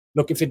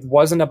look, if it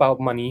wasn't about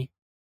money,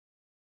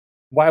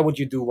 why would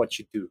you do what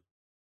you do?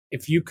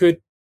 If you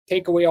could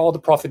take away all the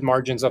profit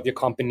margins of your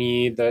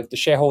company, the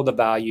shareholder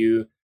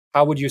value,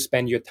 how would you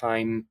spend your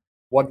time?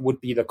 What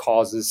would be the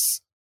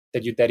causes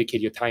that you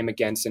dedicate your time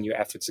against and your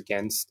efforts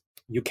against?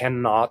 You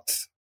cannot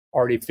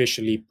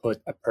artificially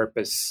put a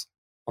purpose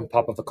on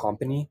top of a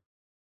company.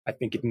 I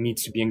think it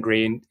needs to be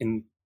ingrained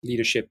in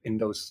leadership in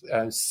those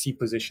C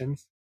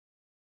positions.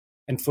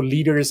 And for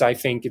leaders, I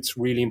think it's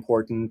really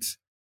important.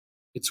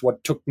 It's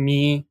what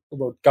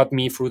got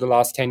me through the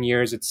last 10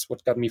 years. It's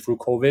what got me through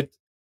COVID.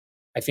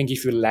 I think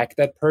if you lack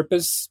that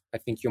purpose, I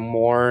think you're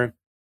more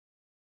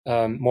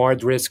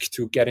at risk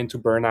to get into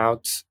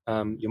burnout.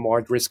 You're more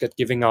at risk at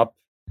giving up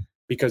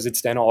because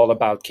it's then all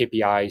about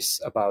KPIs,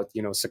 about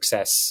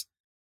success.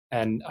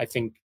 And I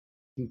think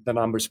the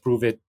numbers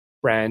prove it.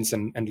 Brands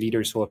and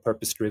leaders who are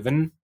purpose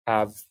driven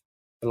have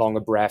a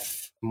longer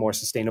breath, more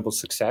sustainable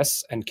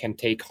success, and can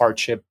take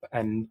hardship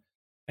and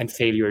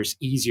failures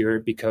easier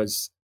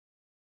because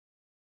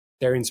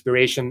their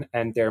inspiration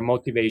and their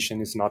motivation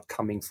is not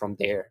coming from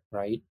there,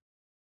 right?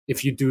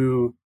 If you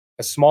do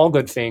a small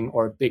good thing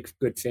or a big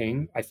good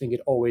thing, I think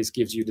it always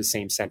gives you the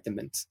same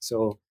sentiment.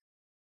 So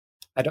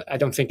I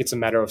don't think it's a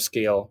matter of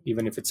scale,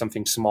 even if it's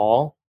something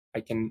small. I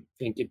can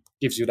think it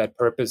gives you that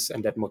purpose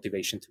and that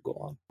motivation to go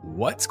on.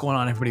 What's going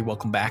on, everybody?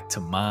 Welcome back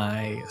to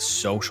My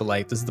Social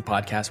Life. This is the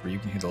podcast where you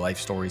can hear the life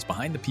stories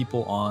behind the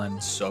people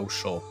on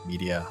social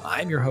media.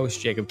 I'm your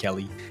host, Jacob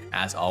Kelly.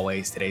 As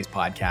always, today's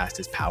podcast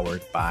is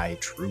powered by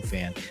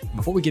TrueFan.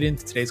 Before we get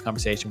into today's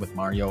conversation with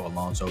Mario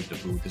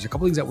Alonzo-Debout, there's a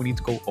couple things that we need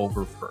to go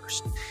over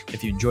first.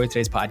 If you enjoyed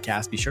today's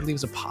podcast, be sure to leave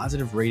us a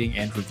positive rating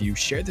and review.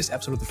 Share this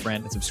episode with a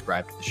friend and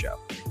subscribe to the show.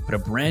 Put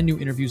up brand new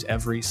interviews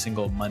every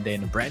single Monday,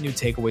 and a brand new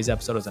takeaways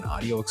episode is an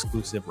audio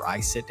exclusive where I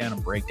sit down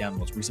and break down the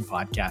most recent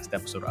podcast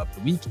episode of the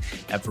week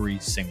every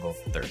single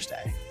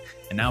Thursday.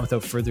 And now,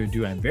 without further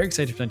ado, I'm very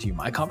excited to present to you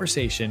my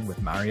conversation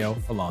with Mario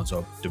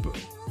Alonzo-Debout.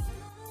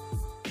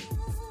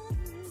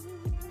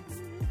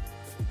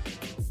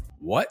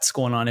 What's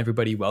going on,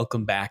 everybody?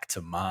 Welcome back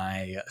to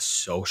My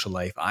Social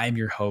Life. I'm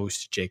your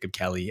host, Jacob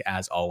Kelly.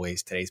 As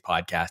always, today's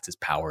podcast is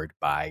powered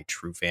by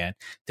TrueFan.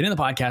 Today on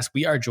the podcast,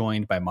 we are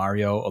joined by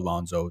Mario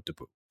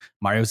Alonzo-Debout.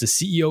 Mario is the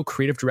CEO,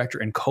 creative director,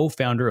 and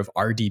co-founder of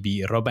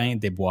RDB, Robin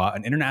des Bois,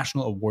 an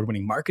international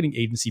award-winning marketing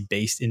agency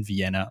based in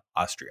Vienna,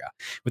 Austria.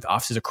 With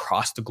offices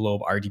across the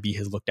globe, RDB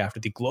has looked after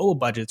the global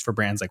budgets for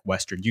brands like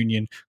Western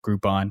Union,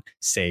 Groupon,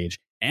 Sage,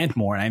 and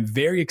more. And I'm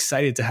very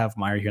excited to have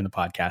Mario here on the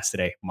podcast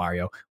today.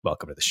 Mario,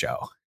 welcome to the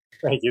show.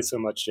 Thank you so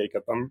much,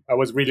 Jacob. I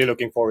was really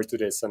looking forward to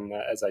this. And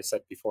as I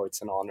said before,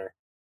 it's an honor.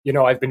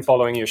 I've been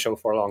following your show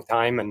for a long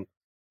time, and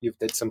you've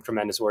did some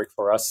tremendous work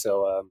for us.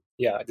 So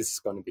this is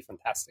going to be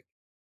fantastic.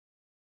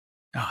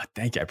 Oh,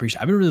 thank you. I appreciate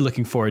it. I've been really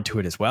looking forward to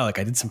it as well. Like,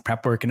 I did some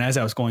prep work, and as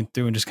I was going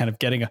through and just kind of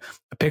getting a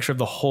picture of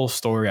the whole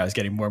story, I was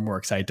getting more and more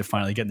excited to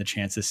finally getting the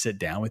chance to sit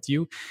down with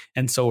you.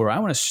 And so where I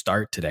want to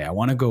start today, I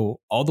want to go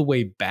all the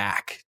way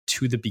back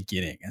to the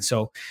beginning. And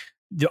so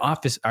the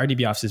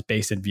RDB office is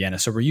based in Vienna.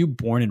 So were you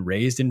born and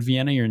raised in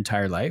Vienna your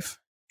entire life?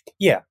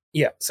 Yeah.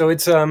 So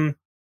it's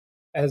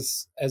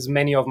as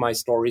many of my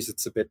stories,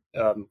 it's a bit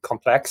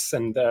complex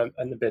and a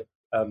bit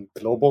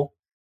global.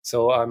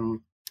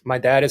 So my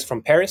dad is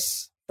from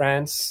Paris,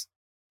 France.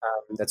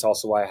 That's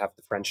also why I have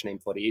the French name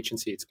for the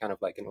agency. It's kind of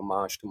like an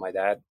homage to my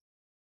dad.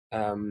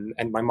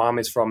 And my mom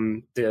is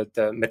from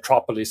the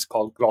metropolis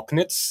called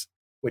Glocknitz,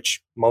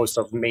 which most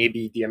of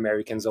maybe the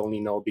Americans only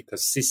know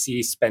because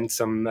Sissy spent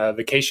some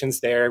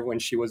vacations there when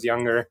she was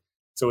younger.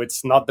 So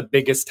it's not the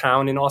biggest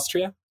town in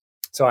Austria.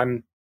 So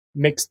I'm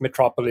mixed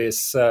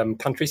metropolis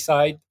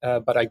countryside,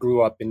 but I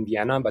grew up in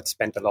Vienna, but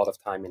spent a lot of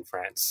time in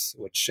France,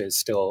 which is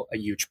still a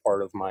huge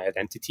part of my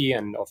identity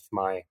and of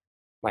my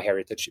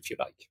heritage, if you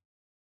like.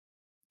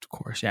 Of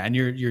course, yeah. And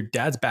your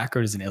dad's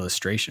background is in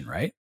illustration,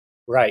 right?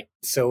 Right.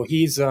 So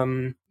he's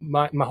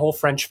my whole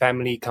French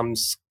family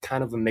comes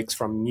kind of a mix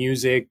from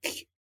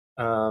music.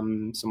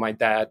 So my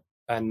dad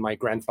and my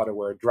grandfather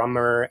were a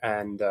drummer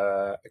and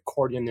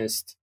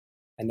accordionist,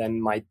 and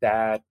then my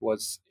dad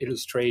was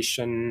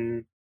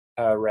illustration,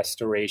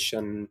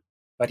 restoration,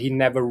 but he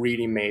never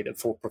really made a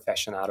full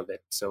profession out of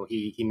it. So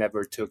he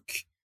never took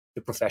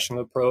the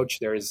professional approach.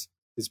 There is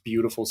this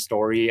beautiful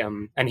story,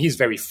 and he's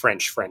very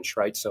French,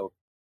 right? So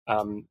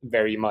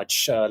very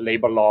much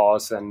labor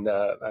laws and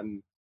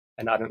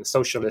I don't know,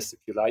 socialist, if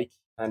you like.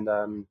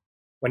 And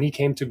when he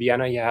came to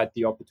Vienna, he had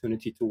the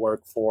opportunity to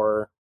work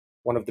for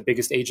one of the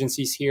biggest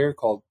agencies here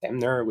called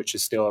Demner, which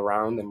is still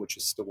around and which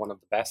is still one of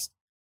the best,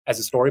 as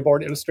a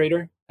storyboard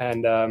illustrator.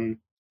 And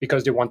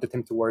because they wanted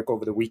him to work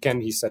over the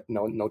weekend, he said,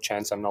 no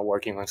chance, I'm not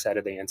working on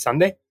Saturday and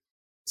Sunday.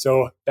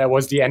 So that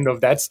was the end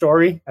of that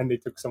story, and they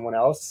took someone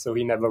else. So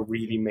he never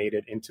really made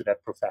it into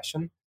that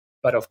profession.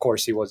 But of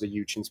course, he was a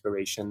huge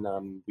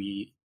inspiration.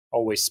 We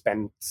always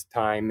spent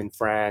time in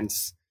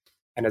France.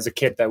 And as a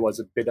kid, that was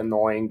a bit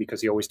annoying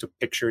because he always took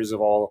pictures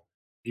of all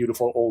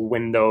beautiful old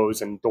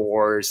windows and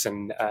doors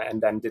and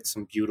then did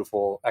some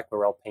beautiful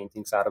aquarelle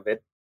paintings out of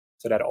it.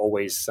 So that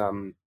always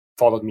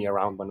followed me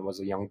around when I was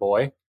a young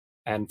boy.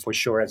 And for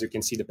sure, as you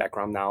can see the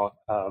background now,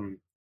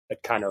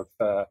 that kind of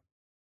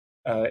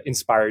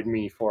inspired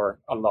me for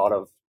a lot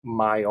of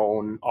my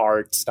own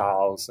art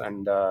styles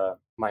and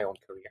my own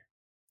career.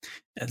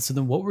 And so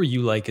then what were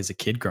you like as a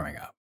kid growing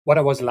up? What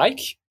I was like?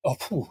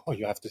 Oh,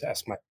 you have to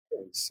ask my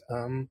parents.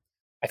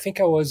 I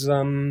think I was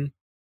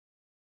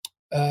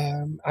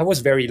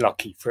very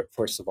lucky,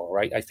 first of all,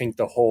 right? I think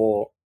the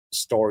whole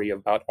story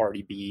about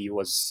RDB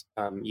was,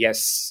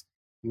 yes,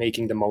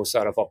 making the most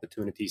out of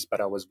opportunities, but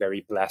I was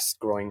very blessed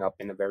growing up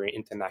in a very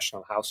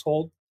international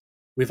household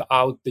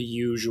without the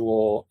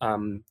usual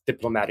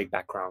diplomatic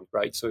background,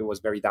 right? So it was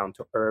very down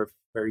to earth,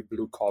 very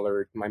blue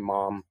collared. My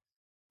mom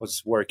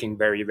was working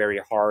very, very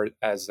hard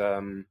as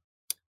a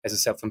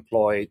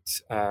self-employed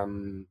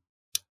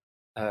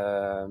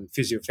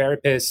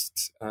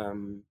physiotherapist.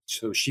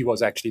 So she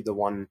was actually the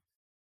one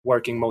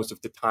working most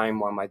of the time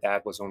while my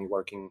dad was only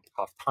working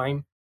half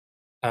time.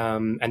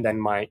 And then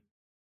my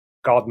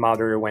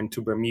godmother went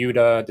to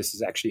Bermuda. This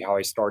is actually how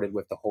I started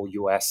with the whole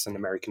US and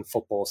American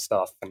football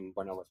stuff. And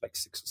when I was like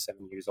 6 or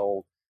 7 years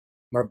old,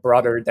 my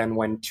brother then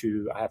went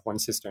to, I have one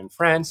sister in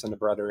France and a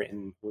brother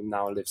who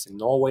now lives in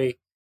Norway.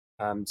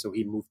 So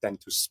he moved then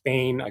to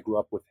Spain. I grew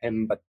up with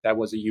him, but that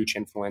was a huge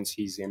influence.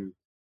 He's in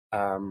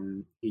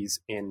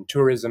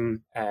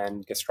tourism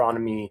and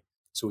gastronomy.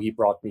 So he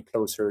brought me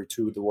closer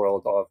to the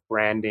world of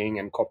branding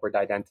and corporate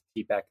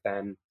identity back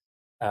then.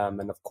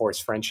 And of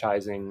course,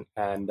 franchising.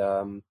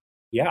 And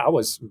yeah, I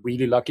was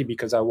really lucky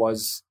because I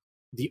was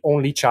the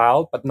only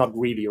child, but not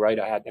really, right?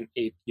 I had an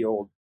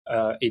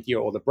 8-year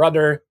older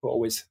brother who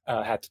always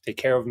had to take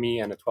care of me,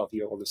 and a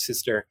 12-year older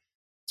sister.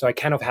 So I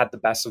kind of had the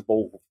best of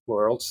both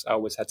worlds. I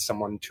always had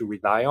someone to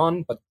rely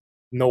on, but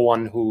no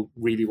one who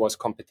really was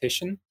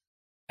competition.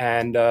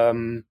 And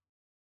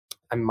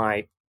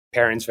my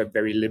parents were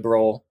very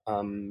liberal,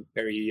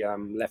 very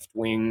left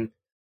wing.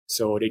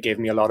 So they gave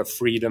me a lot of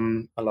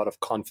freedom, a lot of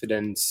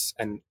confidence,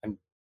 and I'm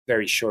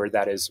very sure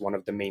that is one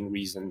of the main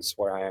reasons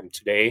where I am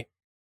today,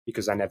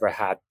 because I never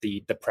had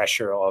the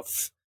pressure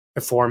of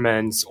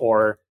performance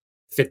or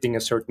fitting a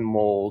certain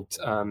mold.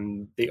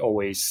 They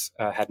always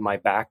had my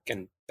back,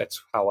 and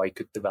that's how I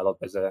could develop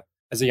as a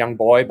young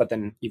boy, but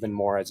then even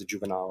more as a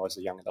juvenile, as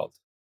a young adult.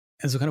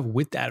 And so kind of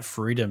with that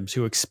freedom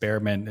to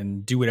experiment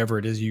and do whatever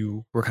it is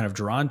you were kind of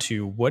drawn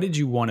to, what did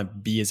you want to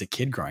be as a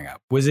kid growing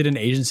up? Was it an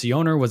agency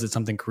owner? Was it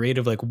something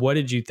creative? Like, what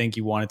did you think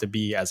you wanted to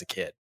be as a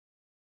kid?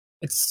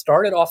 It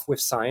started off with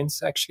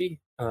science,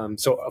 actually.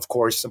 So, of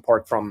course,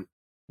 apart from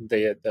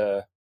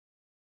the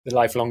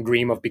lifelong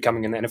dream of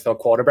becoming an NFL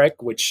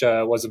quarterback, which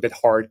was a bit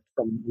hard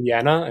from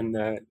Vienna, and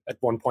at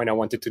one point I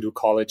wanted to do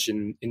college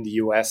in the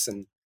US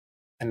and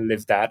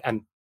live that.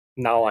 And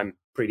now I'm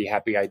pretty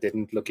happy I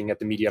didn't, looking at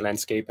the media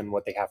landscape and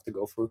what they have to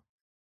go through.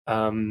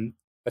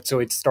 But so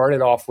it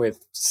started off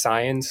with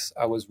science.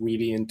 I was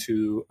really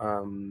into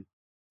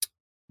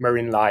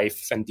marine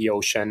life and the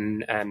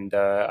ocean, and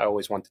I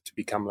always wanted to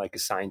become like a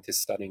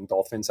scientist studying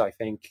dolphins, I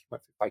think,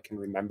 if I can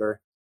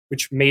remember,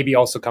 which maybe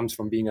also comes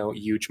from being a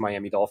huge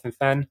Miami Dolphin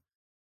fan.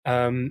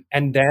 And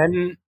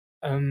then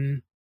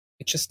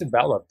it just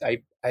developed.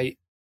 I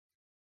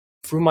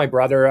through my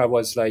brother, I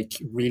was like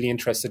really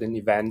interested in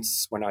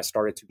events when I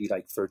started to be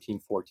like 13,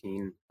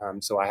 14.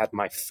 So I had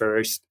my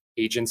first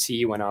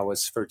agency when I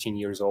was 13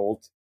 years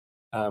old,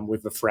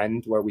 with a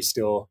friend, where we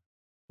still,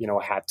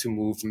 had to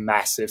move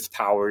massive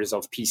towers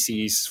of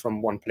PCs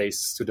from one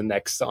place to the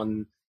next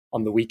on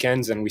the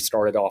weekends. And we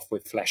started off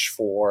with Flash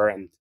 4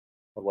 and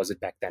what was it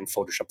back then?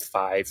 Photoshop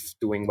 5,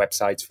 doing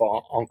websites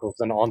for uncles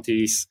and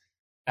aunties.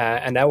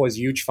 And that was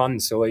huge fun.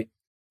 So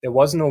there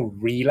was no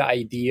real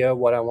idea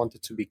what I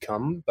wanted to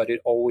become, but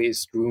it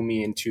always drew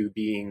me into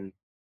being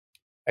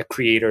a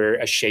creator,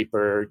 a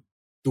shaper,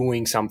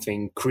 doing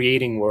something,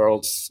 creating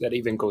worlds. That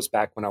even goes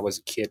back when I was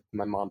a kid.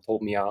 My mom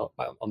told me out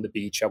on the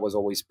beach, I was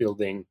always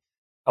building,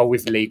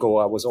 with Lego,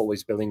 I was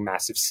always building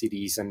massive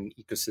cities and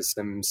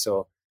ecosystems.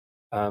 So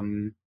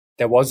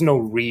there was no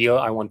real,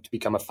 I want to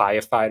become a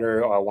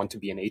firefighter or I want to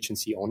be an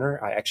agency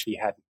owner. I actually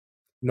had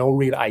no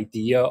real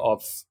idea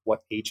of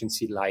what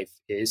agency life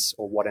is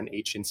or what an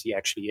agency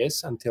actually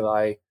is until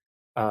I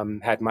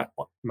had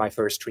my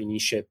first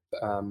traineeship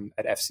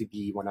at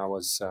FCB when I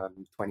was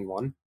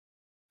 21.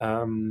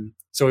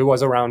 So it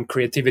was around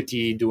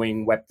creativity,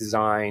 doing web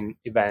design,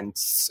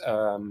 events,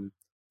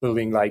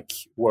 building like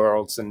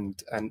worlds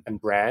and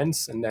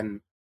brands, and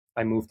then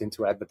I moved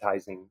into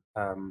advertising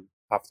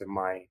after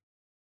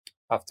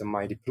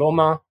my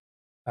diploma.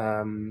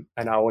 And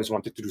I always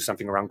wanted to do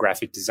something around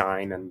graphic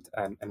design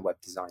and web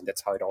design.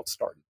 That's how it all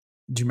started.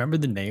 Do you remember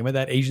the name of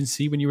that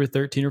agency when you were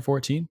 13 or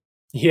 14?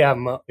 Yeah,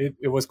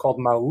 it was called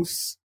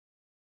Maus,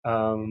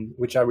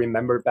 which I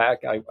remember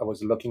back. I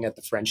was looking at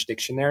the French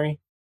dictionary.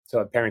 So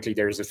apparently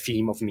there's a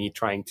theme of me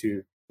trying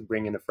to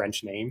bring in a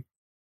French name.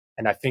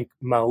 And I think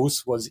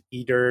Maus was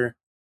either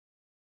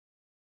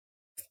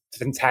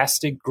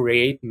fantastic,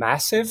 great,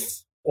 massive,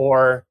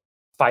 or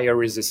fire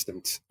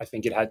resistant. I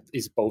think it had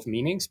is both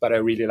meanings, but I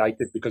really liked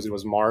it because it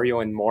was Mario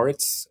and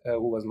Moritz,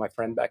 who was my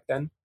friend back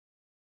then.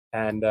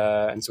 And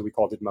so we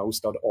called it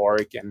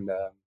Maus.org. And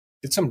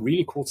did some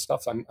really cool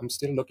stuff. I'm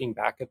still looking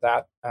back at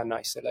that, and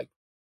I said, like,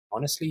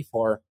 honestly,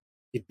 for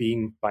it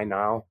being by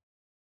now,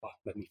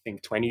 let me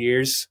think, 20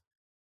 years,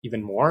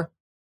 even more.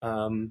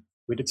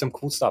 We did some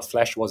cool stuff.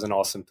 Flash was an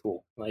awesome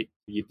tool. Like,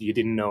 you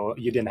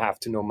didn't have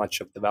to know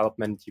much of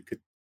development. You could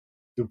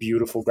do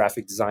beautiful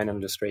graphic design and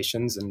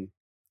illustrations. And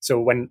so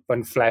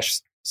when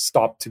Flash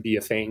stopped to be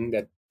a thing,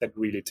 that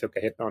really took a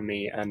hit on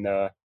me, and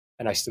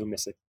I still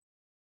miss it.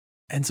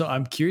 And so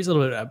I'm curious a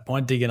little bit. I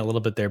want to dig in a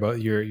little bit there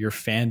about your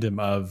fandom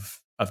of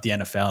the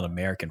NFL and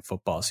American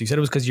football. So you said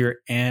it was because your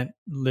aunt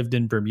lived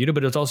in Bermuda,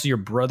 but it was also your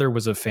brother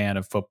was a fan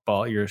of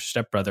football. Your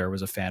stepbrother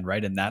was a fan,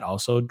 right? And that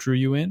also drew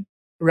you in.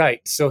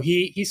 Right. So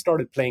he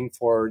started playing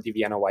for the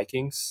Vienna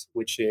Vikings,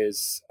 which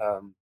is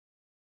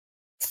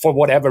for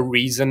whatever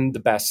reason the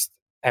best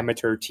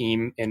amateur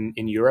team in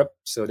Europe.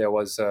 So there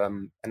was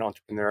an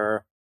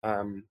entrepreneur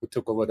who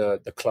took over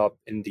the club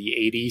in the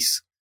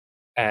 80s,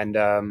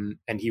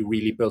 and he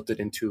really built it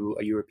into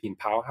a European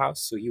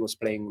powerhouse. So he was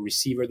playing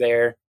receiver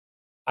there.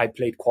 I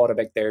played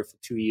quarterback there for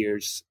 2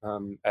 years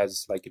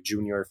as like a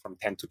junior from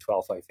 10 to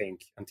 12, I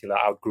think, until I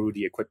outgrew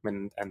the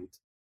equipment, and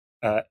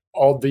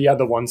all the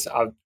other ones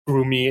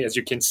outgrew me. As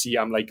you can see,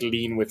 I'm like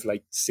lean with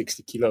like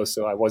 60 kilos,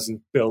 so I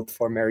wasn't built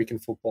for American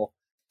football.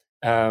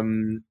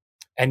 Um,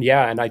 and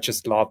yeah, and I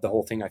just loved the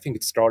whole thing. I think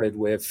it started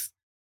with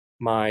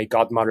my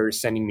godmother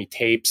sending me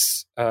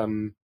tapes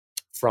from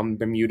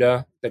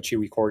Bermuda that she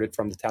recorded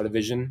from the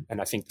television. And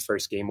I think the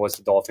first game was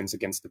the Dolphins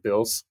against the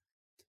Bills.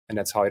 And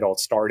that's how it all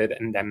started.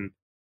 And then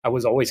I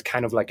was always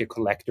kind of like a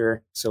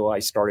collector. So I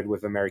started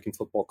with American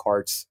football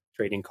cards,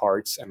 trading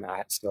cards, and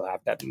I still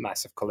have that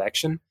massive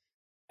collection.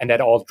 And that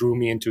all drew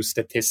me into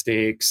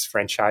statistics,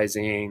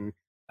 franchising,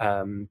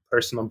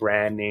 personal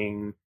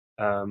branding,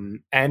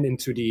 and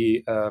into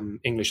the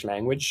English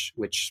language,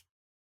 which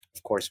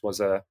of course was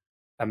a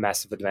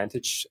massive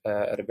advantage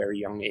at a very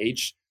young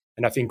age.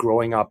 And I think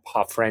growing up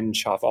half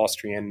French, half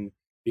Austrian,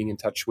 being in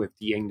touch with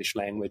the English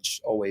language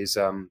always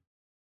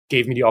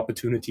gave me the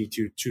opportunity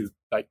to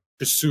like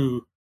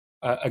pursue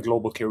a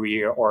global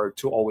career, or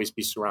to always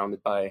be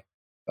surrounded by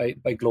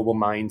global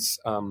minds,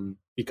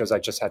 because I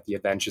just had the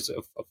advantages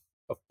of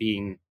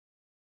being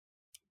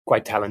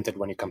quite talented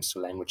when it comes to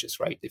languages,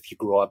 right? If you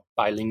grow up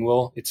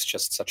bilingual, it's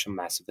just such a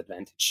massive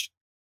advantage.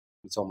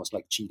 It's almost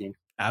like cheating.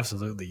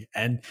 Absolutely.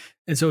 And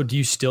so do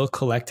you still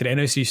collect today? I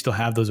know you still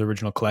have those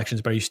original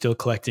collections, but are you still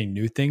collecting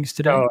new things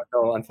today? No,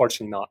 no,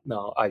 unfortunately not.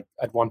 No, I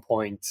at one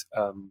point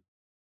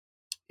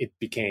it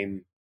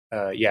became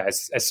yeah,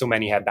 as so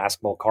many had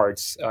basketball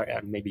cards,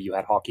 maybe you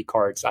had hockey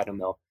cards. I don't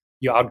know.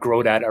 You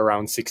outgrow that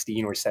around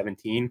 16 or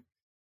 17,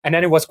 and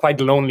then it was quite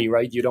lonely,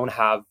 right? You don't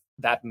have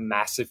that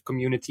massive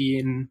community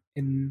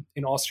in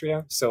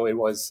Austria, so it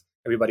was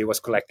everybody was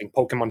collecting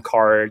Pokemon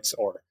cards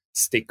or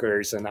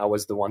stickers, and I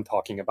was the one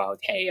talking about,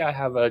 hey, I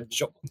have a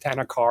Joe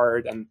Montana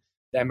card and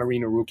the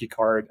Marino rookie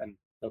card, and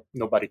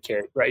nobody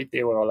cared, right?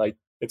 They were all like,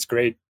 "It's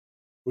great.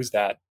 Who's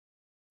that?"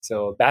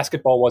 So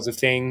basketball was a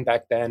thing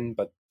back then,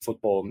 but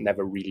football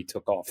never really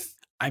took off.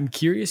 I'm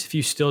curious if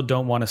you still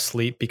don't want to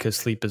sleep because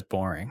sleep is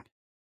boring.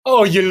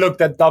 Oh, you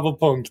looked at double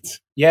punked.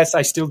 Yes,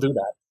 I still do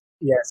that.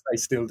 Yes, I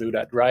still do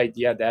that. Right.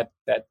 Yeah, that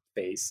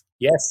phase.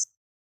 Yes.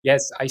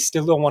 Yes, I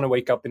still don't want to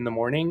wake up in the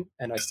morning,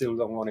 and I still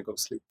don't want to go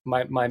sleep.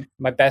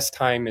 My best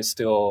time is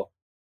still,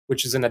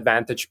 which is an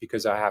advantage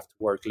because I have to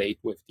work late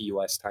with the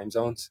US time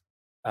zones.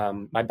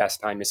 My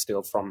best time is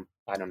still from,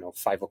 I don't know,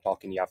 5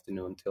 o'clock in the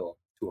afternoon till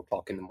 2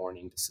 o'clock in the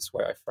morning. This is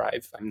where I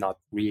thrive. I'm not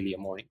really a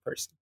morning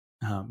person.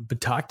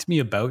 But talk to me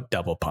about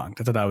double punked.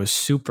 I thought that was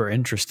super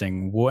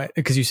interesting. What?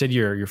 Because you said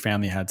your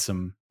family had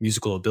some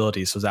musical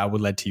abilities, so that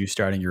would led to you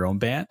starting your own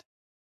band.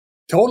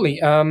 Totally.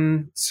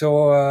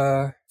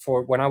 So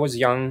for when I was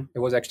young, it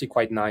was actually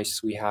quite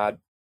nice. I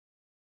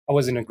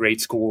was in a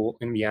grade school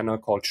in Vienna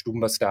called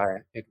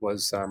Stubenbastal. It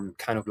was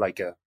kind of like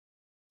a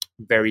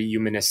very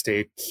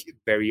humanistic,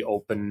 very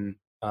open,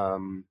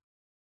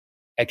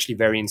 actually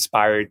very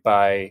inspired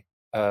by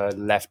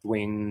left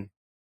wing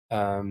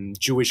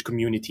Jewish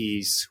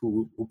communities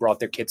who brought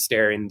their kids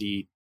there in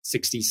the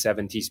 60s,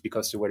 70s,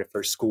 because they were the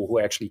first school who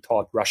actually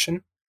taught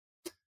Russian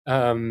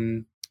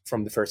from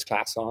the first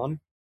class on.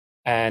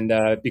 And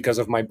because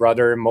of my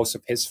brother, most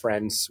of his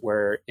friends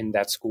were in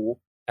that school,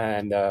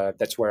 and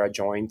that's where I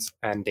joined.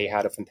 And they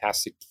had a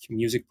fantastic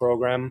music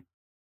program.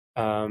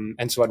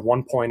 And so at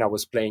one point, I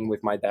was playing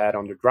with my dad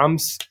on the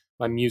drums,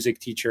 my music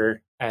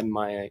teacher, and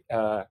my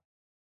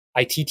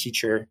IT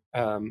teacher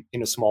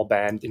in a small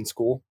band in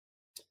school.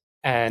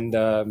 And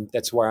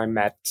that's where I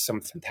met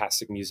some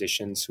fantastic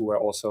musicians who were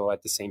also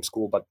at the same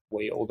school, but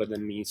way older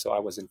than me. So I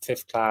was in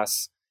fifth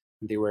class,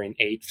 they were in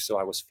eighth, so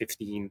I was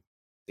 15.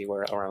 They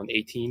were around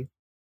 18.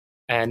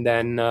 And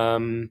then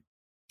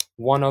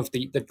one of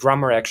the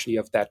drummer actually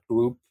of that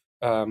group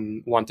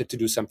wanted to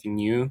do something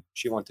new.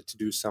 She wanted to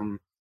do some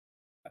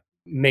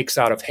mix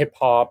out of hip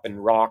hop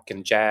and rock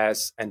and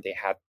jazz, and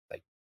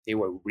they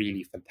were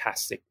really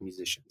fantastic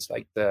musicians.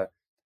 Like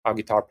our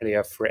guitar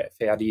player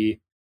Ferdi,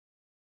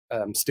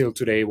 still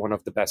today one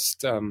of the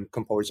best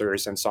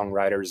composers and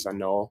songwriters I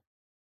know.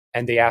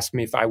 and they asked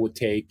me if I would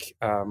take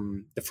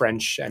the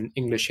French and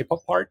English hip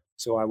hop part.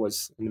 So I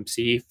was an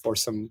MC for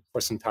some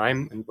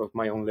time and wrote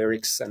my own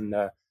lyrics and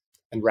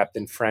rapped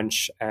in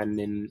French and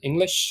in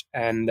English.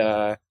 And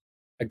a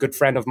good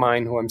friend of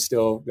mine who I'm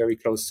still very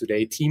close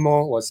today,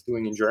 Timo, was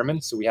doing in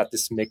German. So we had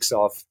this mix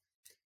of,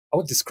 I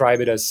would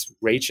describe it as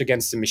Rage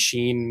Against the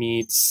Machine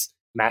meets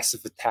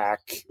Massive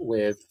Attack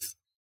with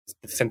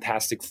the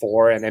Fantastic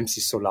Four and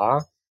MC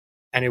Solar.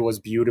 And it was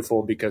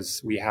beautiful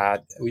because we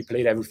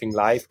played everything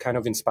live, kind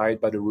of inspired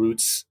by the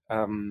Roots.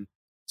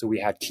 So we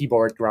had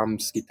keyboard,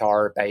 drums,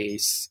 guitar,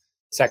 bass,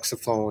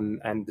 saxophone,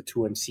 and the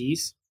two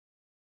MCs.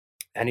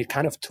 And it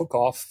kind of took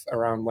off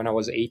around when I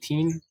was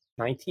 18,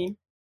 19.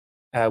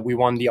 We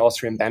won the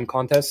Austrian band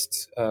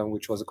contest,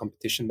 which was a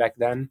competition back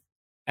then.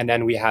 And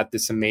then we had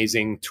this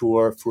amazing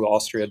tour through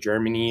Austria,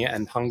 Germany,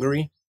 and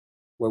Hungary,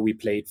 where we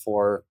played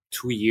for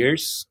 2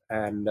 years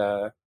and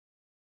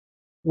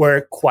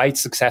were quite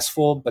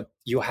successful. But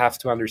you have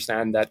to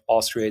understand that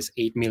Austria is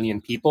 8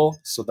 million people,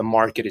 so the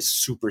market is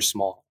super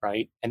small,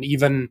 right? And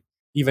even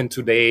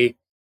today,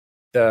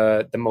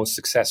 the most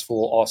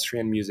successful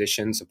Austrian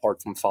musicians,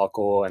 apart from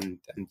Falco and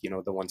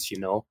the ones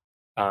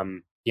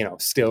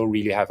still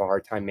really have a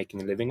hard time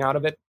making a living out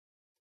of it.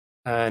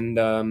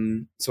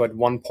 And so at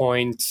one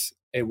point,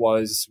 it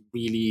was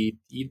really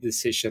the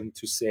decision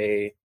to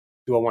say,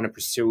 do I want to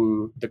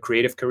pursue the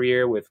creative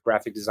career with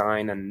graphic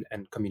design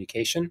and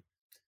communication,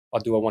 or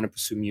do I want to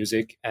pursue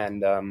music?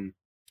 And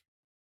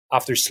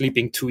after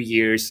sleeping 2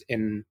 years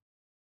in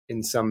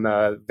some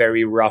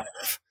very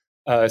rough,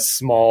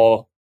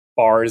 small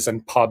bars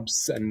and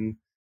pubs and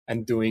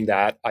doing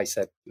that, I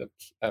said, look,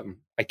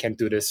 I can't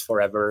do this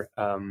forever,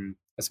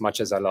 as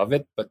much as I love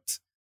it, but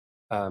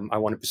I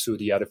want to pursue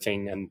the other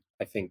thing, and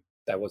I think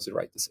that was the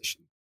right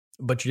decision.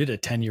 But you did a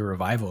 10-year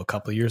revival a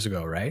couple of years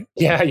ago, right?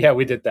 Yeah,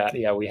 we did that.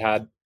 Yeah, we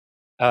had.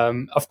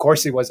 Of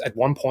course, it was at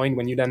one point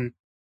when you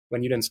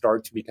then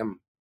start to become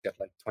get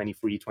like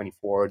 23,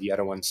 24. The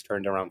other ones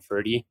turned around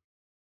 30,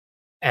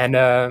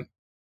 and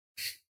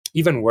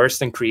even worse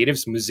than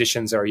creatives,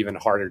 musicians are even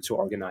harder to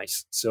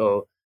organize.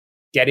 So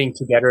getting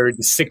together,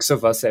 the six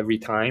of us every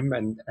time,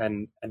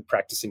 and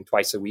practicing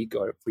twice a week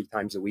or 3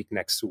 times a week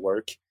next to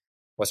work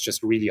was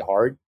just really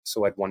hard.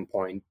 So at one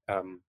point,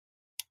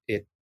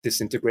 it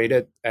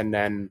disintegrated, and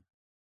then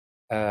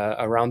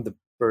around the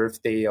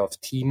birthday of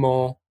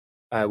Timo,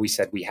 we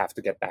said we have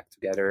to get back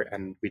together,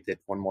 and we did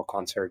one more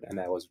concert, and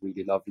that was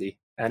really lovely.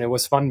 And it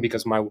was fun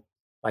because my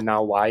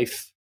now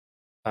wife,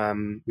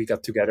 we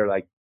got together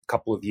like a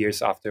couple of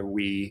years after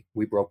we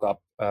broke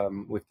up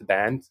with the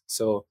band.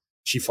 So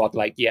she thought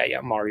like, yeah,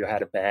 Mario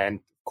had a band,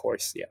 of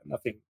course, yeah,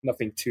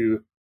 nothing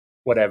too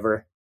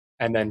whatever.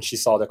 And then she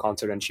saw the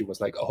concert and she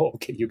was like, oh,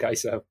 okay, you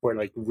guys were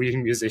like real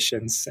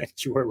musicians and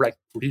you were like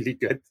really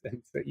good.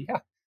 And so, yeah,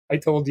 I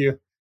told you.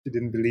 She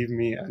didn't believe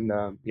me, and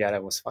yeah,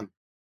 that was fun.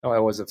 Oh,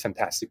 it was a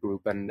fantastic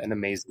group and an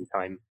amazing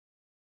time.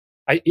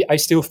 I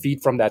still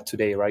feed from that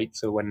today, right?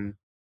 So when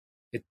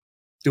it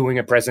doing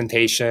a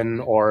presentation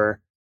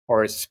or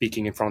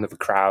speaking in front of a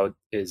crowd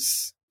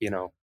is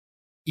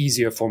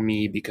easier for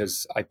me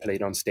because I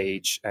played on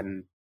stage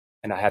and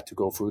I had to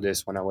go through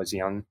this when I was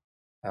young.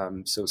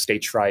 So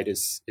stage fright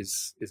is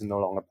no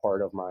longer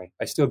part of my.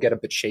 I still get a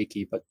bit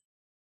shaky, but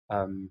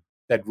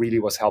that really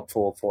was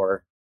helpful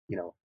for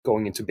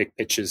going into big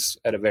pitches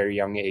at a very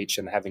young age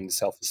and having the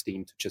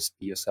self-esteem to just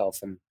be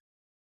yourself and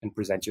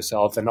present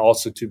yourself, and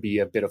also to be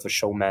a bit of a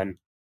showman,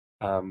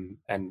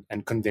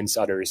 and convince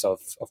others of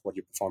what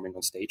you're performing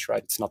on stage.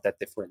 Right? It's not that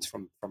different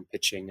from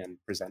pitching and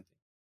presenting.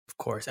 Of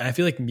course. And I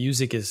feel like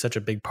music is such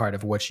a big part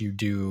of what you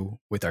do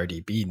with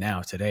RDB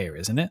now today,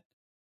 isn't it?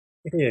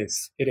 It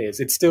is. It is.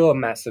 It's still a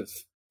massive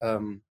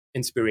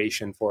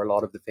inspiration for a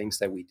lot of the things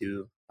that we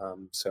do.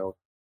 So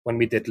when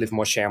we did Live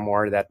More, Share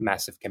More, that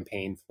massive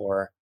campaign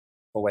for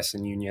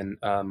Western Union,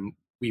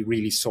 we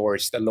really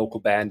sourced a local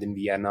band in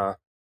Vienna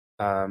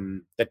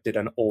that did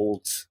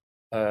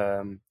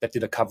that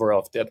did a cover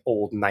of that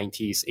old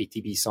 90s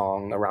ATB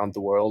song Around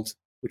the World,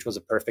 which was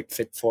a perfect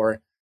fit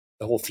for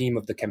the whole theme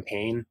of the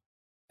campaign.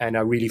 And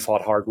I really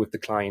fought hard with the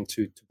client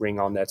to bring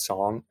on that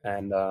song,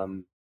 and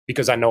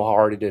because I know how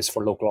hard it is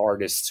for local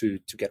artists to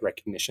get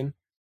recognition.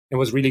 It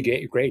was really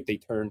great. They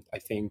turned, I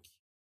think,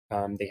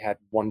 they had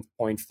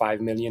 1.5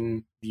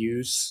 million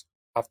views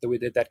after we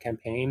did that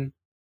campaign,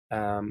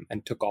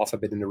 and took off a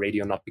bit in the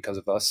radio, not because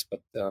of us,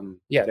 but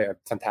yeah, they're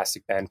a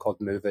fantastic band called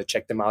Möwe.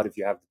 Check them out if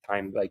you have the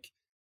time. Like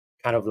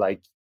kind of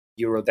like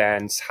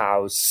Eurodance,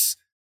 house,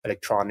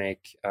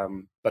 electronic,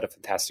 but a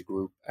fantastic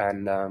group.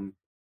 And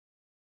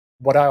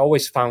what I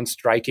always found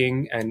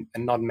striking, and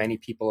not many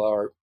people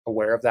are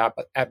aware of that,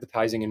 but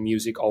advertising and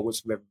music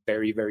always were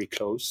very, very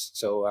close.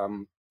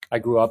 So I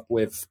grew up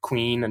with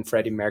Queen and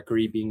Freddie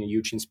Mercury being a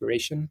huge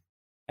inspiration.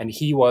 And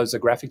he was a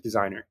graphic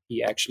designer.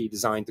 He actually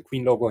designed the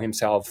Queen logo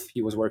himself.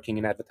 He was working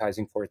in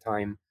advertising for a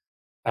time.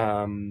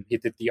 He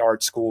did the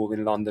art school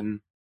in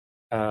London.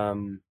 I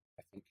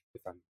think,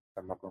 if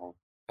I'm not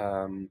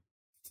wrong.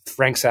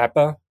 Frank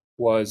Zappa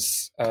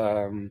was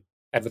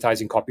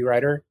advertising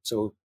copywriter.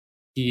 So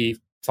he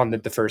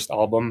funded the first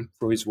album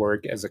through his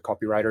work as a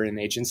copywriter in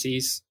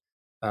agencies.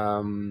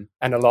 And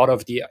a lot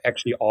of the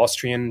actually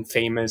Austrian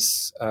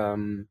famous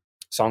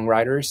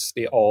songwriters,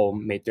 they all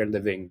made their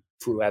living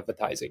through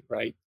advertising,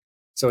 right?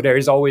 So there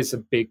is always a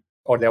big,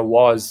 or there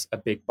was a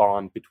big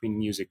bond between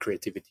music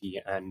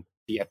creativity and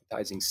the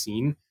advertising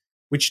scene,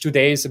 which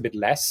today is a bit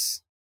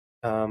less.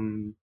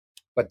 Um,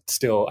 but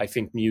still, I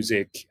think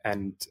music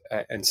and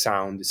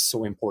sound is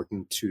so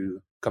important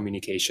to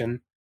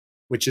communication,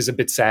 which is a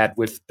bit sad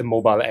with the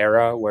mobile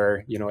era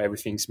where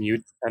everything's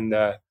mute and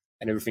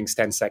everything's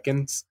 10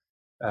 seconds.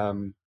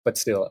 But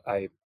still,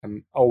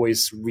 I'm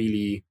always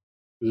really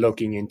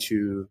looking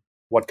into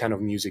what kind of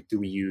music do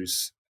we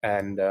use,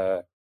 and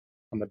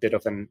I'm a bit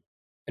of an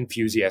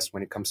enthusiast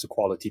when it comes to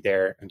quality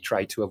there, and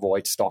try to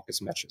avoid stock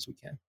as much as we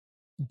can.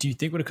 Do you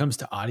think when it comes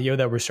to audio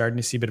that we're starting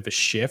to see a bit of a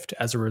shift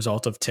as a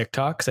result of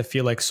TikTok? Because I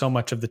feel like so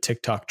much of the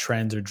TikTok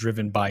trends are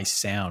driven by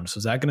sound. So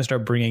is that going to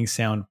start bringing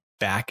sound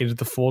back into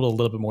the fold a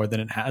little bit more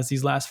than it has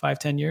these last 5,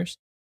 10 years?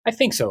 I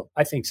think so.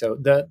 I think so.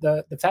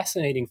 The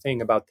fascinating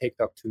thing about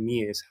TikTok to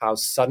me is how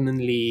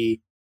suddenly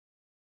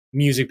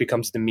music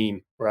becomes the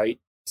meme, right?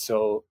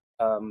 So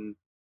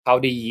how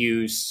they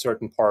use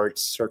certain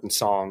parts, certain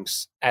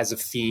songs as a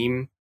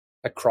theme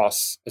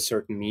across a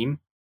certain meme.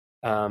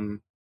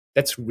 Um,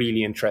 that's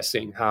really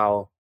interesting.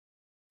 How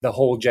the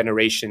whole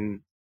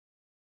generation,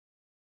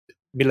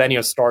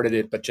 millennials started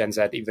it, but Gen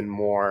Z even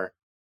more,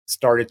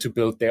 started to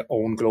build their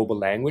own global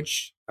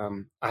language.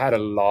 I had a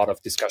lot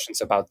of discussions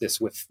about this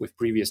with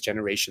previous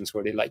generations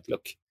where they like,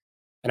 look,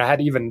 and I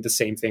had even the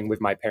same thing with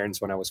my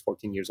parents when I was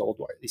 14 years old,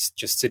 where they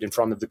just sit in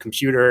front of the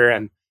computer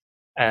and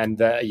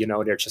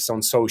they're just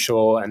on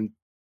social and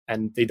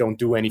they don't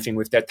do anything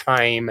with their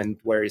time. And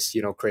where is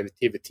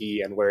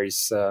creativity, and where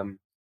is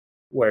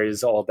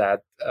all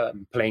that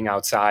playing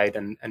outside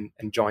and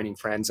joining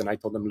friends? And I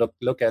told them,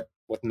 look at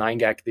what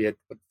 9gag did,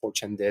 what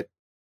 4chan did,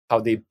 how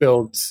they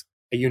built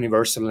a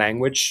universal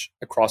language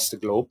across the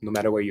globe. No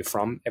matter where you're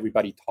from,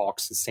 everybody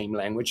talks the same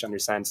language,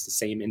 understands the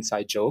same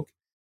inside joke.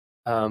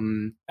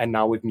 And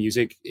now with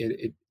music,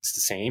 it's the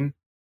same.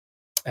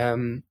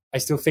 I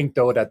still think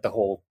though that the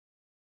whole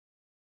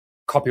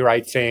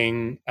copyright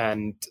thing,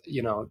 and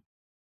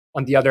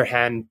on the other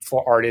hand,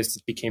 for artists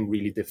it became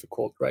really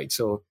difficult, right?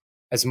 So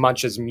as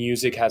much as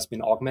music has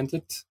been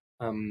augmented,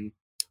 um,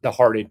 the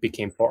harder it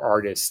became for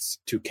artists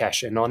to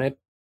cash in on it,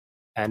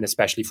 and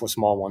especially for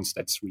small ones,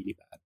 that's really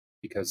bad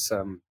because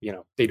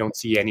they don't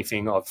see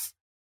anything of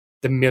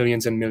the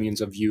millions and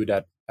millions of view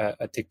that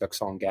a TikTok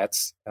song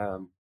gets,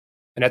 and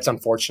that's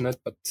unfortunate.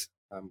 But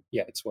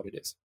yeah, it's what it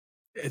is.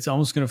 It's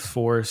almost going to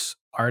force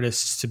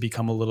artists to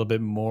become a little bit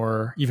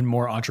more, even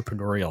more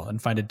entrepreneurial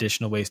and find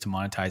additional ways to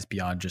monetize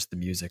beyond just the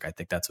music. I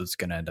think that's what's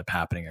going to end up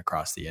happening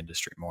across the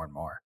industry more and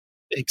more.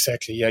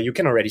 Exactly. Yeah, you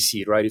can already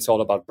see it, right? It's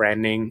all about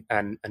branding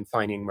and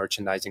finding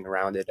merchandising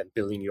around it and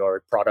building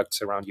your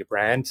products around your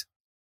brand.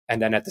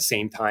 And then at the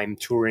same time,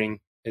 touring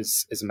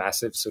is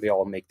massive. So they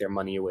all make their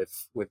money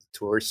with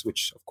tours,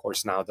 which of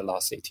course now the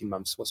last 18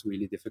 months was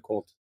really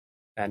difficult,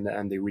 and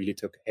they really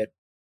took a hit.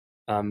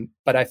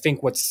 But I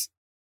think what's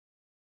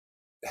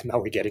now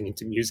we're getting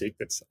into music.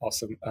 That's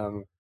awesome.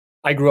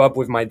 I grew up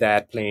with my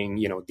dad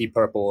playing, Deep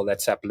Purple,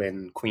 Led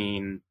Zeppelin,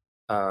 Queen,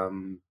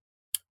 um,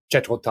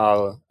 Jethro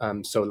Tull.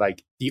 So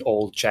like the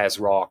old jazz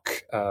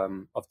rock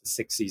of the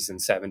 60s and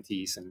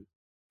 70s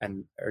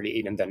and early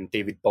 80s, and then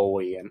David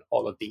Bowie and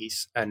all of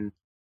these. And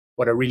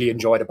what I really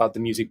enjoyed about the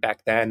music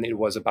back then, it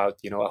was about,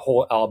 a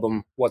whole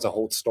album was a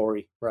whole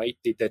story, right?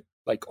 They did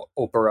like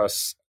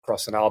operas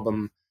across an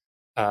album.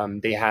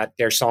 They had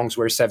their songs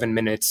were 7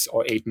 minutes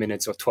or 8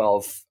 minutes or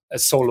 12. A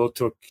solo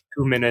took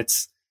 2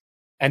 minutes.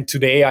 And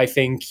today, I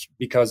think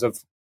because of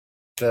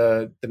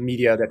the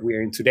media that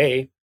we're in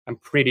today, I'm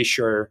pretty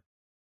sure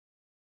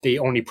they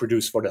only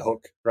produce for the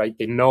hook, right?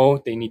 They know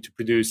they need to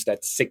produce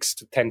that 6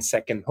 to 10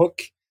 second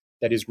hook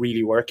that is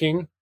really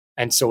working.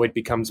 And so it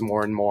becomes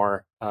more and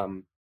more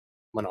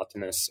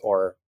monotonous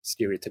or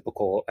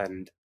stereotypical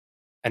and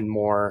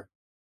more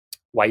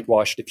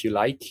whitewashed, if you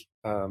like.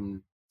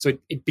 So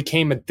it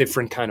became a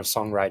different kind of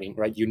songwriting,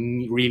 right?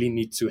 You really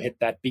need to hit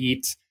that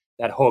beat,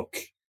 that hook.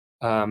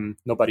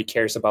 Nobody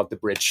cares about the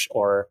bridge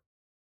or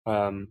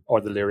the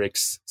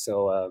lyrics.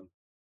 So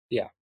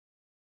yeah,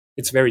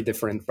 it's very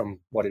different from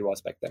what it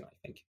was back then, I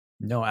think.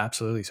 No,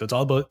 absolutely. So it's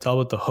all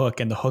about the hook,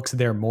 and the hook's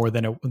there more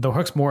than the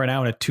hook's more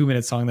now in a 2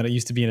 minute song than it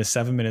used to be in a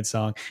 7 minute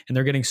song, and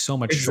they're getting so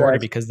much shorter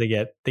Exactly. because they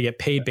get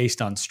paid based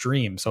on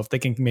stream. So if they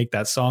can make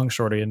that song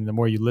shorter, and the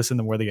more you listen,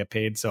 the more they get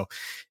paid. So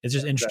it's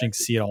just interesting to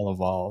Exactly. see it all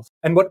evolve.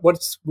 And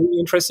what's really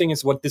interesting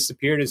is what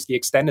disappeared is the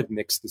extended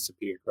mix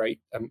disappeared, right?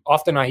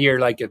 Often I hear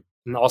like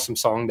an awesome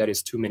song that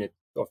is 2 minutes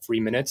or 3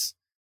 minutes,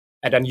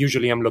 and then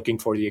usually I'm looking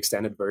for the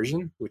extended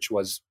version, which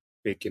was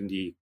big in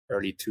the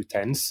early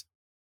 2010s.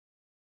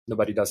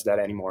 Nobody does that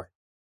anymore.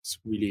 It's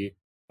really,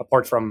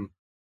 apart from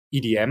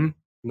EDM,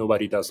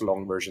 nobody does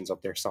long versions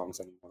of their songs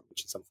anymore,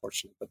 which is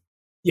unfortunate. But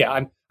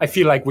yeah, I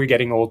feel like we're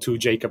getting old too,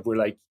 Jacob. We're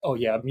like, oh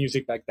yeah,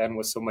 music back then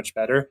was so much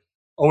better.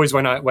 Always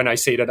when I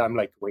say that, I'm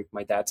like, wait,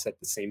 my dad said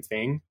the same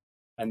thing.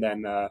 and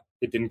then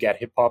it didn't get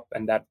hip hop,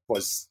 and that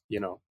was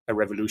a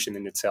revolution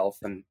in itself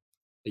and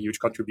a huge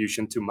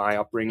contribution to my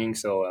upbringing.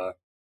 So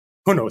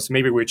who knows?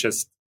 Maybe we're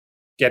just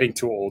getting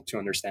too old to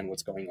understand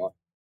what's going on.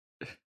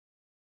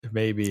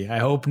 Maybe. I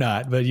hope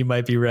not, but you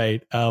might be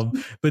right.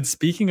 But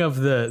speaking of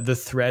the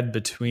thread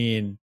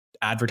between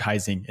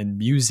advertising and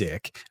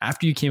music,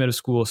 after you came out of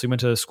school, so you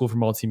went to school for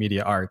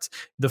multimedia arts.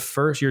 The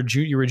first, you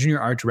were a junior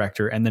art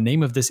director, and the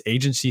name of this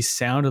agency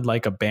sounded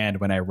like a band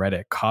when I read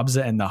it.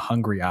 Kobza and the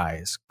Hungry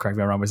Eyes. Correct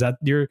me if I'm wrong. Was that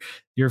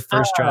your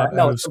first job out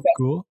No, of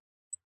school?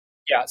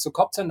 yeah. So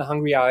Copta and the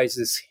Hungry Eyes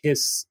is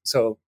his.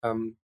 So let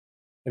me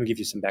give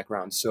you some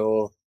background.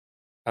 So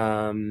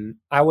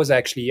I was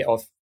actually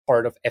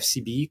part of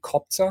FCB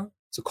Kopzer.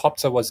 So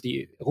Kopzer was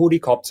Rudi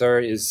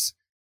Kopzer is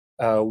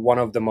one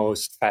of the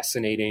most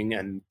fascinating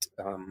and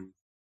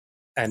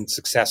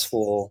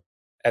successful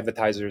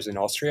advertisers in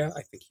Austria.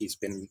 I think he's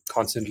been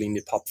constantly in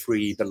the top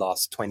three the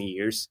last 20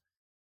 years.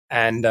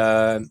 And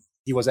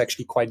he was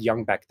actually quite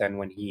young back then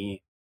when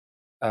he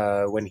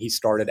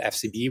started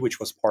FCB, which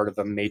was part of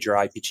a major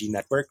IPG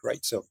network,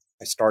 right? So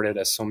I started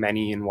as so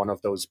many in one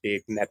of those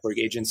big network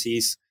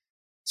agencies.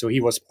 So he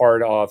was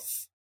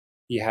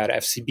he had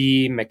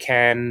FCB,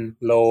 McCann,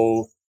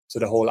 Lowe, so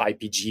the whole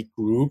IPG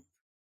group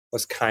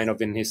was kind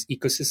of in his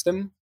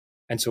ecosystem.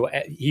 And so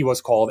he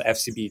was called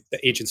FCB.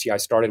 The agency I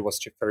started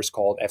was first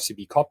called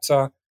FCB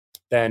Kopza.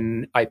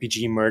 Then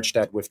IPG merged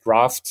that with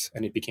Draft,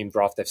 and it became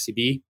Draft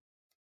FCB.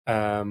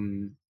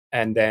 And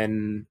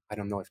then I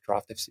don't know if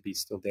Draft FCB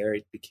is still there.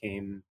 It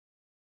became,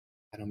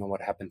 I don't know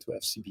what happened to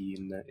FCB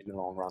in the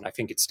long run. I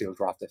think it's still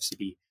Draft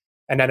FCB.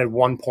 And then at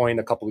one point,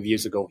 a couple of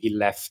years ago, he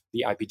left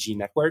the IPG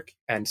network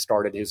and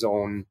started his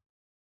own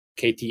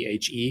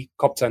KTHE,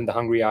 Kopza and the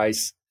Hungry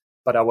Eyes.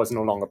 But I was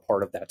no longer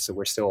part of that, so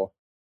we're still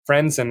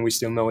friends and we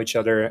still know each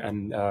other.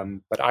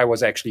 And but I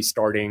was actually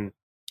starting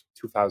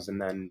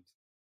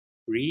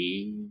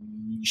 2003,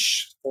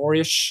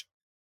 4ish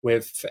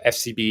with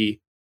FCB,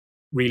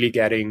 really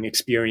getting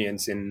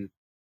experience in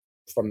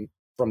from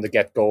the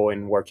get go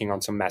in working on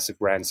some massive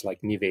brands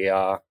like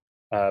Nivea,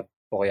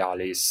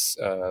 Borealis.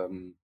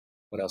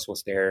 What else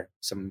was there?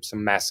 Some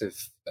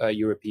massive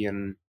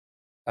European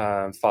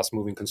fast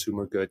moving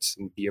consumer goods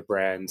and beer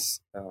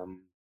brands.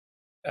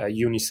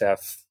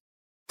 UNICEF,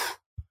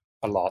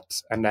 a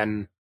lot. And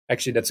then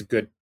actually that's a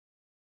good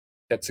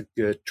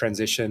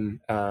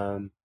transition.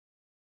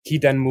 He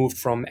then moved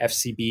from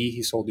FCB.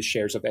 He sold the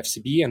shares of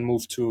FCB and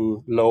moved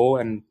to Lowe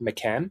and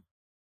McCann,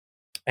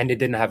 and they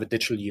didn't have a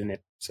digital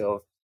unit.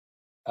 So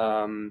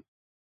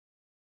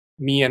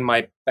me and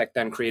my back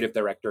then creative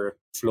director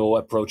Flo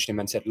approached him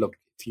and said, "Look,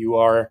 if you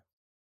are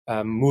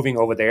moving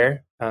over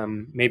there,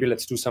 maybe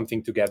let's do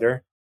something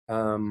together."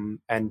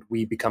 And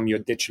we become your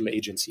digital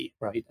agency,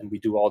 right? And we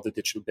do all the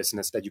digital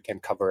business that you can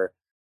cover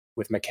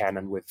with McCann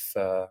and with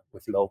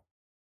Lowe.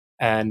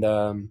 And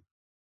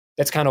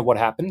that's kind of what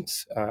happened.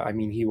 I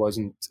mean, he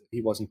wasn't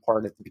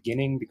part at the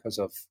beginning because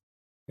of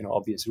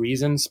obvious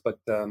reasons, but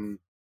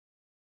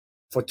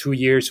for 2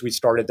 years we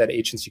started that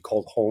agency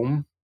called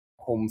Home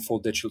Full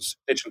Digital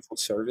Full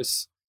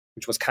Service,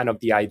 which was kind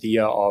of the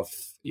idea of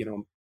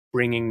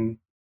bringing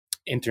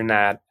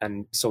internet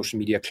and social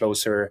media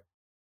closer.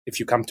 If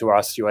you come to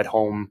us, you're at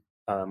home.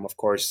 Of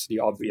course, the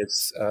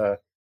obvious,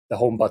 the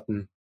home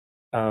button.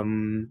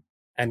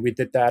 And we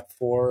did that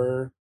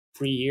for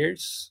 3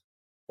 years,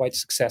 quite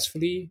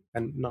successfully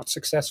and not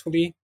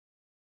successfully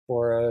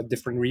for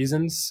different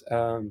reasons.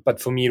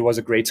 But for me, it was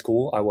a great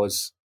school. I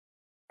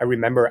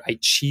remember I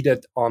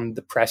cheated on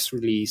the press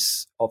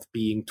release of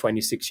being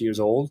 26 years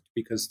old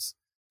because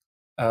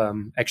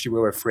actually we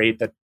were afraid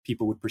that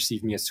people would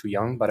perceive me as too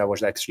young, but I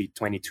was actually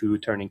 22,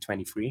 turning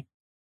 23.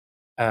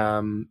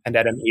 And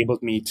that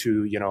enabled me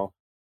to,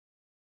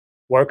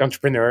 work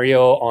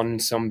entrepreneurial on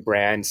some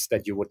brands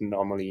that you would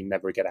normally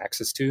never get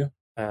access to.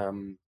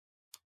 And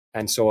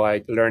so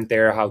I learned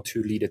there how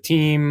to lead a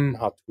team,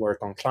 how to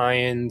work on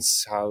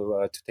clients,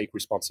 how to take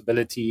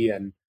responsibility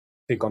and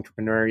think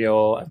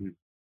entrepreneurial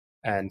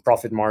and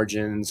profit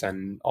margins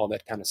and all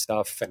that kind of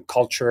stuff, and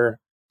culture.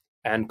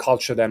 And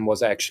culture then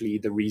was actually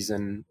the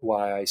reason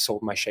why I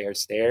sold my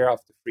shares there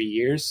after 3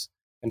 years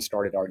and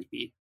started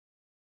RDB.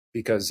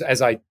 Because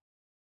as I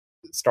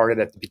started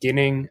at the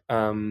beginning,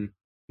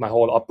 my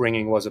whole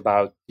upbringing was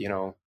about,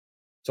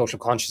 social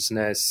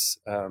consciousness.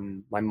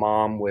 My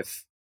mom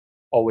with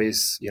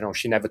always,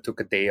 she never took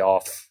a day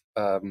off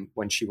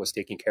when she was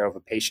taking care of a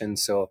patient.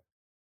 So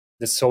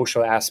the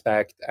social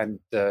aspect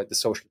and the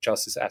social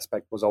justice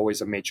aspect was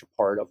always a major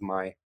part of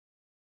my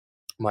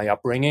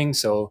upbringing.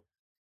 So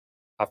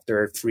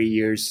after 3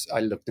 years, I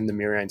looked in the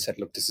mirror and said,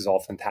 look, this is all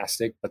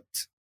fantastic, but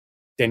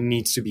there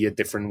needs to be a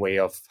different way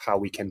of how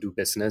we can do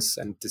business.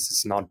 And this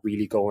is not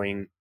really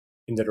going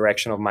in the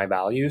direction of my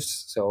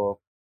values. So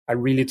I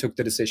really took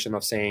the decision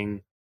of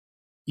saying,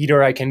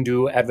 either I can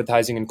do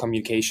advertising and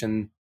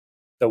communication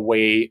the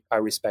way I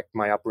respect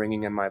my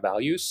upbringing and my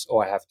values,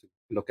 or I have to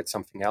look at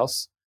something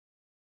else.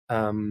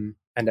 And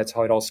that's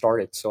how it all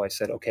started. So I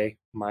said, okay,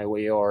 my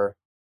way or,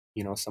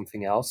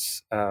 something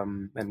else.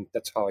 And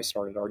that's how I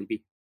started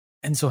RDB.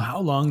 And so how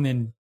long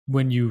then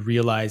when you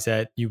realized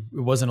that it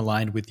wasn't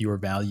aligned with your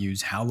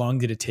values, how long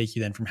did it take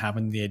you then from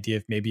having the idea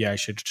of maybe I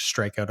should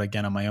strike out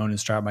again on my own and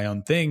start my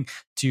own thing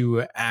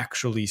to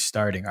actually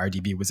starting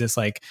RDB? Was this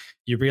like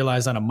you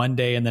realized on a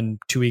Monday and then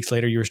 2 weeks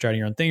later you were starting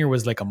your own thing, or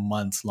was it like a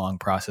months long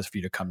process for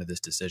you to come to this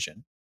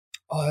decision?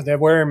 There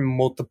were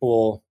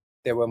multiple.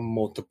 There were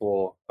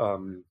multiple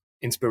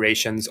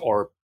inspirations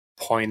or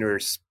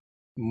pointers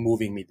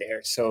moving me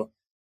there. So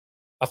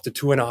after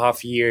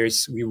 2.5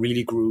 years, we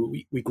really grew.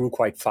 We grew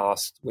quite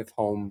fast with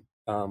home,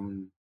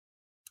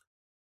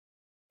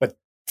 but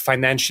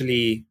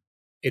financially,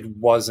 it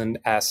wasn't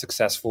as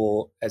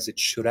successful as it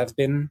should have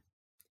been.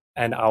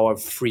 And our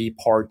free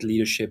part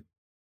leadership,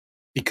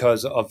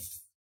 because of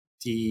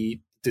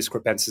the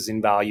discrepancies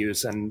in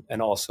values and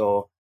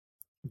also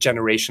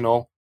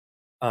generational,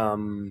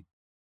 um,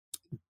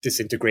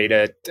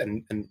 disintegrated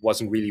and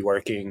wasn't really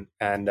working.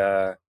 And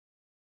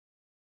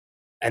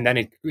then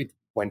it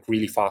went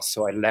really fast.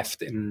 So I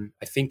left in,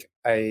 I think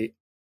I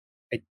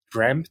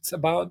dreamt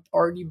about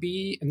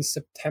RDB in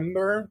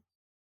September.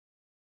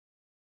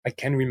 I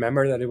can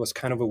remember that it was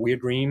kind of a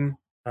weird dream,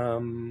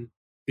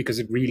 because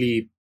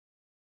it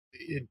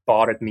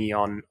bothered me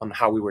on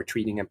how we were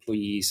treating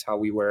employees, how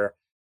we were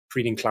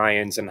treating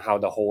clients, and how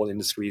the whole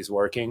industry is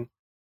working.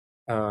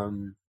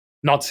 Um,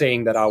 Not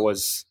saying that I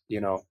was,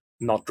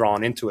 not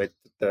drawn into it.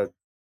 The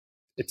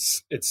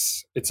it's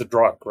a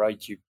drug,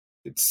 right?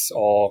 It's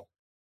all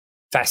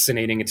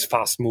fascinating. It's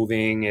fast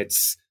moving.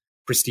 It's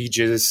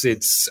prestigious.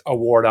 It's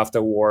award after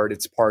award.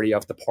 It's party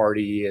after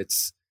party.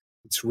 It's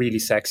really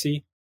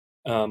sexy.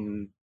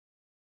 Um,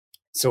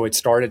 so it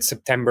started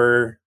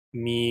September.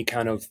 Me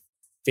kind of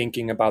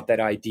thinking about that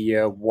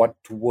idea. What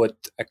would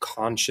a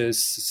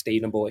conscious,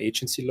 sustainable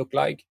agency look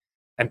like?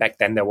 And back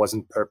then, there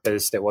wasn't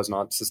purpose. There was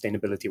not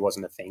sustainability.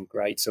 Wasn't a thing,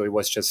 right? So it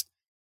was just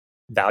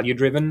value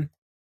driven.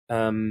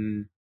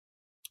 Um,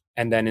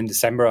 and then in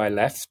December, I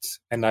left,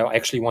 and I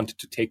actually wanted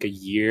to take a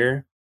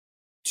year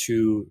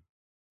to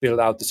build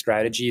out the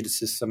strategy, the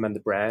system, and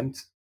the brand.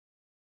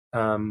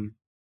 Um,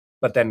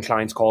 but then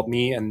clients called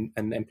me and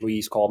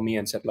employees called me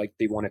and said like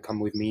they want to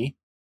come with me.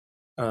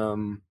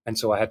 And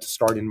so I had to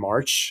start in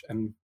March,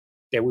 and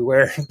there we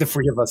were, the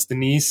three of us,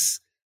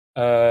 Denise,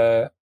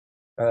 uh,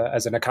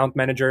 as an account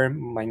manager,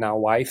 my now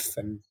wife,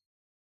 and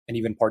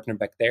even partner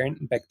back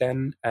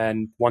then,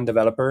 and one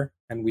developer,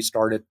 and we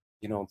started,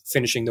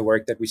 finishing the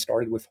work that we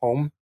started with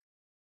home,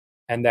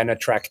 and then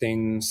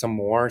attracting some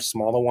more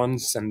smaller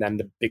ones. And then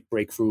the big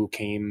breakthrough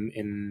came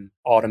in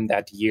autumn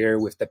that year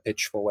with the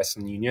pitch for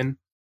Western Union,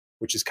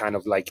 which is kind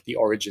of like the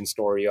origin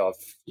story of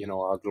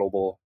our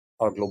global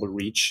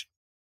reach,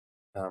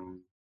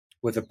 um,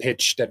 with a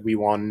pitch that we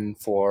won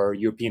for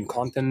European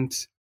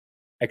content,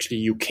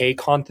 actually UK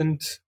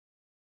content.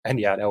 And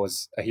yeah, that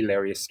was a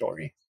hilarious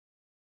story.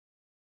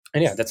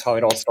 And yeah, that's how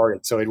it all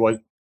started. So it was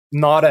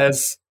not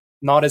as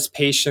not as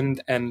patient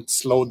and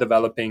slow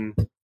developing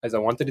as I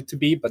wanted it to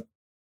be, but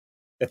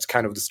that's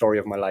kind of the story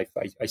of my life.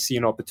 I see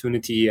an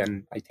opportunity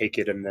and I take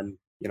it, and then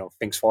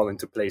things fall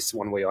into place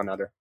one way or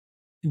another.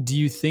 Do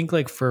you think,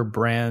 like, for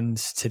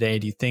brands today,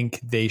 do you think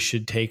they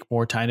should take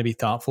more time to be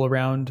thoughtful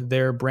around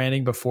their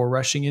branding before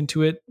rushing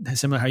into it?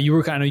 Similar how I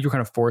know you were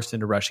kind of forced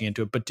into rushing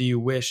into it, but do you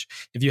wish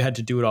if you had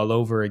to do it all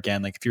over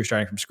again, like if you're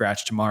starting from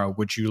scratch tomorrow,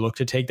 would you look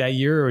to take that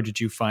year, or did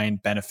you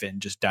find benefit in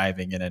just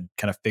diving in and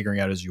kind of figuring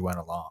out as you went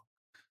along?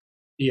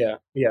 Yeah,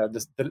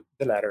 the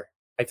latter.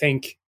 I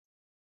think.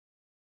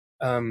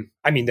 I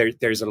mean,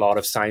 there's a lot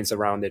of science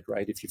around it,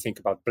 right? If you think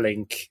about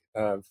Blink,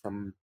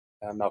 from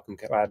Malcolm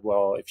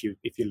Gladwell, if you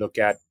look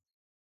at,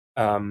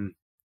 80%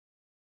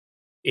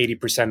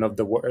 of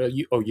the work,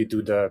 you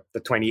do the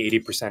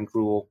 20-80%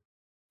 rule.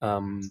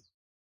 Um,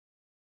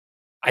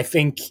 I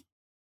think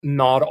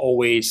not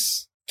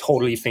always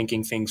totally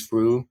thinking things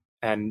through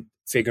and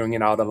figuring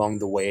it out along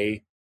the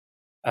way,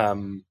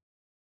 um,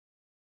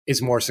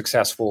 is more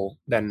successful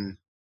than,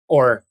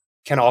 or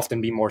can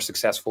often be more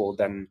successful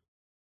than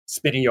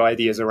spinning your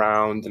ideas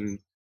around and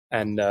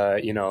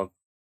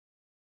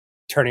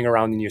turning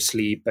around in your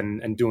sleep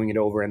and doing it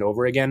over and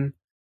over again.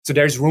 So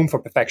there's room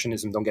for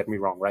perfectionism. Don't get me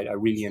wrong, right? I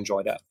really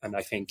enjoy that, and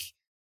I think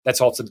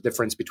that's also the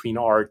difference between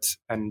art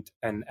and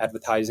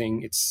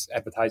advertising. It's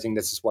advertising.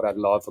 This is what I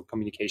love for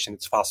communication.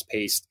 It's fast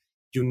paced.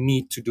 You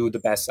need to do the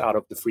best out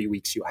of the 3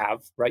 weeks you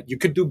have, right? You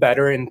could do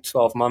better in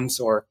 12 months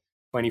or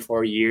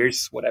 24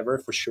 years, whatever,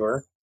 for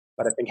sure.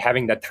 But I think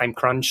having that time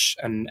crunch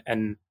and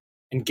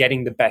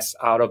getting the best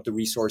out of the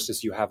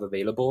resources you have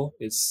available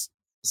is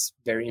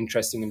very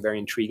interesting and very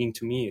intriguing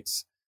to me.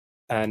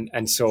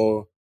 And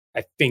so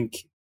I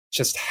think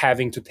just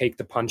having to take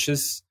the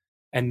punches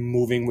and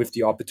moving with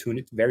the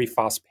opportunity, very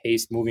fast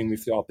paced, moving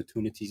with the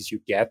opportunities you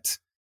get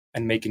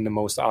and making the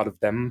most out of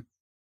them,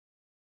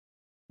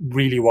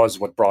 really was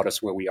what brought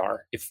us where we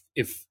are.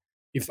 If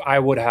I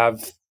would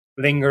have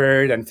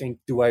lingered and think,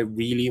 do I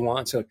really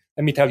want to?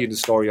 Let me tell you the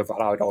story of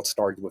how it all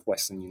started with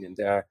Western Union.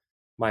 There,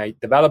 my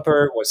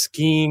developer was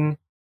skiing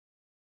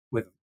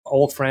with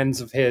old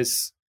friends of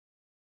his.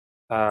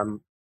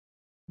 Um,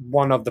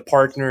 One of the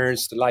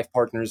partners, the life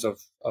partners of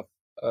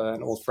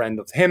an old friend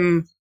of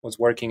him, was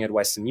working at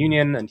Western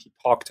Union, and he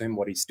talked to him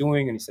what he's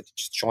doing, and he said he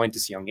just joined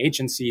this young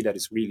agency that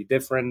is really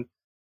different.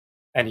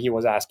 And he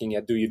was asking, yeah,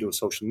 do you do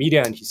social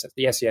media? And he said,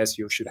 yes,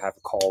 you should have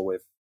a call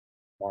with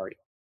Mario.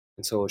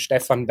 And so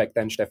Stefan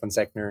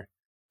Seckner,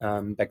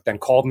 back then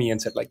called me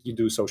and said, like, you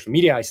do social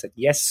media? I said,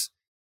 yes.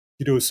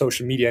 You do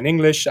social media in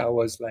English? I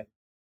was like,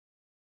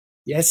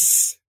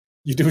 yes.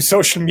 You do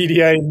social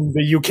media in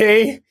the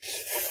UK?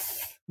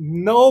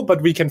 No,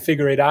 but we can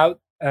figure it out.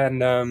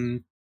 And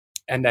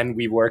then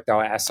we worked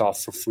our ass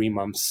off for 3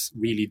 months,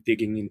 really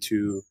digging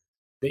into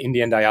the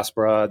Indian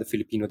diaspora, the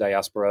Filipino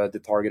diaspora, the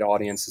target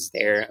audiences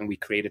there, and we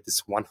created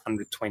this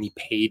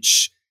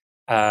 120-page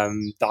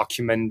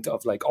document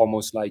of like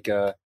almost like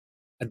a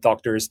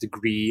doctor's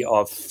degree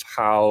of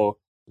how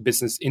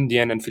business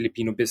Indian and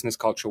Filipino business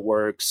culture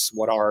works.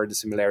 What are the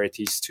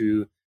similarities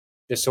to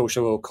the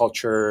social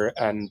culture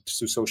and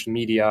to social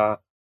media?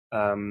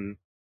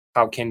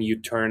 How can you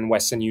turn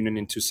Western Union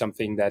into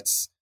something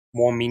that's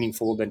more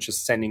meaningful than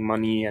just sending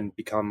money and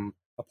become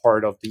a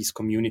part of these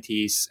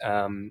communities,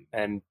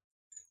 and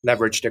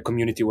leverage the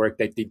community work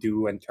that they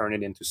do and turn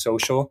it into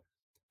social?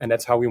 And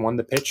that's how we won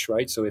the pitch,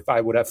 right? So if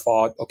I would have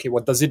thought, okay,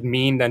 what does it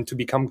mean then to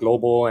become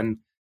global, and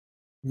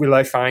will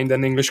I find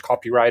an English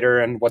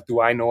copywriter, and what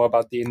do I know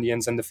about the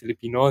Indians and the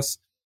Filipinos?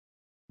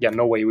 Yeah,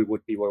 no way we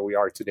would be where we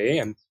are today.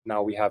 And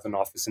now we have an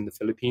office in the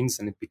Philippines,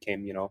 and it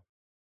became,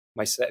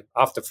 my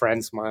after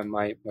friends,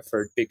 my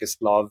third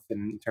biggest love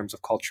in terms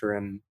of culture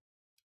and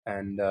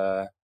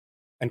uh,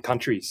 and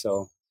country.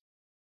 So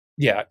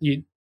yeah,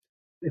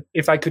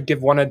 if I could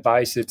give one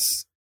advice,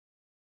 it's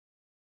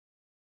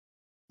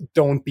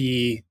don't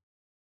be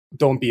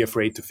don't be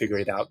afraid to figure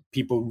it out.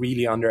 People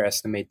really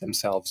underestimate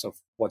themselves of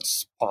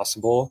what's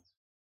possible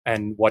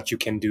and what you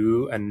can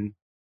do. And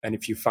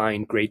if you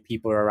find great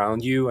people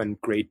around you and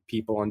great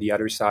people on the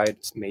other side,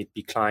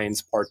 maybe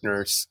clients,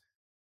 partners,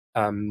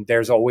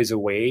 there's always a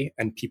way,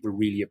 and people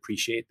really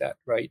appreciate that,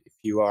 right? If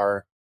you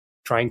are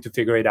trying to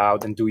figure it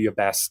out and do your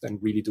best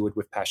and really do it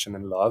with passion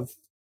and love,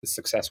 the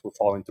success will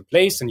fall into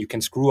place, and you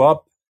can screw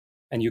up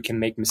and you can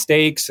make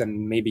mistakes,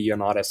 and maybe you're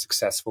not as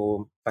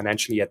successful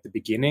financially at the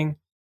beginning.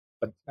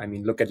 But I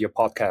mean, look at your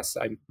podcast.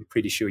 I'm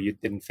pretty sure you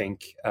didn't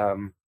think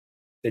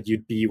that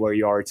you'd be where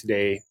you are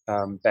today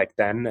back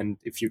then. And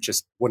if you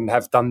just wouldn't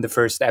have done the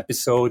first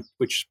episode,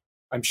 which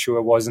I'm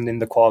sure wasn't in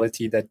the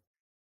quality that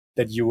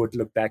you would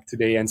look back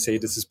today and say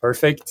this is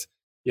perfect,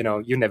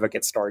 you never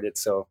get started.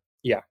 So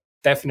yeah,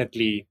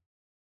 definitely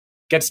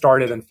get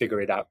started and figure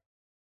it out.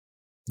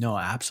 No,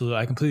 absolutely.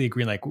 I completely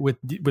agree. Like with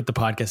the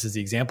podcast as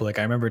the example, like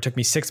I remember it took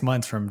me 6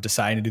 months from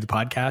deciding to do the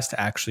podcast to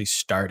actually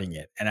starting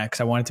it. And because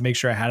I wanted to make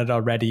sure I had it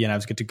all ready and I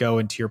was good to go.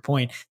 And to your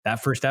point,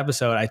 that first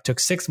episode, I took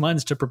 6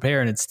 months to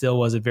prepare and it still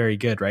wasn't very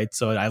good. Right.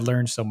 So I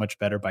learned so much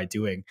better by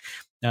doing.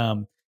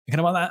 Kind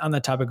of on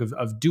that topic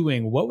of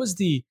doing, what was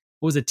the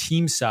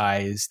team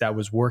size that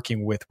was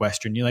working with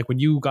Western Union? Like when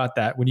you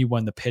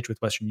won the pitch with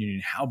Western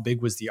Union, how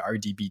big was the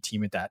RDB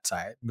team at that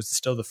side? Was it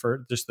still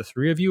just the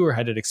three of you, or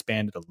had it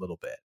expanded a little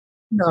bit?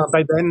 No,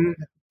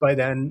 by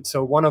then,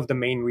 so one of the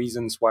main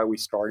reasons why we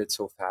started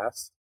so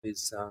fast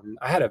is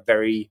I had a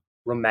very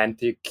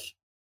romantic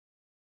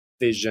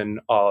vision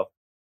of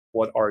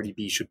what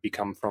RDB should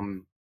become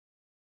from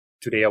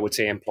today. I would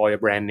say employer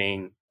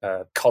branding,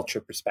 culture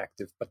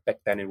perspective, but back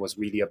then it was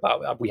really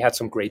about. We had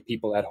some great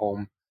people at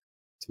home,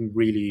 some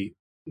really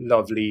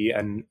lovely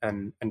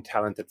and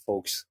talented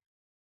folks,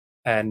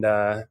 and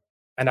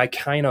I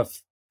kind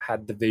of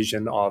had the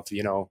vision of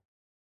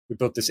we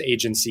built this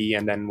agency,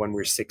 and then when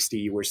we're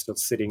 60, we're still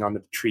sitting under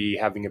the tree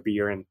having a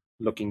beer and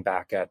looking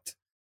back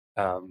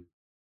um,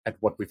 at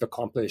what we've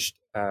accomplished.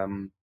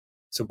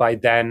 So by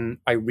then,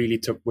 I really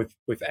took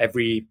with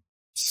every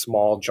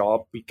small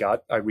job we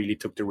got, I really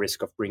took the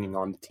risk of bringing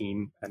on the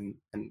team, and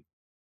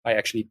I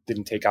actually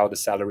didn't take out a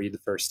salary the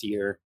first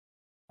year,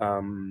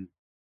 and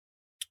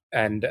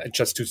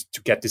just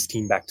to get this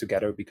team back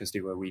together because they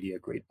were really a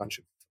great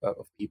bunch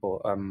of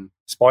people.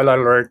 Spoiler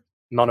alert: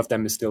 none of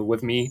them is still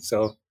with me,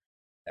 so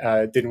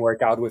it didn't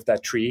work out with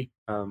that tree,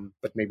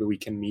 but maybe we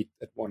can meet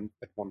at one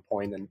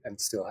point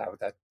and still have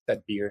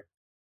that beer.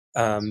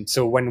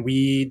 So when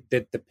we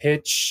did the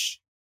pitch,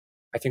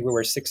 I think we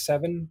were six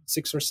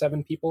or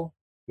seven people,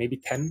 maybe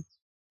 10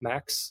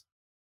 max.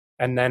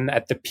 And then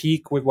at the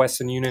peak with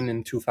Western Union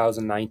in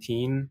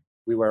 2019,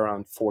 we were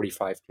around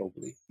 45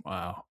 globally.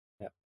 Wow.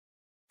 Yeah.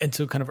 And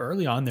so kind of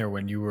early on there,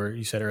 when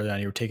you said early on,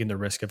 you were taking the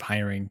risk of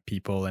hiring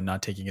people and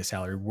not taking a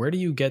salary, where do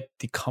you get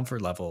the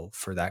comfort level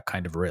for that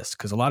kind of risk?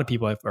 Because a lot of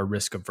people are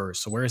risk averse.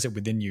 So where is it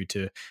within you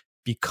to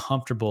be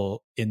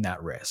comfortable in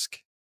that risk?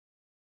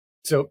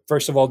 So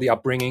first of all, the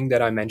upbringing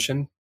that I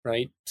mentioned,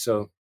 right?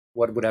 So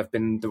what would have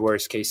been the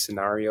worst case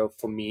scenario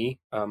for me?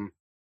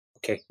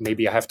 Okay,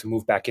 maybe I have to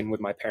move back in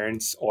with my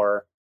parents,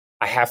 or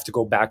I have to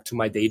go back to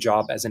my day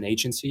job as an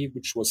agency,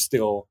 which was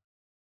still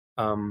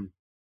um,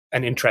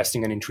 an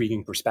interesting and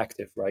intriguing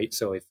perspective, right?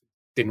 So if it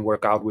didn't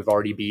work out with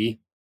RDB,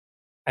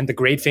 and the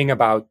great thing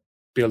about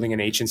building an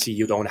agency,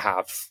 you don't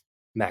have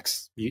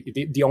max.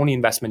 The only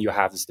investment you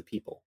have is the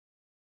people.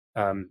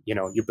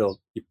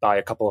 You buy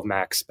a couple of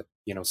Macs, but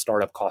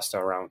startup costs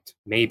are around,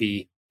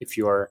 maybe if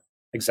you're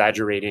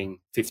exaggerating,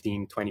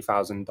 15,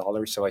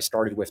 $20,000. So I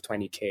started with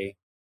 20K.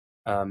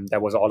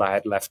 That was all I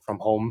had left from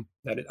home.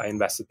 That I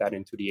invested that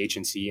into the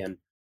agency, and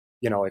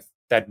if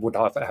that would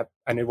have,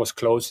 and it was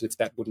close, if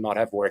that would not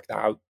have worked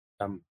out,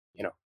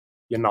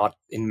 you're not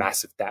in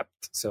massive debt.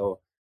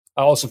 So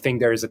I also think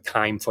there is a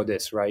time for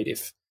this, right?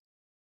 If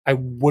I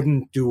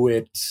wouldn't do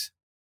it,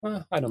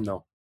 I don't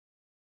know.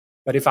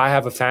 But if I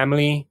have a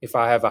family, if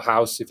I have a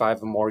house, if I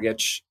have a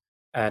mortgage,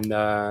 and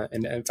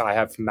if I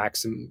have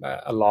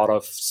a lot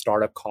of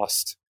startup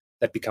cost,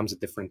 that becomes a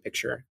different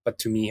picture. But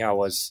to me, I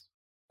was,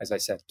 as I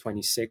said,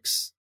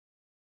 26,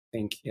 I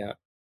think, yeah.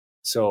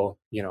 So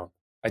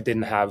I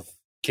didn't have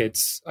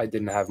kids, I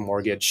didn't have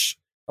mortgage,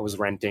 I was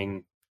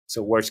renting.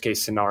 So worst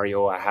case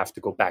scenario, I have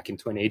to go back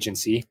into an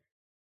agency,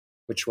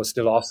 which was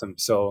still awesome.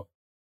 So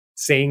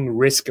saying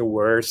risk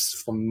averse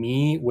for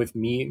me, with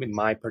me in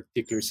my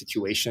particular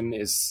situation,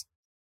 is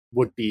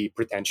would be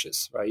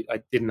pretentious, right?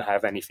 I didn't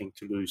have anything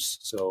to lose.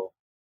 So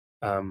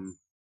um,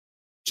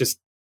 just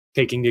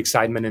taking the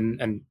excitement,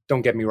 and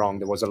don't get me wrong,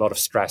 there was a lot of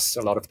stress,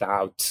 a lot of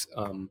doubt,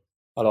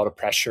 a lot of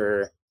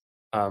pressure.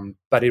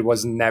 But it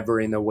was never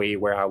in a way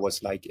where I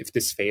was like, if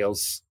this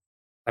fails,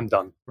 I'm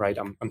done, right?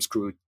 I'm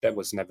screwed. That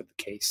was never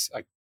the case.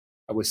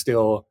 I was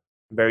still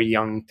very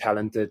young,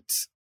 talented,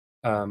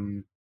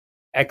 um,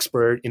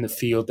 expert in a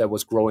field that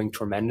was growing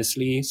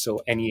tremendously.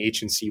 So any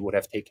agency would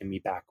have taken me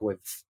back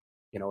with,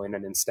 in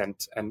an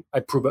instant, and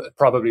I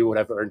probably would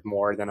have earned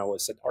more than I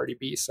was at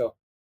RDB. So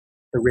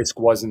the risk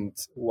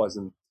wasn't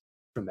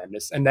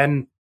tremendous. And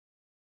then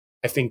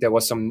I think there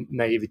was some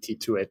naivety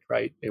to it,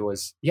 right? It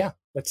was, yeah,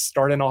 let's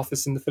start an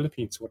office in the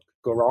Philippines. What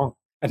could go wrong?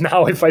 And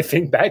now, if I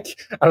think back,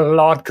 a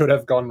lot could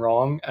have gone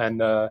wrong,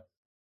 and a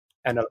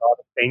lot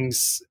of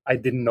things I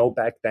didn't know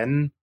back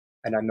then,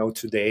 and I know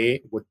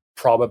today, would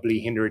probably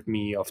hindered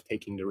me of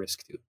taking the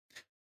risk too.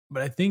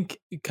 But I think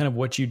kind of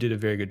what you did a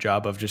very good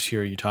job of just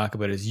hearing you talk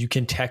about is you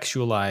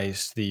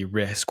contextualize the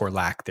risk or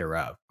lack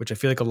thereof, which I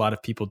feel like a lot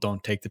of people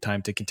don't take the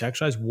time to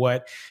contextualize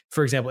what,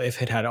 for example,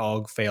 if it had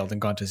all failed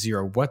and gone to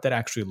zero, what that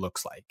actually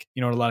looks like.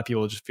 A lot of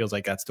people just feels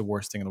like that's the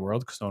worst thing in the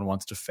world because no one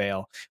wants to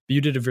fail. But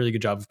you did a really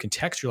good job of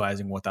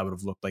contextualizing what that would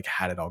have looked like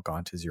had it all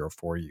gone to zero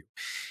for you.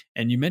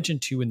 And you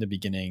mentioned too in the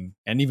beginning,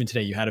 and even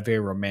today, you had a very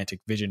romantic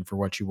vision for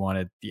what you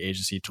wanted the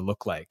agency to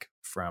look like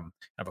from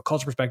kind of a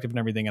culture perspective and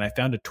everything. And I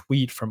found a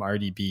tweet from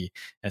RDB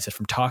and it said,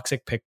 from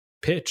toxic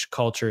pitch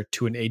culture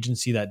to an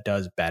agency that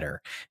does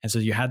better. And so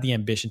you had the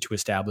ambition to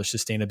establish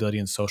sustainability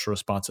and social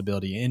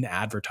responsibility in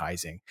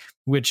advertising,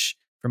 which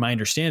from my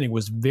understanding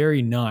was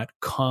very not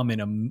common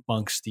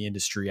amongst the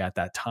industry at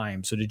that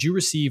time. So did you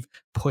receive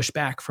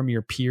pushback from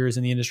your peers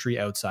in the industry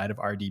outside of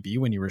RDB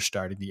when you were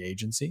starting the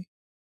agency?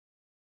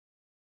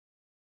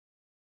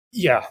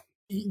 Yeah.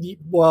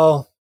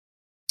 Well,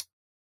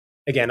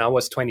 again, I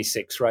was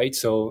 26, right?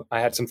 So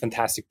I had some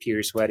fantastic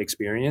peers who had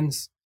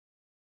experience,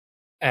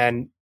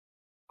 and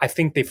I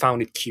think they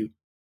found it cute.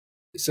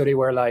 So they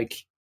were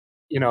like,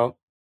 you know,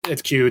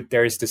 it's cute.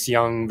 There's this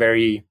young,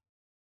 very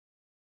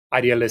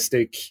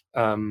idealistic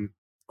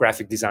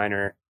graphic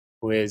designer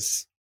who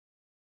is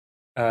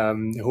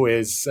um, who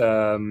is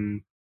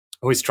um,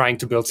 who is trying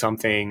to build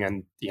something,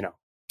 and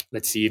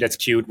let's see, that's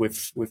cute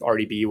with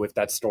RDB, with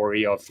that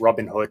story of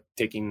Robin Hood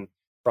taking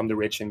from the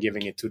rich and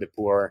giving it to the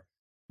poor.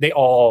 They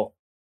all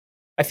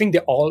I think they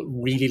all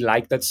really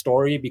liked that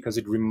story because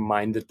it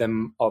reminded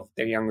them of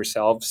their younger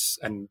selves,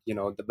 and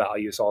the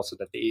values also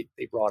that they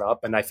brought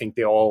up. And I think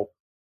they all,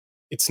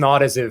 it's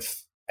not as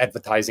if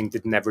advertising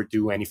did never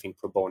do anything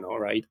pro bono,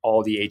 right?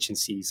 All the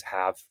agencies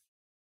have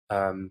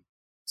um,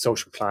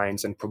 social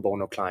clients and pro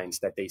bono clients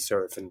that they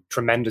serve, and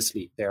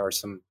tremendously there's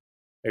some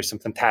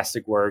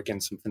fantastic work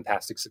and some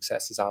fantastic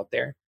successes out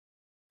there.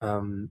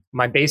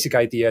 My basic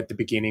idea at the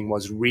beginning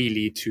was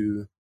really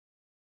to,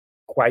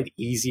 quite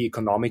easy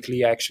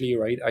economically, actually,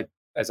 right?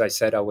 As I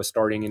said, I was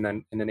starting in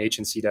an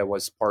agency that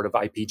was part of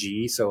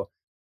IPG, so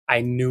I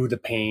knew the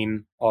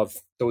pain of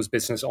those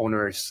business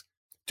owners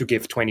to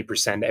give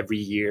 20% every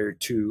year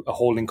to a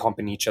holding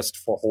company just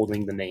for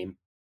holding the name.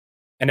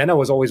 And then I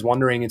was always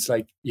wondering, it's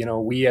like,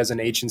 we as an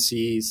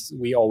agency,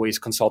 we always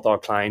consult our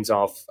clients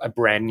of, a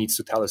brand needs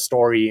to tell a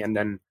story, and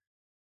then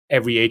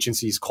every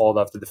agency is called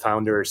after the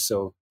founders.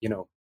 So,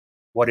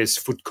 what is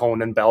Foot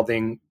Cone and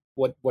Belding?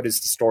 What is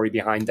the story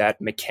behind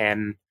that?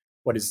 McCann,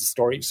 what is the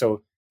story?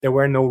 So there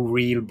were no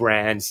real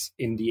brands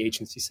in the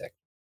agency sector.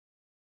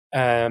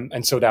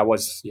 And so that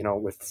was,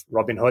 with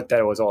Robin Hood,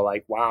 that was all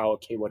like, wow,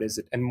 okay, what is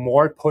it? And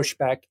more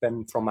pushback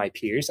than from my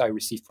peers I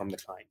received from the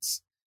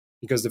clients,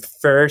 because the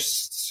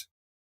first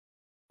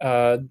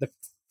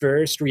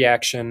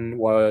reaction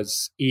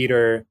was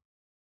either,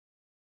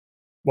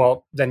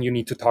 well, then you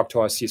need to talk to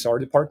our CSR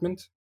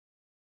department,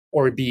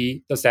 or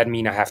B, does that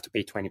mean I have to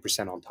pay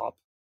 20% on top?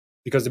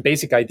 Because the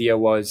basic idea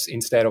was,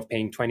 instead of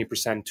paying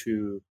 20%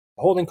 to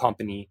a holding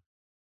company,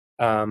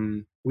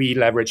 we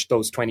leveraged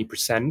those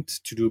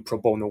 20% to do pro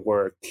bono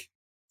work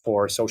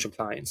for social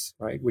clients,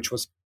 right? Which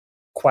was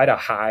quite a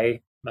high,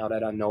 now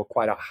that I know,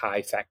 quite a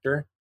high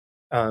factor.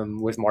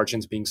 with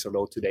margins being so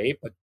low today,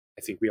 but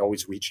I think we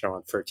always reached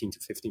around 13 to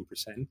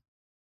 15%.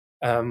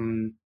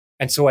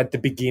 And so at the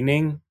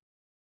beginning,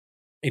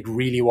 it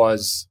really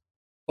was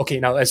okay.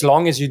 Now, as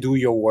long as you do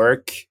your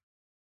work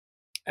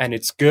and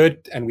it's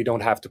good and we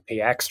don't have to pay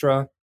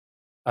extra,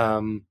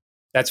 um,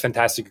 that's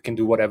fantastic. You can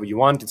do whatever you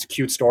want. It's a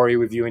cute story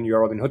with you in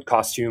your Robin Hood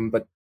costume,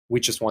 but we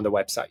just want a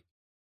website.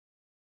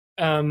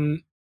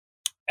 Um,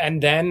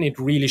 and then it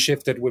really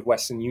shifted with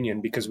Western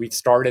Union because we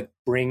started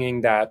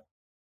bringing that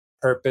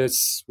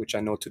purpose, which I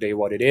know today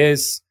what it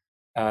is,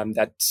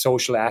 that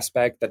social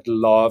aspect, that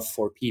love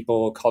for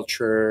people,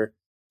 culture,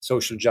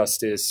 social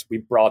justice. We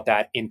brought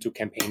that into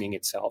campaigning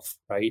itself,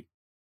 right?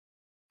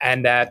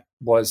 And that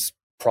was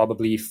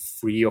probably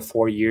 3 or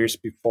 4 years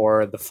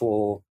before the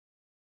full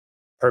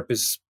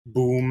purpose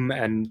boom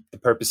and the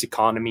purpose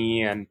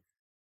economy and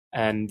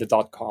the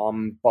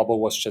dot-com bubble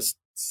was just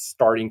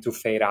starting to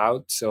fade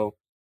out. So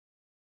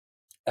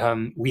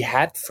we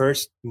had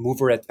first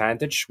mover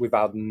advantage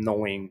without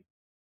knowing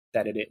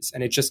that it is.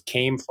 And it just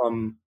came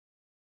from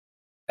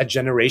a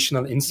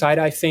generational insight,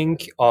 I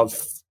think,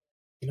 of,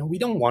 we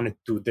don't want to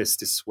do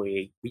this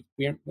way.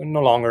 We're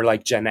no longer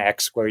like Gen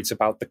X, where it's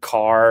about the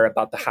car,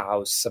 about the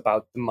house,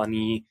 about the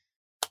money.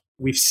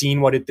 We've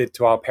seen what it did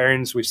to our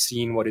parents. We've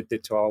seen what it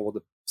did to our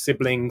older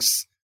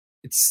siblings.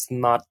 It's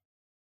not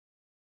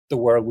the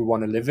world we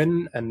want to live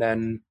in. And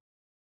then,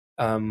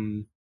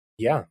 um,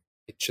 yeah,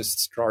 it just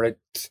started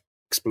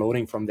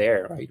exploding from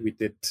there, right? We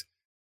did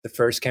the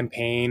first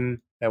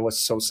campaign that was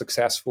so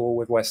successful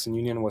with Western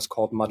Union was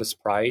called Modest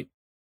Pride.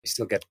 I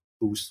still get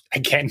boost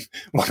again.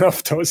 One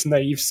of those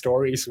naive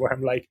stories where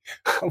I'm like,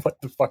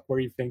 what the fuck were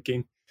you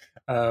thinking?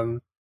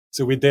 Um,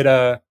 so we did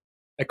a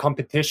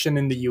competition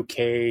in the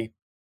UK,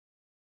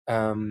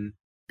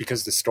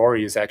 because the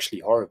story is actually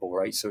horrible,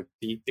 right? So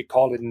they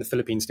call it in the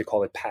Philippines, they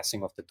call it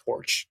passing of the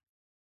torch.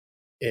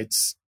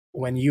 It's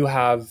when you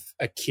have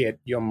a kid,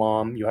 you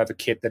have a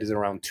kid that is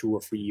around 2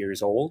 or 3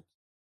 years old,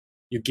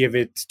 you give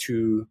it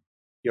to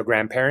your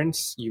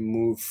grandparents, you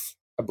move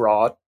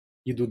abroad,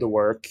 you do the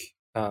work,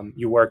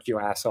 you work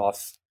your ass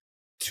off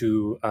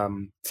to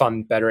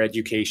fund better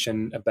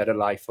education, a better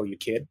life for your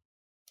kid.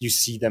 You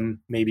see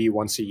them maybe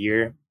once a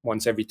year,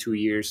 once every 2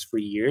 years,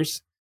 3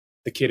 years.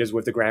 The kid is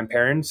with the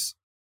grandparents.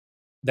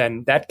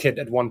 Then that kid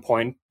at one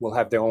point will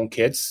have their own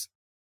kids.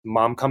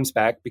 Mom comes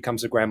back,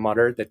 becomes a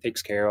grandmother that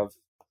takes care of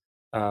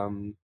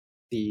um,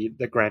 the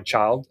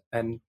grandchild,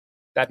 and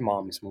that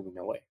mom is moving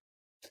away.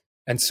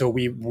 And so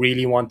we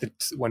really wanted,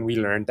 when we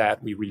learned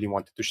that, we really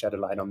wanted to shed a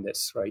light on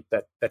this, right?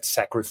 That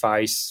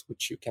sacrifice,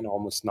 which you can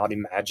almost not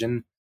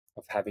imagine,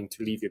 of having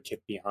to leave your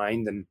kid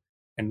behind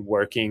and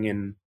working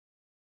in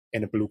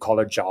a blue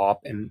collar job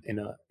in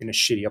a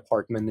shitty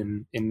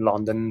apartment in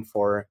London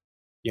for,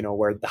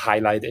 where the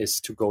highlight is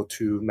to go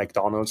to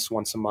McDonald's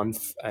once a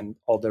month and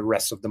all the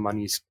rest of the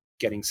money is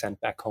getting sent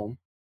back home.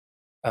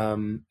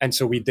 And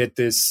so we did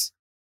this,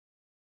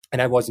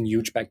 and I wasn't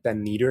huge back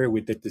then neither.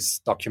 We did this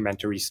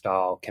documentary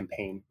style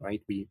campaign,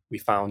 right? We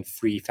found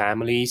 3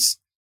 families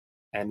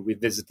and we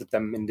visited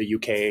them in the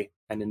UK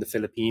and in the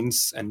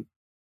Philippines and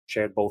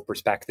shared both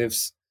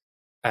perspectives,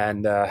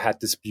 and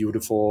had this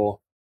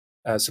beautiful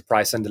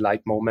surprise and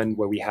delight moment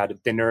where we had a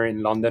dinner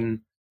in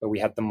London where we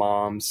had the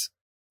moms,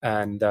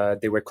 and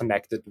they were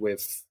connected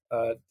with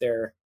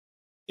their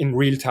in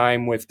real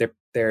time with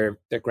their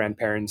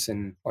grandparents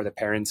or their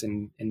parents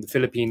in the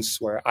Philippines,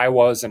 where I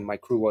was and my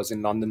crew was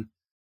in London.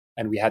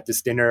 And we had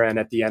this dinner, and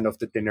at the end of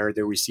the dinner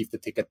they received the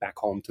ticket back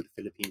home to the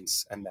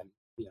Philippines, and then,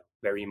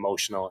 very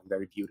emotional and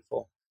very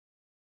beautiful.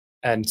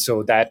 And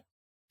so that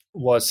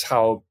was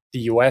how the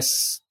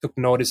US took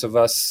notice of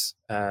us,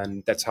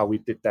 and that's how we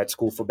did that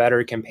School for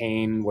Better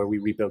campaign, where we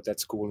rebuilt that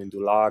school in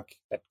Dulag.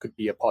 That could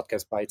be a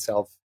podcast by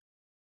itself.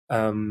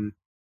 um,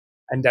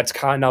 and that's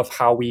kind of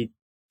how we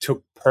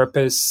took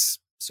purpose,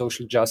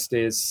 social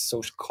justice,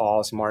 social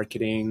cause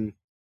marketing,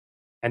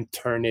 and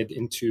turn it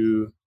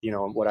into,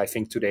 what I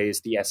think today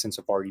is the essence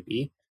of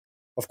RDB.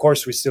 Of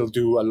course, we still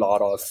do a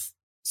lot of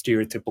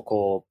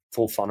stereotypical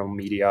full funnel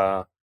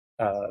media,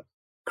 uh,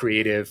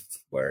 creative,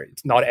 where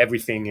not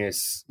everything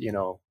is,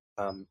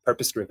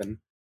 purpose driven.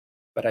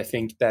 But I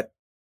think that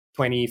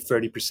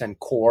 20-30%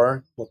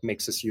 core, what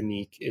makes us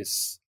unique,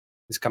 is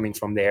coming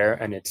from there,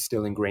 and it's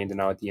still ingrained in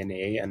our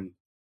DNA. And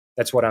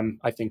that's what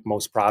I think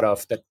most proud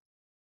of, that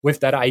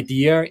with that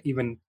idea,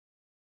 even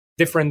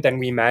different than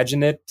we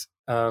imagine it,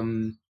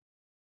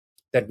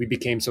 that we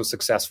became so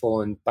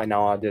successful and by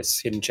now are this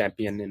hidden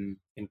champion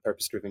in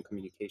purpose driven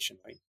communication,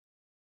 right?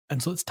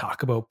 And so let's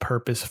talk about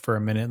purpose for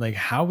a minute. Like,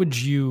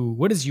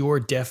 what is your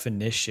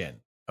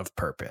definition of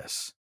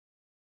purpose?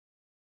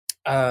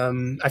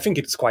 I think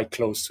it's quite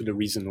close to the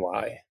reason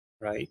why,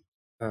 right?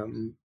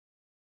 Um,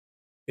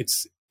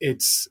 it's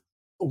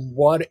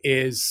what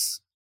is,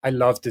 I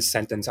love this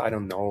sentence. I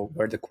don't know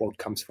where the quote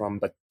comes from,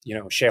 but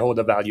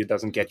shareholder value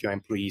doesn't get your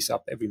employees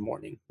up every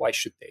morning. Why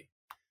should they?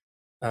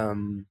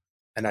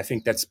 And I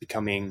think that's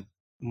becoming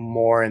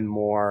more and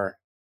more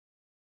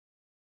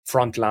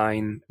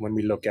frontline when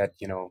we look at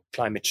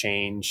climate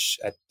change,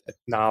 at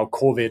now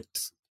COVID.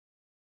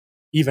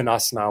 even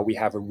us now, we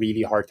have a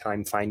really hard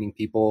time finding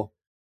people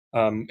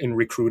in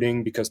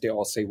recruiting, because they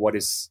all say, what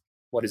is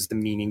the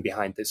meaning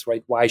behind this,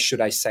 right? Why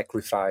should I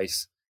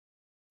sacrifice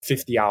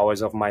 50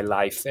 hours of my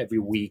life every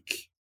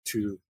week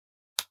to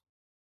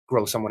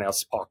grow someone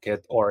else's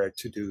pocket, or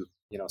to do,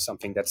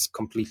 something that's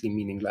completely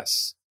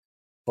meaningless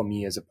for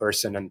me as a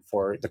person and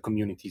for the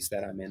communities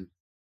that I'm in?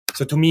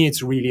 So to me,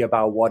 it's really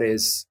about what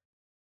is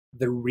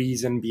the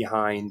reason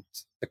behind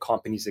the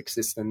company's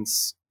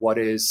existence, what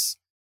is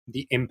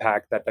the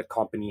impact that the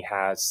company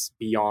has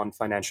beyond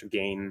financial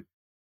gain,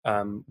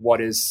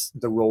 what is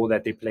the role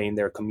that they play in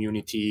their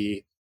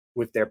community,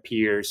 with their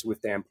peers,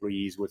 with their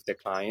employees, with their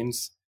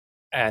clients,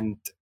 and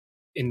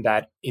in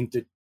that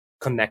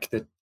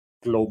interconnected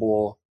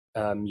global,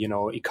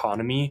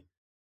 economy,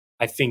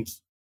 I think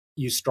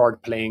you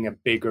start playing a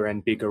bigger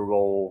and bigger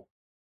role.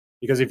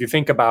 Because if you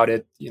think about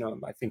it,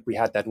 I think we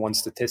had that one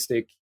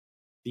statistic: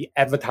 the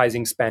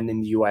advertising spend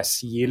in the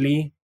US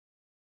yearly,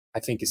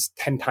 I think, is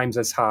 10 times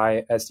as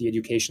high as the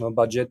educational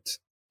budget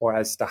or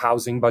as the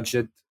housing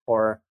budget.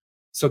 Or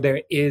so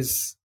there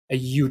is a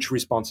huge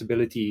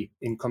responsibility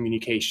in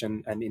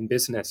communication and in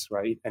business,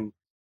 right? And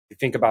if you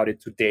think about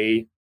it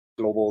today,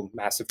 global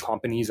massive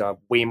companies are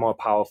way more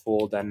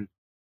powerful than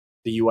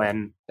the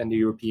UN, than the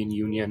European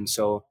Union.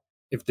 So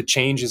if the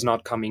change is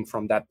not coming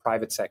from that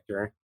private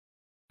sector,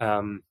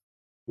 um,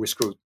 we're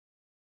screwed.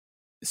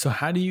 So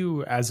how do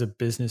you, as a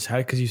business, how,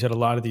 because you said a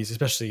lot of these,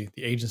 especially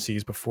the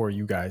agencies before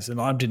you guys, and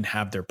a lot of them didn't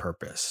have their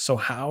purpose. So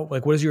how,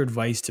 like, what is your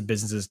advice to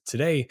businesses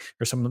today,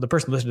 or the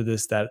person listening to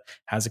this that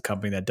has a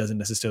company that doesn't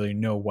necessarily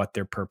know what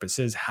their purpose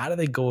is? How do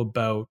they go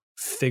about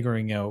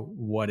figuring out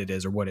what it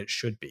is or what it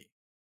should be?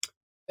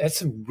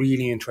 That's a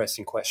really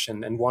interesting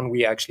question, and one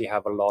we actually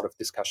have a lot of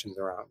discussions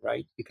around,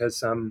 right? Because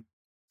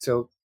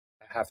so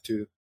I have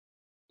to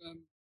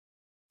um,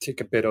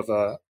 take a bit of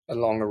a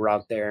longer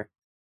route there.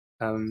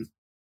 Um,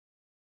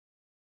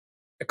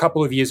 a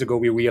couple of years ago,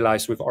 we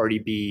realized with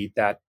RDB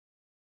that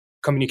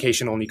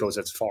communication only goes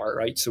as far,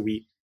 right? So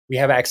we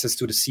have access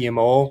to the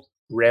CMO,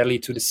 rarely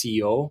to the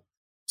CEO.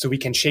 So we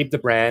can shape the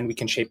brand, we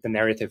can shape the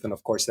narrative, and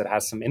of course that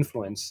has some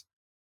influence.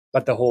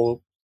 But the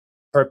whole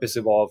purpose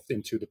evolved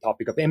into the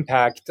topic of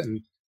impact,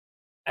 and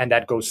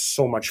that goes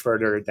so much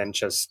further than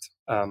just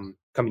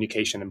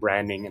communication and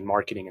branding and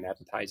marketing and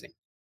advertising.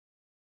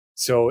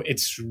 So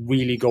it's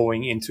really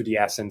going into the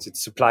essence.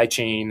 It's supply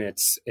chain,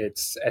 it's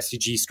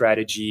SDG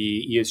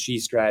strategy, ESG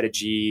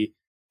strategy,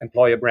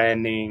 employer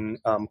branding,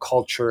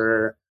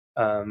 culture,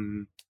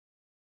 um,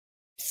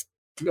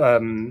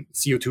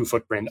 CO2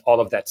 footprint, all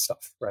of that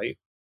stuff, right?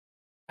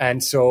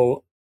 And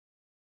so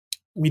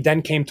we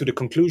then came to the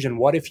conclusion: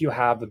 what if you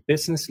have a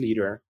business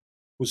leader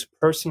whose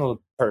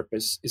personal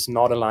purpose is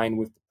not aligned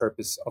with the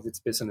purpose of its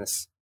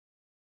business?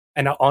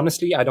 And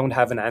honestly, I don't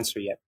have an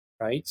answer yet,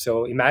 right?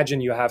 So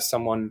imagine you have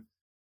someone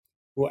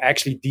who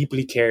actually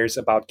deeply cares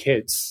about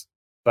kids,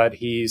 but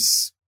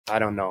he's, I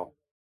don't know,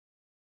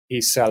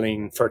 he's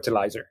selling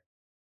fertilizer.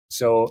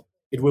 So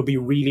it will be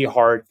really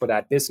hard for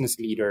that business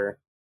leader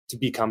to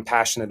become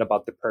passionate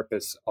about the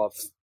purpose of,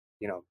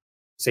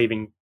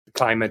 saving the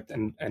climate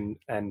and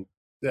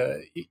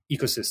the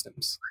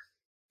ecosystems.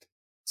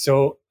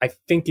 So I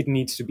think it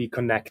needs to be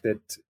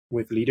connected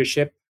with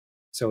leadership.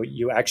 So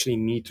you actually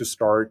need to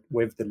start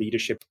with the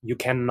leadership. You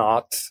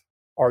cannot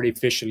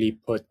artificially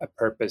put a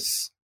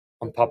purpose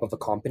on top of a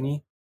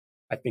company.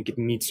 I think it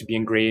needs to be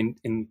ingrained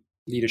in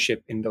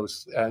leadership in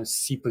those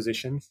C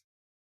positions.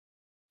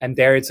 And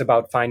there it's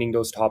about finding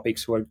those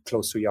topics who are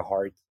close to your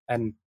heart.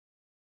 And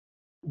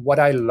what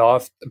I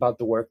loved about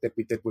the work that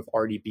we did with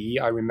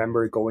RDB, I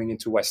remember going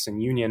into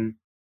Western Union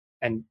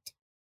and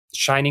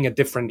shining a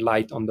different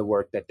light on the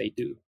work that they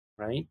do,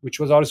 right? Which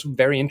was also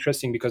very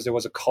interesting, because there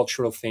was a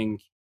cultural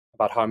thing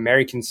about how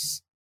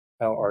Americans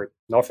or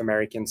North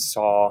Americans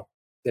saw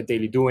their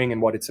daily doing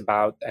and what it's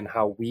about, and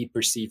how we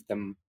perceive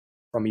them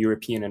from a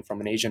European and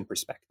from an Asian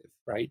perspective,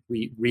 right?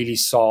 We really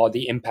saw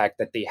the impact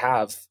that they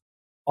have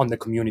on the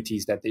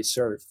communities that they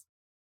serve.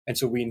 And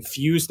so we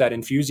infused that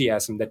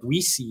enthusiasm that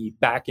we see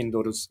back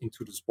into those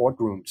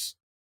boardrooms.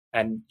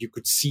 And you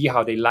could see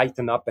how they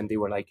lighten up, and they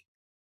were like,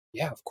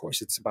 yeah, of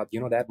course, it's about,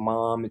 that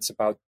mom, it's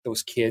about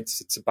those kids,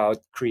 it's about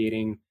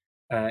creating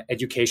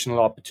educational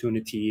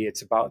opportunity,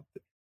 it's about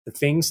the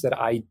things that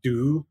I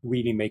do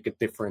really make a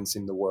difference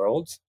in the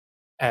world.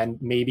 And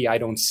maybe I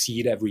don't see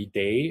it every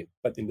day,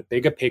 but in the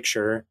bigger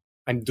picture,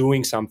 I'm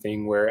doing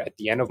something where at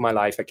the end of my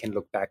life I can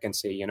look back and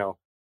say,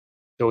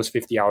 those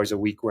 50 hours a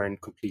week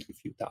weren't completely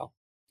futile.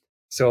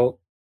 So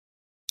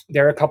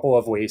there are a couple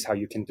of ways how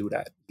you can do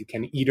that. You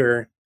can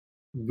either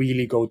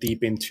really go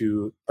deep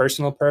into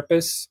personal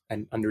purpose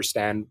and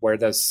understand what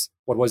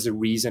was the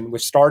reason.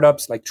 With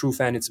startups like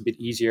TrueFan, it's a bit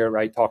easier,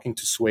 right? Talking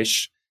to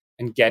Swish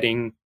and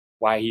getting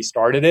why he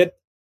started it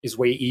is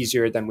way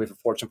easier than with a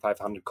Fortune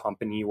 500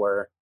 company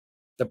where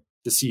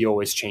the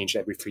CEO is changed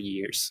every 3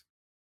 years.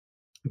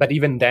 But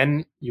even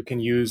then, you can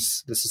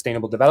use the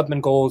Sustainable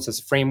Development Goals as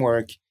a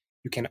framework.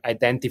 You can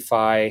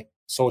identify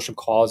social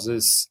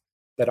causes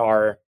that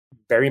are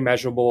very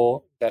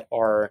measurable, that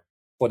are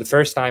for the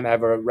first time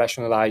ever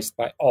rationalized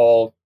by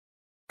all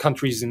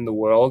countries in the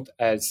world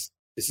as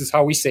this is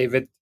how we save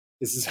it.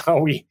 This is how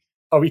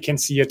we can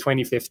see a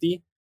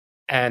 2050.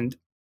 And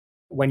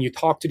when you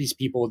talk to these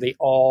people,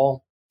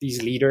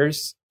 these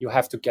leaders, you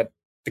have to get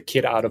the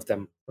kid out of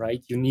them,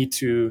 right? You need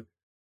to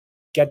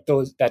get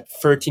that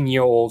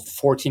 13-year-old,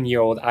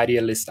 14-year-old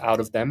idealist out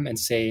of them and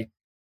say,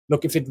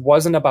 look, if it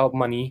wasn't about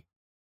money,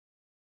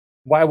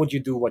 why would you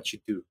do what you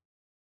do?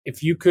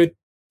 If you could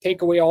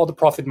take away all the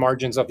profit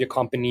margins of your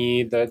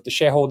company, the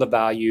shareholder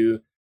value,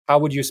 how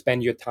would you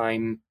spend your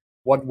time?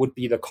 What would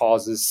be the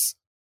causes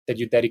that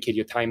you dedicate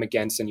your time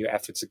against and your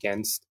efforts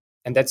against?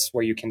 And that's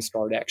where you can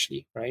start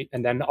actually, right?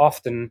 And then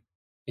often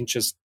in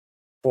just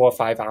 4 or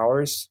 5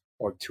 hours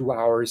or 2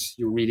 hours,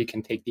 you really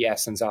can take the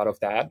essence out of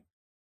that.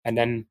 And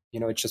then,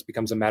 it just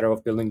becomes a matter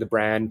of building the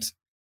brand,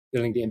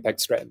 building the impact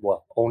strategy.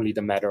 Well, only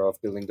the matter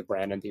of building the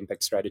brand and the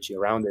impact strategy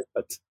around it.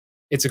 But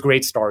it's a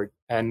great start.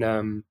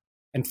 And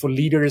for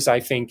leaders,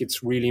 I think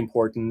it's really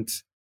important.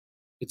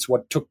 It's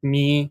what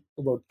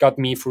got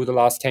me through the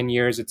last 10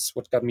 years. It's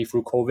what got me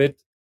through COVID.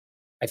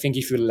 I think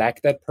if you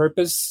lack that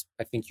purpose,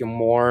 I think you're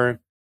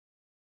more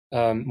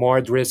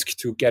at risk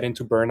to get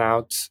into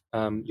burnout.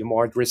 You're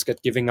more at risk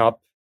at giving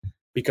up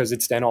because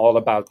it's then all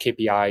about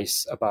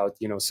KPIs, about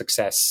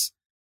success.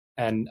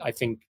 And I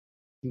think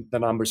the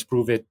numbers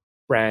prove it.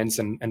 Brands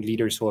and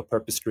leaders who are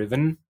purpose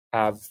driven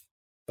have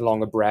a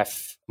longer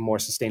breath, more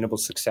sustainable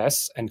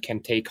success, and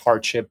can take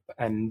hardship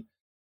and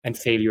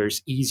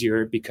failures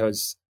easier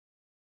because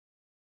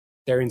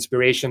their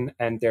inspiration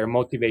and their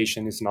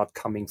motivation is not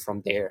coming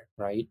from there,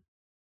 right?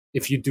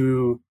 If you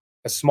do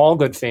a small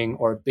good thing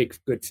or a big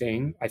good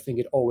thing, I think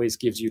it always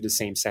gives you the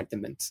same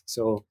sentiment.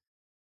 So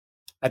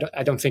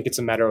I don't think it's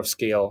a matter of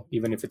scale,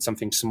 even if it's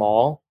something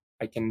small.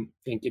 I can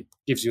think it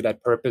gives you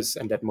that purpose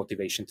and that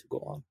motivation to go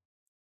on.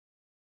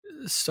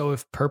 So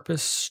if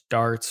purpose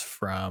starts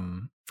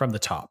from the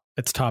top,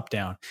 it's top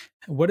down.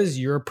 What has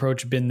your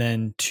approach been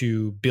then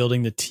to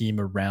building the team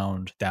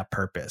around that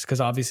purpose? Because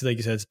obviously, like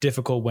you said, it's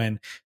difficult when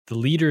the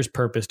leader's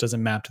purpose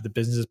doesn't map to the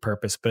business's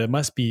purpose, but it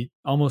must be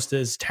almost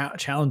as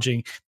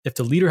challenging if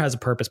the leader has a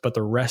purpose, but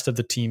the rest of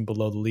the team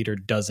below the leader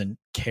doesn't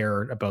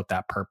care about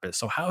that purpose.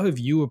 So how have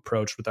you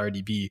approached with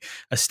RDB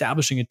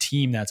establishing a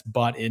team that's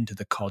bought into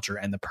the culture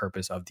and the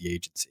purpose of the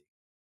agency?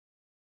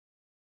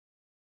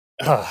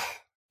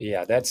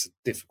 Yeah, that's a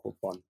difficult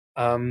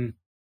one.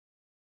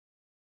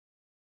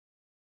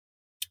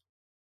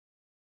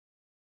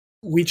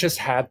 We just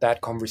had that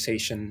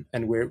conversation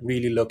and we're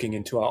really looking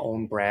into our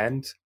own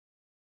brand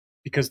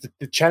because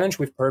the challenge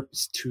with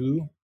purpose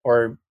too,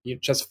 or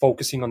just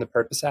focusing on the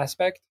purpose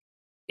aspect,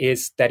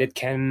 is that it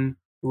can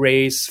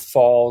raise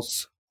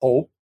false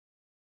hope,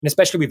 and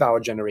especially with our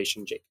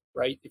generation, Jake,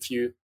 right? If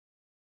you,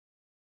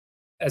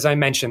 as I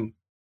mentioned,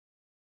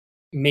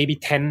 maybe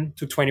 10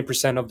 to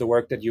 20% of the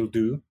work that you'll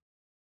do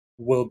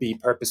will be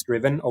purpose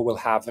driven or will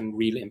have a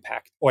real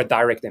impact or a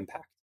direct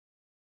impact.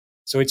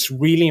 So it's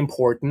really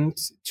important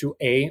to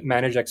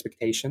manage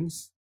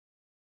expectations,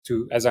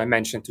 to, as I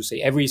mentioned, to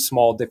say every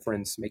small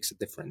difference makes a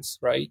difference,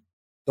 right?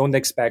 Don't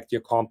expect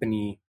your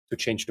company to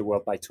change the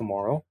world by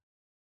tomorrow.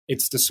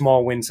 It's the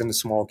small wins and the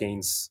small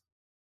gains.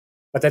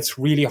 But that's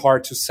really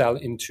hard to sell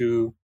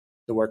into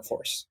the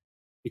workforce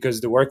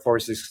because the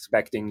workforce is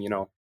expecting,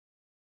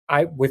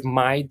 with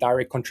my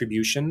direct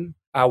contribution,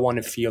 I want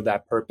to feel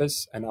that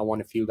purpose and I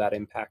want to feel that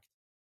impact,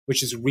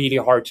 which is really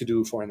hard to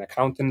do for an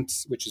accountant,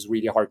 which is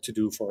really hard to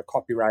do for a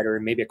copywriter,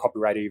 maybe a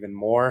copywriter even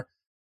more.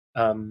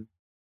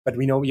 But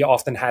we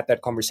often had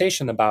that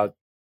conversation about,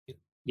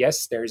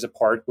 yes, there is a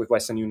part with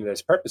Western Union that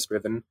is purpose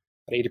driven,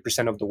 but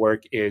 80% of the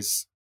work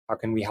is how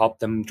can we help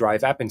them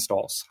drive app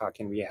installs? How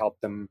can we help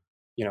them,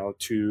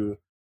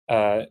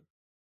 uh,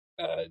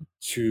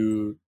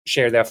 to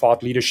share their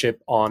thought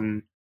leadership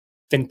on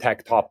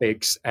fintech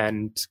topics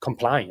and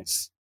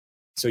compliance?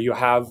 So you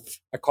have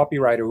a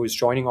copywriter who is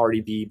joining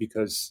RDB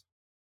because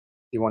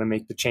they want to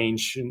make the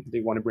change,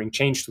 they want to bring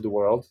change to the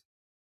world.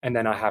 And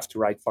then I have to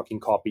write fucking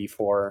copy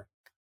for,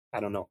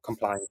 I don't know,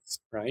 compliance,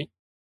 right?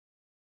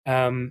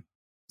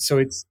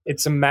 So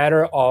it's a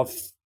matter of,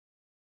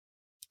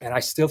 and I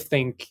still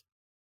think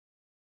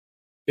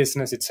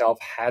business itself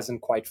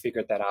hasn't quite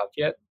figured that out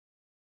yet.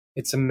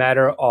 It's a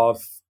matter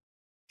of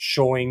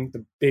showing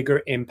the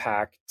bigger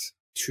impact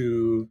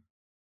to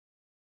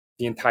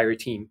the entire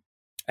team,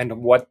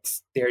 and what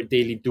they're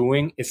daily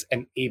doing is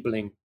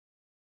enabling.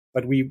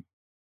 But we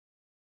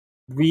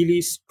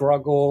really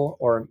struggle,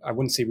 or I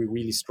wouldn't say we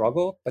really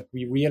struggle, but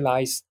we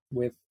realize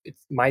with it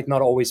might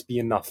not always be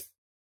enough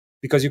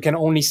because you can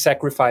only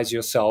sacrifice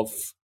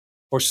yourself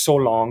for so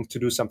long to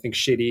do something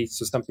shitty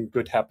so something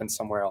good happens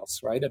somewhere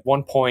else, right? At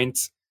one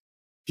point,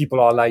 people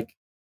are like,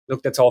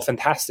 look, that's all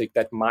fantastic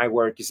that my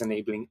work is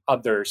enabling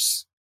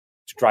others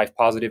to drive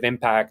positive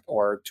impact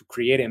or to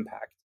create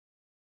impact.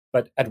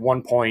 But at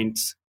one point,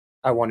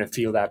 I want to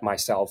feel that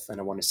myself and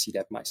I want to see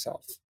that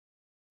myself.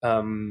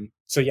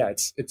 So yeah,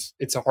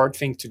 it's a hard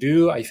thing to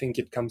do. I think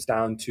it comes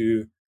down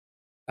to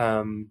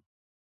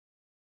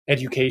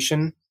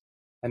education,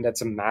 and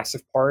that's a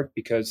massive part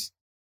because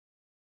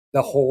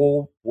the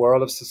whole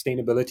world of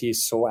sustainability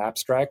is so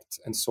abstract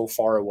and so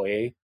far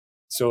away.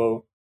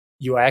 So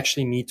you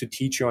actually need to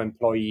teach your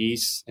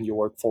employees and your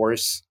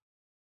workforce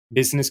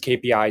business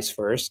KPIs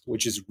first,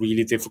 which is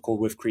really difficult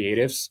with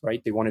creatives,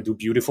 right? They want to do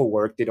beautiful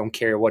work. They don't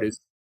care what is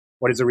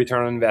the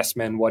return on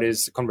investment, what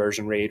is the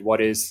conversion rate, what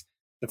is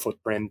the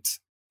footprint.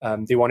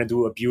 They want to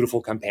do a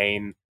beautiful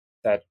campaign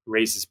that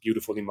raises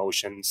beautiful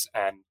emotions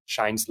and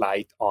shines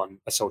light on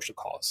a social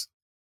cause.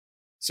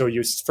 So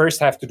you first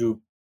have to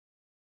do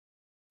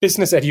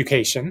business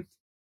education,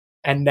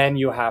 and then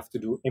you have to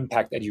do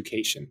impact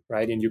education,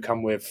 right? And you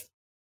come with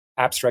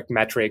abstract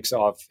metrics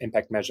of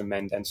impact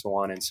measurement and so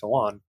on and so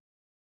on.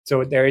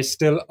 So there is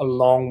still a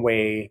long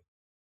way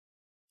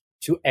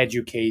to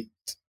educate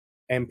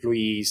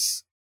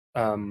employees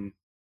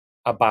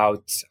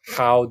about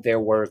how their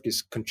work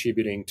is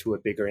contributing to a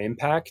bigger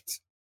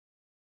impact.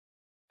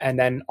 And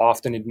then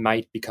often it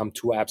might become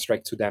too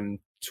abstract to them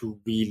to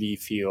really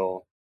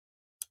feel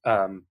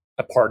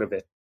a part of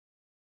it.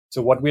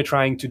 So what we're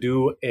trying to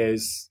do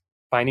is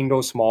finding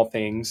those small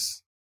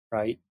things,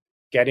 right?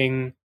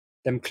 Getting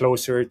them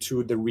closer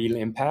to the real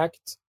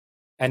impact,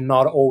 and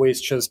not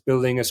always just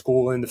building a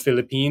school in the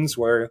Philippines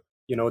where,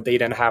 they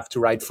then have to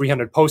write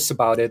 300 posts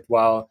about it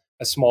while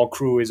a small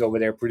crew is over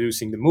there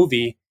producing the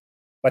movie,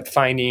 but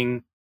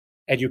finding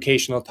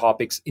educational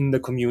topics in the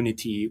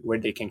community where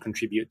they can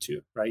contribute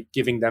to, right?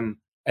 Giving them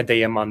a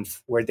day a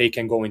month where they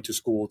can go into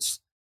schools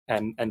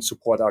and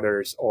support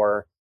others,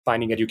 or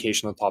finding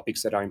educational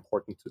topics that are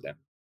important to them.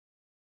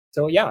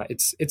 So yeah,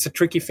 it's a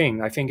tricky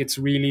thing. I think it's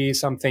really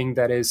something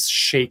that is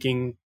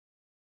shaking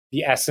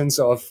the essence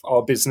of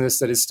our business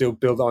that is still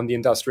built on the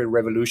industrial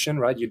revolution,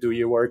 right? You do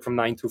your work from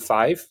 9 to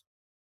 5,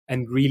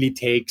 and really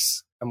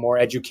takes a more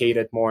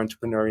educated, more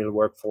entrepreneurial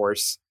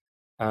workforce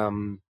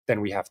than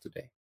we have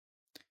today.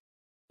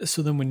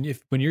 So then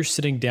when you're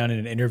sitting down in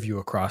an interview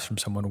across from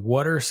someone,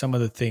 what are some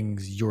of the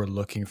things you're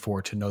looking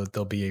for to know that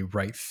they'll be a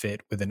right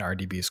fit within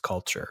RDB's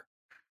culture?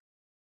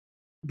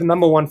 The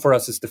number one for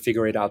us is the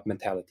figure it out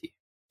mentality.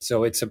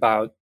 So it's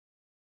about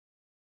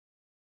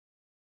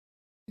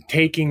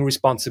taking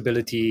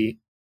responsibility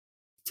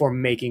for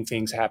making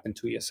things happen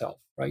to yourself,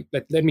 right?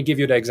 Let me give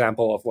you the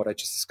example of what I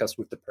just discussed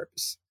with the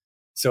purpose.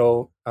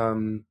 So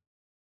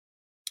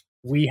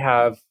we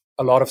have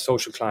a lot of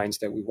social clients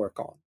that we work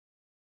on.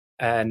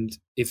 And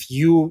if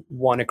you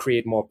want to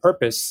create more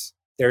purpose,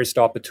 there's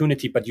the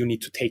opportunity, but you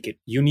need to take it.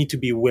 You need to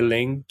be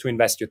willing to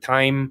invest your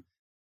time,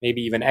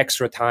 maybe even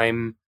extra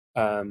time,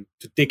 to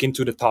dig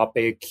into the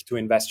topic, to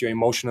invest your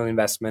emotional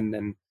investment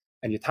and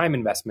your time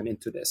investment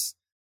into this.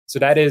 So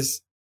that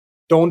is,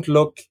 don't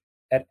look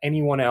at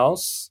anyone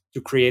else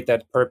to create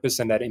that purpose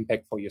and that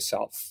impact for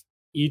yourself.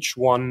 Each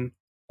one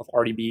of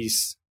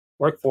RDB's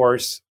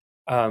workforce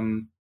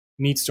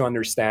needs to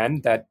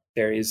understand that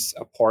there is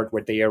a part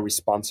where they are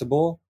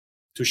responsible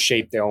to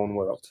shape their own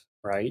world,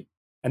 right?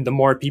 And the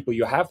more people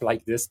you have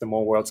like this, the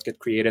more worlds get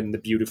created, and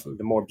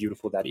the more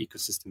beautiful that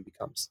ecosystem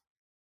becomes.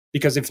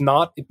 Because if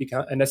not, it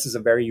becomes, and this is a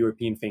very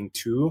European thing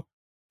too,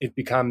 it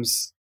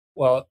becomes,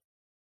 well,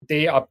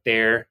 they up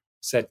there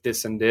said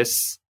this and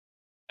this,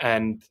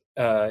 and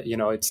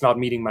it's not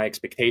meeting my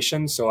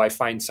expectations, so I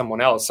find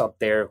someone else up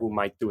there who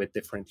might do it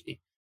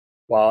differently.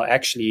 Well,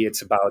 actually,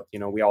 it's about,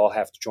 we all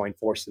have to join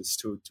forces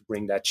to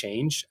bring that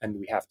change, and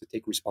we have to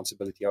take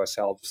responsibility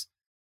ourselves.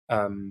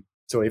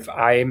 So if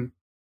I'm,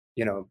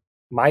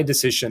 my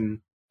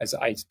decision, as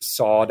I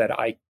saw that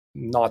I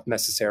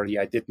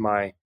did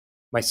my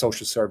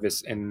social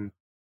service in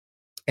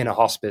a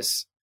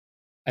hospice,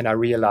 and I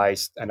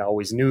realized, and I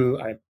always knew,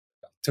 I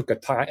took a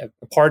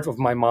part of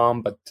my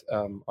mom, but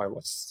I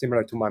was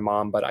similar to my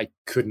mom, but I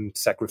couldn't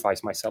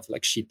sacrifice myself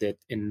like she did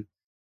in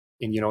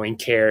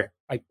care.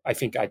 I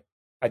think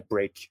I'd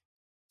break.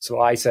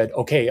 So I said,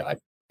 okay,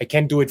 I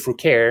can't do it through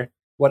care.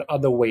 What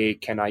other way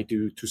can I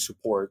do to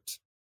support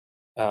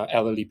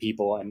elderly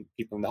people and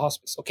people in the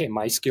hospice? Okay,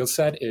 my skill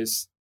set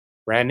is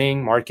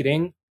branding,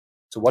 marketing.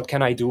 So what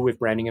can I do with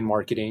branding and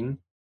marketing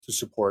to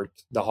support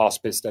the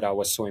hospice that I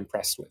was so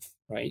impressed with,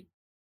 right?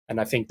 And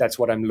I think that's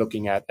what I'm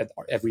looking at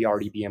every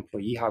RDB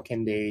employee. How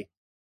can they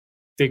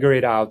figure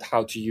it out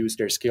how to use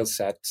their skill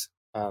set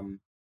to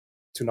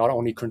not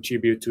only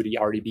contribute to the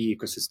RDB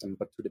ecosystem,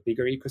 but to the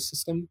bigger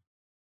ecosystem?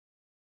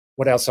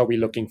 What else are we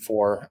looking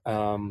for?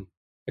 A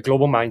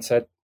global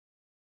mindset,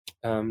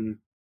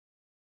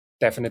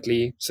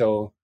 definitely.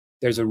 So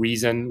there's a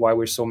reason why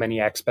we're so many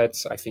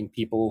expats. I think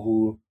people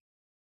who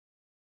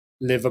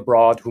live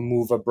abroad, who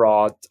move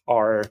abroad,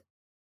 are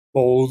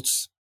bold,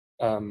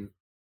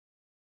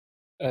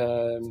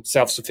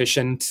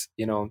 self-sufficient.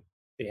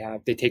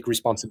 They take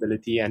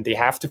responsibility, and they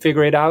have to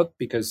figure it out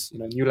because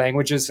new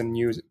languages and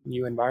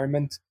new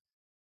environment.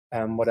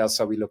 What else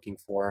are we looking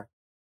for?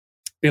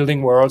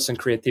 Building worlds and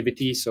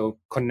creativity. So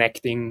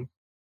connecting,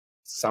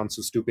 sounds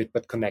so stupid,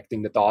 but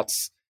connecting the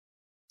dots.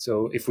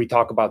 So if we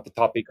talk about the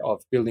topic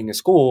of building a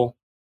school,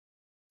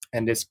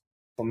 and this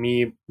for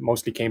me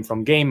mostly came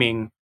from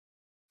gaming,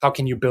 how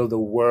can you build a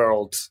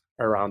world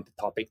around the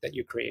topic that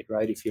you create,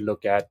 right? If you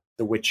look at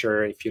The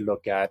Witcher, if you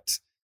look at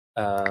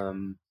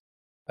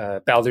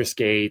Baldur's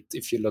Gate,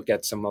 if you look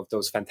at some of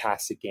those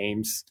fantastic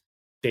games,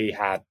 they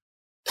had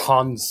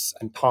tons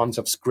and tons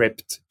of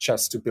script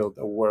just to build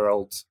a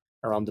world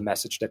around the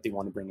message that they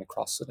want to bring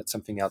across. So that's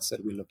something else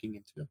that we're looking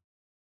into.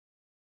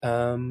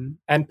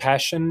 And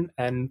passion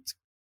and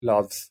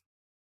love.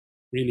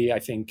 Really, I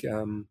think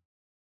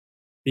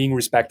being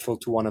respectful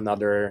to one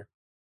another,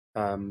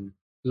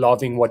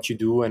 loving what you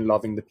do and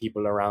loving the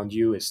people around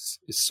you is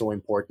so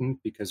important,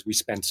 because we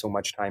spend so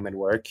much time at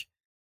work.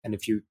 And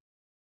if you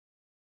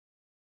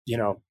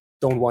know,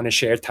 don't want to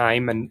share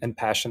time and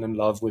passion and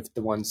love with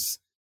the ones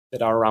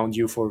that are around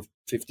you for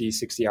 50,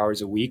 60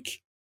 hours a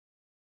week,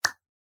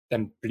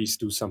 then please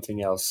do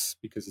something else,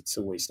 because it's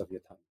a waste of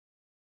your time.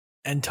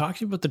 And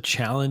talking about the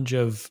challenge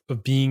of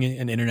being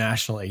an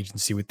international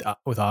agency with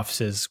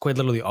offices quite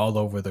literally all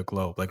over the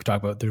globe. Like we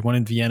talked about, there's one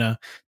in Vienna,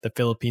 the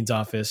Philippines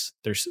office.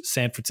 There's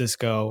San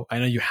Francisco. I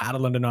know you had a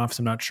London office.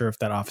 I'm not sure if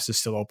that office is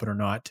still open or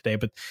not today,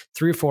 but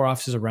 3 or 4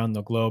 offices around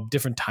the globe,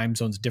 different time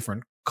zones,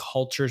 different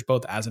cultures,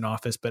 both as an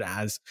office, but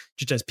as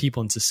just as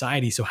people in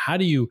society. So how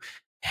do you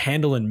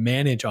handle and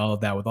manage all of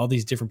that with all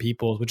these different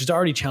people, which is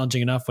already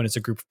challenging enough when it's a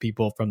group of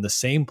people from the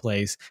same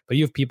place, but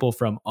you have people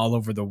from all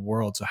over the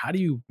world. So how do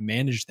you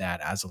manage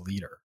that as a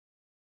leader?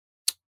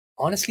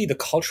 Honestly, the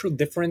cultural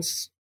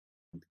difference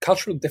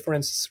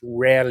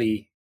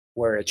rarely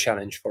were a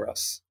challenge for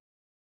us,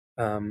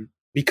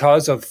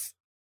 because of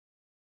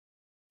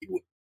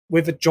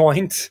with a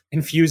joint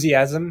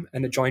enthusiasm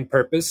and a joint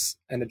purpose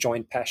and a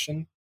joint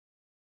passion,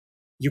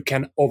 you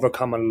can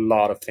overcome a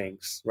lot of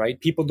things,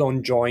 right? People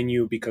don't join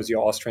you because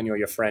you're Austrian or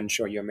you're French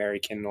or you're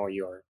American or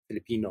you're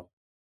Filipino.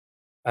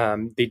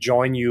 They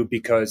join you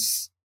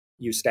because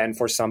you stand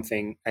for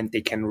something and they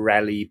can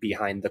rally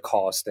behind the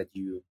cause that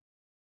you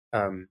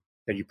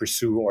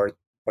pursue or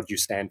what you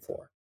stand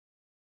for.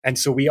 And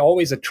so we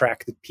always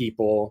attracted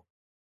people.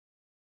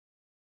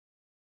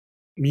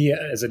 Me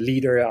as a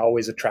leader, I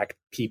always attract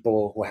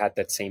people who had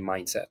that same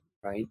mindset,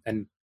 right?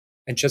 And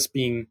just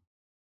being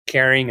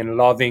caring and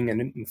loving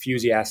and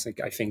enthusiastic.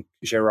 I think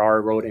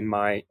Gerard wrote in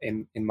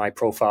my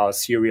profile,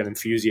 serial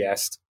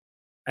enthusiast,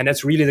 and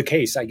that's really the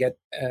case. I get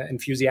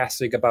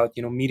enthusiastic about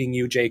meeting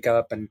you,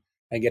 Jacob, and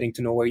getting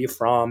to know where you're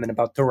from and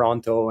about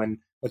Toronto and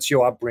what's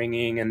your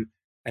upbringing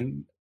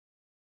and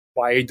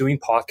why are you doing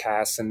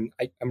podcasts. And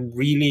I'm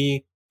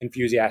really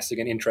enthusiastic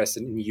and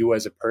interested in you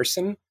as a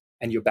person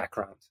and your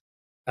background.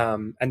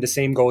 And the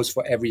same goes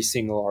for every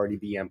single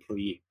RDB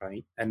employee,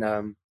 right?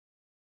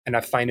 And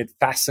I find it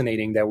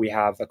fascinating that we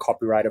have a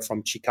copywriter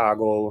from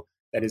Chicago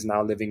that is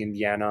now living in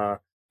Vienna.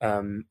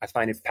 I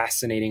find it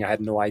fascinating. I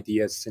had no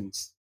idea,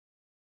 since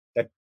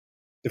that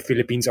the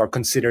Philippines are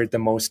considered the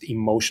most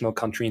emotional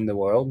country in the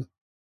world.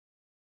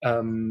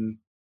 I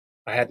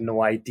had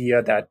no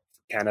idea that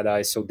Canada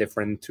is so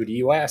different to the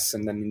US.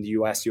 And then in the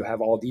US, you have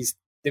all these,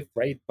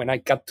 right? When I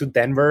got to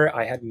Denver,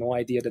 I had no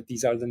idea that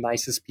these are the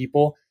nicest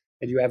people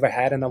that you ever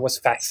had. And I was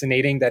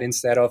fascinating that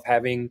instead of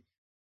having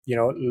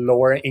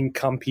lower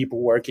income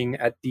people working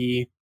at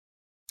the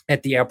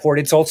airport,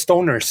 it's all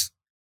stoners.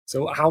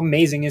 So how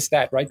amazing is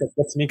that, right? That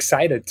gets me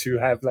excited to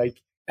have,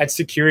 like, at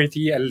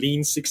security, a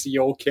lean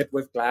 60-year-old kid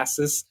with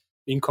glasses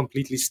being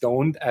completely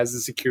stoned as a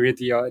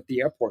security at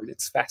the airport.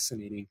 It's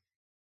fascinating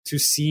to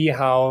see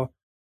how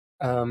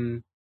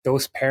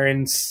those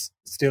parents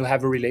still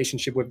have a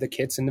relationship with the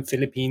kids in the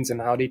Philippines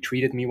and how they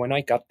treated me when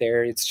I got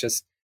there. It's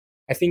just,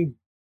 I think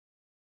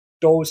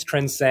those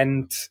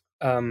transcend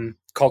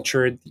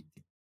culture.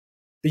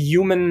 The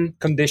human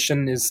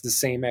condition is the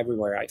same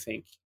everywhere. I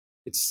think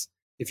it's,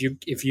 if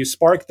you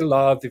spark the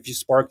love, if you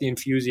spark the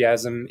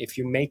enthusiasm, if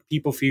you make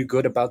people feel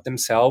good about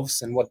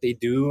themselves and what they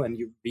do, and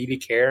you really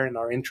care and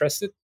are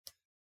interested,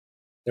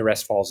 the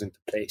rest falls into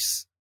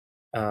place.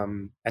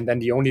 And then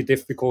the only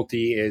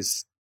difficulty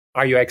is,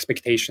 are your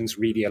expectations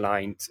really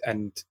aligned,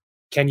 and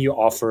can you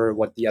offer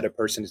what the other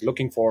person is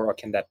looking for, or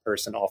can that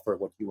person offer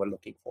what you are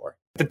looking for?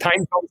 The time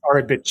zones are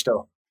a bitch,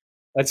 though.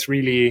 That's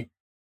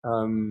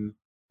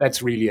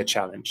really a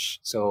challenge.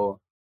 So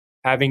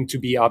having to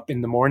be up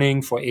in the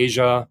morning for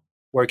Asia,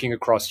 working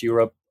across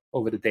Europe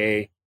over the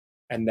day,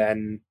 and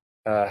then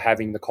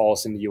having the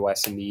calls in the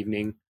US in the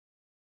evening.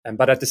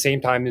 But at the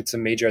same time, it's a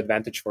major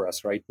advantage for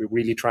us, right? We're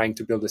really trying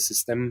to build a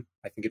system.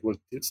 I think it will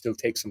still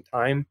take some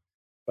time,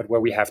 but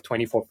where we have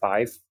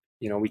 24/5,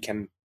 we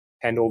can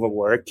hand over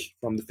work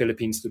from the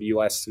Philippines to the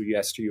US, to the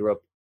US to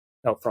Europe.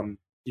 No, from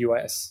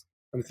US.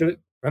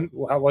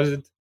 How was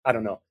it? I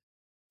don't know.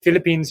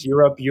 Philippines,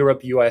 Europe,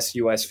 Europe, US,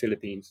 US,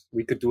 Philippines.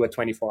 We could do a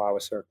 24-hour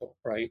circle,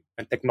 right?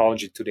 And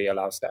technology today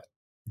allows that.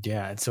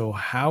 Yeah. And so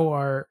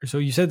so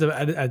you said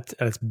that at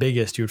its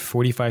biggest, you had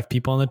 45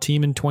 people on the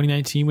team in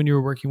 2019 when you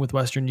were working with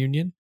Western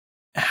Union.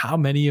 How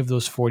many of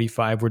those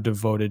 45 were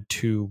devoted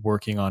to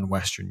working on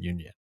Western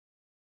Union?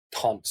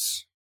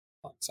 Tons.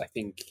 I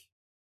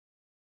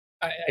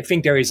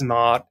think there is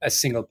not a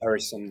single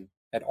person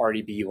at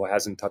RDB who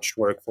hasn't touched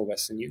work for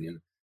Western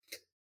Union.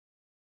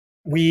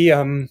 We,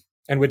 and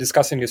we're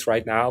discussing this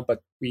right now,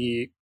 but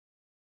we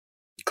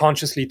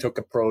consciously took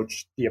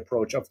the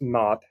approach of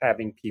not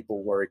having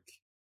people work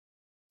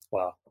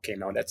well, okay,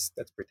 no, that's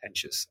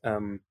pretentious.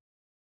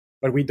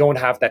 But we don't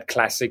have that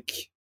classic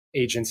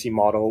agency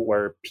model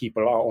where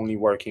people are only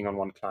working on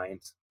one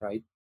client,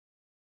 right?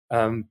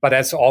 But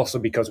that's also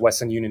because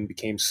Western Union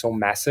became so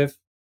massive.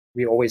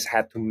 We always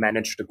had to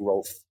manage the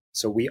growth.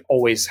 So we're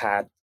always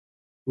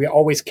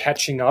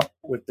catching up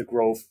with the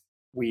growth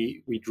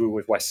we drew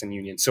with Western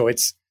Union. So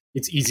it's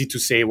easy to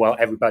say, well,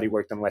 everybody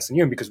worked on Western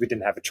Union because we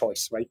didn't have a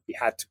choice, right? We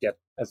had to get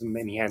as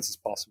many hands as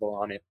possible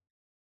on it.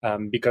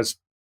 Because,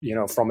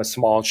 from a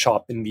small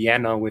shop in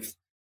Vienna with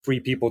 3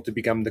 people to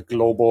become the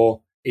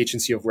global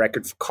agency of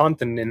record for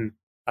content in,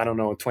 I don't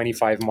know,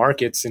 25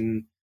 markets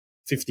in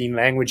 15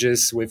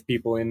 languages with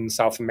people in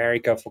South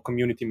America for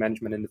community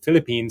management in the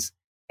Philippines,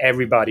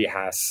 everybody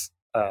has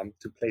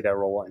to play their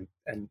role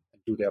and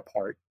do their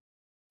part.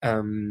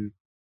 Um,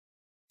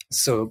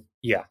 so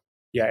yeah,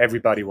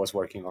 everybody was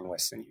working on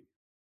Western Union.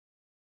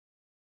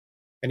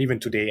 And even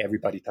today,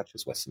 everybody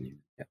touches Western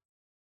Union.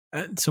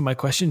 Yeah. So my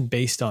question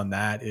based on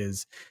that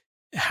is,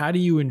 how do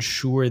you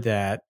ensure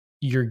that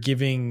you're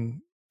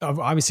giving,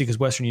 obviously because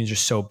Western Union is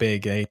just so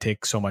big, they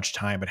take so much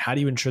time, but how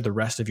do you ensure the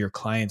rest of your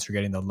clients are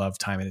getting the love,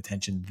 time, and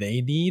attention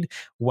they need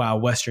while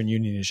Western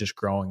Union is just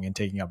growing and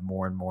taking up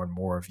more and more and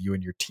more of you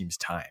and your team's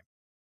time?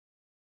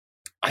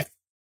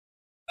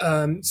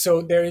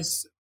 So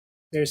there's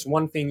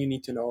one thing you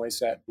need to know is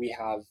that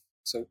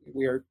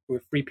we're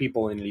 3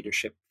 people in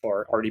leadership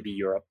for RDB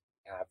Europe.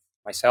 We have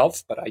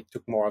myself, but I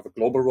took more of a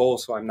global role,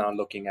 so I'm now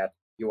looking at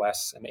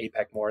US and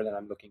APAC more than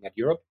I'm looking at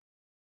Europe.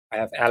 I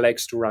have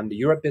Alex to run the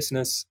Europe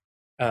business,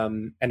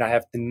 and I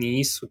have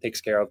Denise who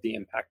takes care of the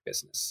impact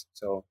business.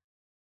 So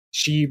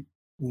she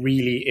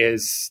really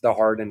is the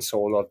heart and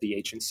soul of the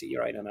agency,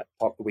 right? And I've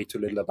talked way too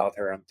little about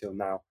her until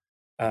now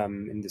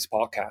in this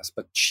podcast,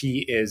 but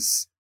she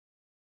is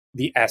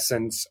the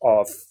essence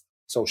of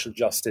social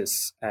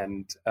justice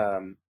and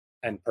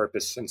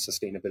purpose and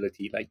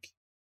sustainability. Like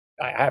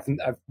I've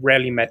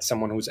rarely met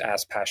someone who's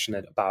as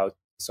passionate about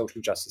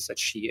social justice as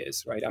she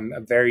is, right? And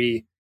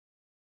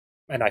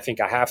I think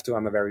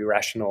I'm a very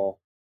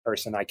rational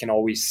person. I can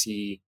always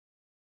see,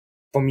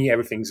 for me,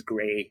 everything's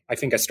gray. I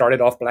think I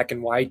started off black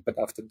and white, but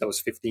after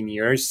those 15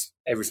 years,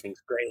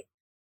 everything's gray.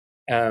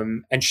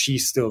 And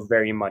she's still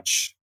very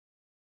much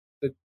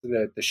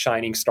the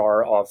shining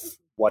star of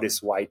what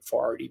is white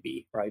for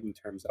RDB, right? In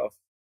terms of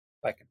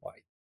black and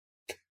white.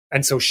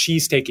 And so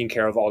she's taking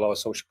care of all our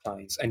social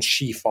clients, and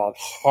she fought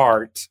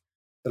hard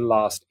the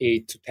last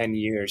 8 to 10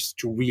 years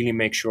to really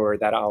make sure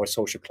that our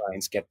social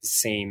clients get the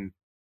same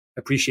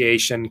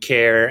appreciation,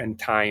 care, and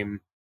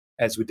time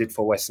as we did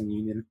for Western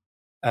Union,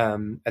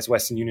 as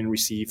Western Union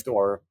received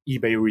or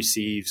eBay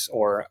receives,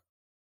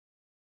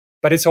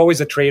 but it's always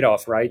a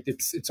trade-off, right?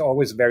 It's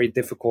always very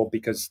difficult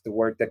because the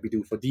work that we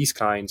do for these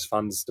clients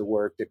funds the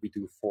work that we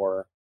do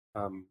for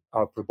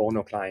our pro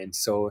bono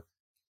clients. So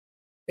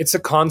it's a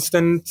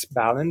constant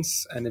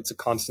balance and it's a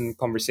constant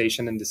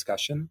conversation and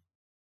discussion.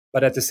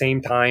 But at the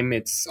same time,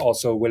 it's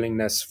also a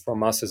willingness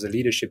from us as a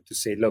leadership to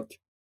say, look,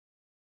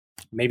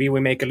 maybe we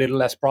make a little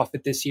less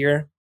profit this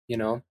year,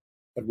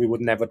 but we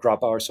would never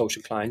drop our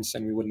social clients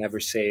and we would never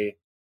say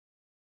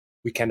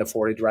we can't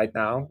afford it right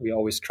now. We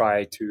always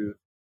try to,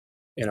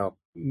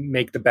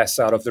 make the best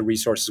out of the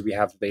resources we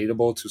have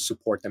available to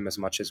support them as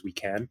much as we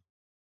can.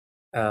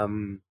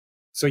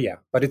 So yeah,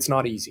 but it's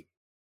not easy.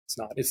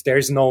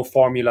 There's no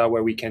formula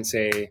where we can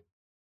say,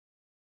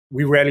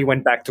 we rarely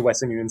went back to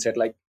Western Union and said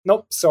like,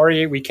 nope,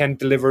 sorry, we can't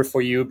deliver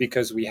for you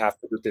because we have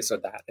to do this or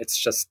that. It's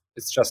just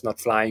not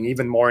flying,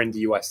 even more in the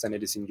US than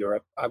it is in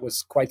Europe. I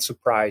was quite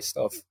surprised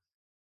of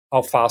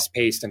how fast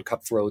paced and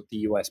cutthroat the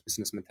US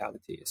business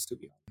mentality is, to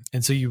be honest.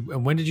 And so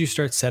when did you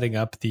start setting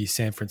up the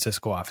San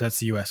Francisco office? That's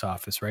the US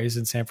office, right? Is it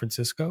in San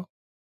Francisco?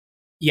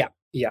 Yeah.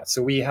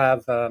 So we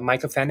have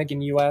Michael Fennick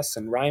in US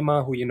and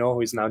Raima,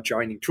 who is now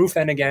joining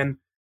TrueFan again.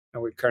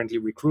 And we're currently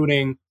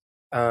recruiting.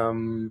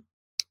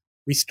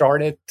 We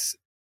started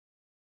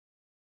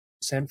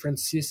San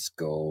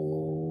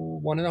Francisco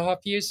 1.5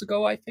 years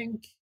ago, I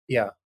think.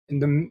 Yeah.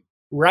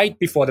 Right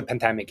before the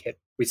pandemic hit,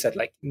 we said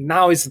like,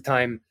 now is the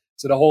time.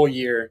 So the whole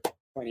year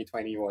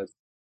 2020 or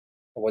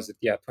was it?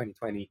 Yeah,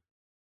 2020.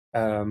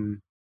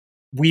 When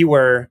we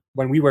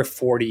were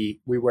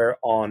 40, we were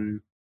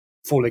on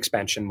full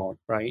expansion mode,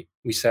 right?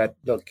 We said,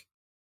 look,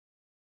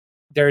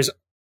 there is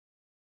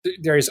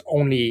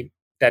only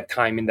that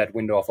time in that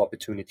window of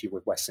opportunity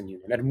with Western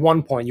Union. At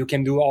one point, you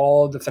can do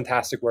all the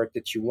fantastic work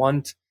that you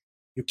want.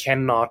 You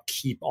cannot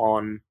keep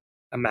on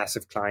a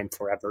massive client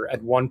forever.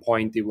 At one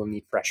point, they will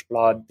need fresh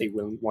blood. They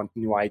will want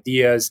new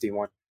ideas. They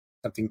want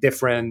something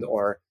different,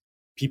 or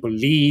people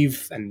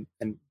leave and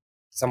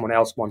someone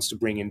else wants to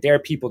bring in their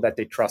people that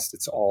they trust.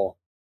 It's all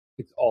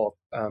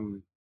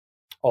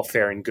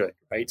fair and good,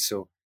 right?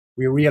 So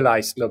we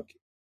realized, look,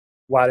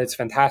 while it's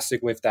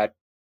fantastic with that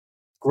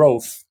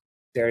growth,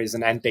 there is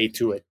an end date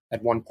to it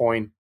at one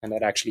point, and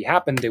that actually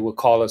happened. They will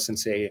call us and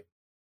say,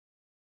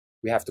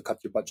 we have to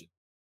cut your budget.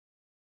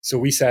 So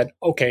we said,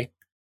 okay,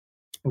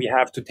 we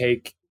have to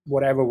take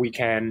whatever we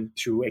can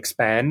to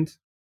expand.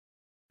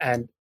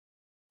 And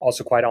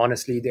also, quite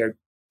honestly, the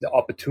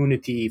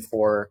opportunity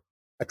for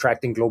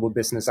attracting global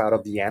business out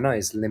of Vienna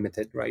is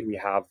limited, right? We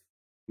have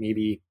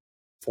maybe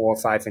 4 or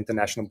 5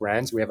 international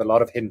brands. We have a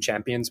lot of hidden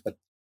champions, but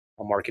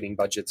our marketing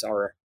budgets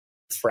are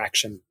a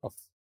fraction of.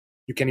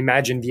 You can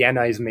imagine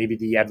Vienna is maybe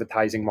the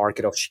advertising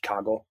market of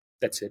Chicago.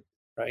 That's it,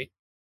 right?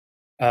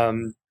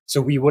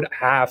 So we would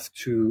have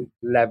to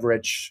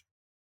leverage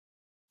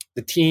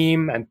the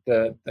team and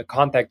the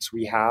contacts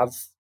we have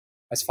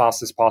as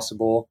fast as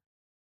possible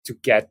to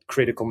get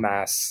critical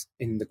mass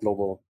in the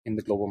global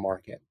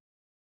market.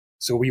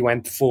 So we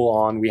went full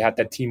on. We had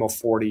that team of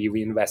 40.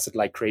 We invested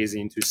like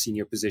crazy into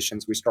senior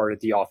positions. We started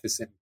the office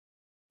in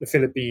the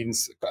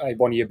Philippines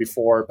 1 year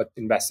before, but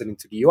invested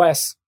into the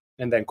US.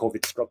 And then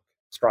COVID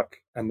struck.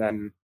 And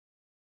then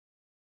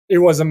it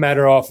was a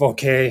matter of,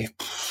 okay,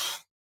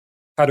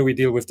 how do we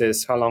deal with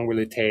this? How long will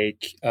it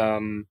take?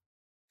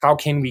 How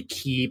can we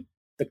keep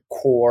the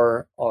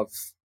core of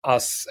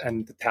us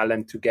and the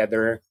talent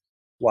together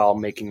while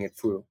making it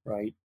through,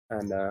 right?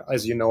 And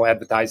as you know,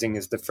 advertising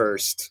is the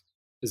first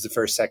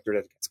sector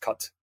that gets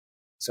cut.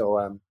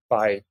 So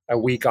by a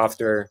week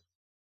after,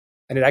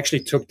 and it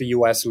actually took the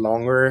US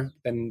longer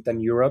than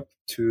Europe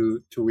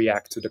to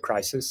react to the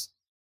crisis.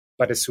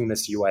 But as soon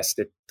as the US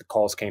did, the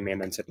calls came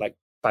in and said like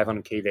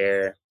 500K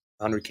there,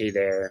 100K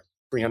there,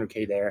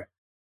 300K there,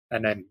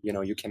 and then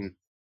you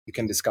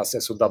can discuss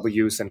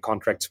SOWs and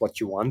contracts what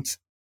you want.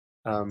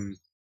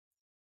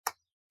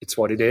 It's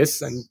what it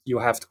is, and you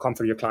have to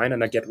comfort your client,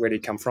 and I get where they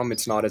come from.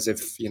 It's not as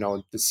if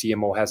the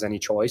CMO has any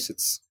choice.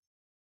 It's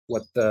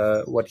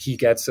what he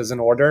gets as an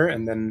order,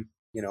 and then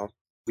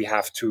we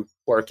have to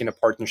work in a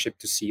partnership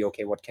to see,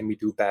 okay, what can we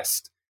do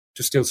best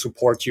to still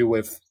support you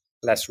with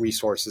less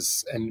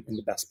resources and in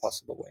the best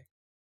possible way.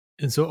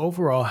 And so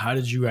overall, how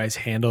did you guys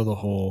handle the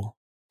whole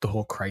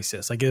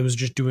crisis? Like, it was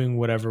just doing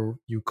whatever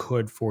you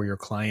could for your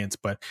clients,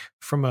 but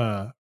from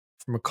a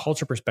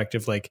culture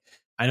perspective, like,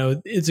 I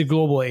know it's a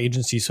global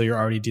agency, so you're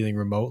already dealing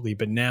remotely,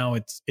 but now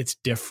it's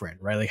different,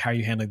 right? Like, how are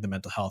you handling the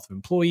mental health of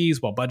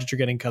employees while budgets are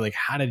getting cut? Like,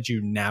 how did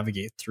you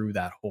navigate through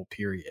that whole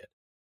period?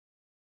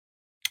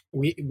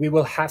 We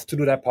will have to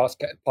do that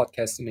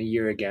podcast in a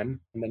year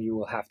again, and then you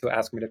will have to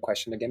ask me the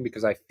question again,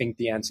 because I think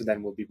the answer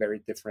then will be very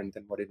different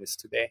than what it is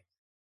today.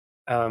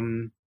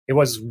 It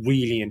was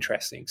really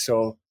interesting.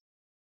 So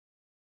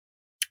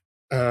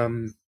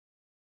it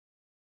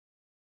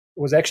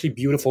was actually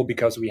beautiful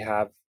because we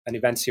have an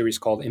event series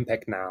called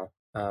Impact Now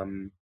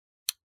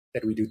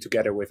that we do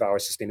together with our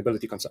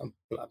sustainability consultant.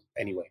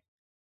 Anyway,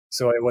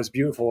 so it was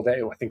beautiful that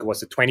I think it was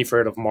the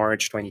 23rd of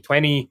March,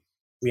 2020.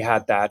 We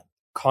had that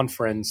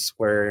conference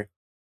where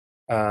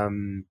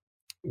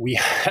we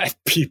had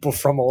people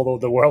from all over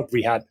the world.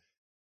 We had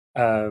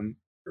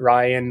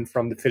Ryan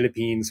from the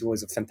Philippines, who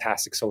was a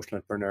fantastic social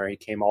entrepreneur. He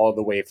came all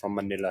the way from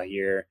Manila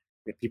here.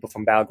 We had people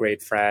from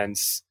Belgrade,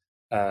 France,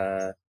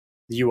 the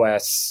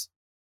US,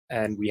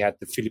 and we had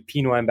the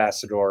Filipino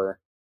ambassador,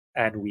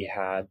 and we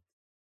had.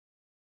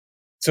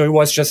 So it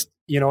was just,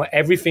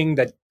 everything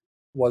that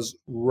was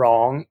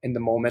wrong in the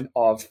moment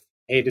of,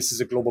 hey, this is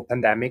a global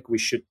pandemic. We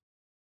should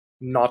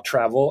not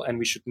travel and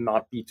we should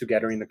not be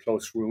together in a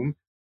closed room.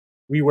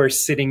 We were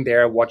sitting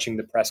there watching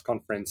the press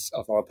conference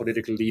of our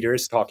political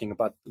leaders talking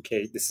about,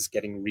 okay, this is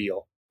getting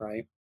real,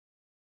 right?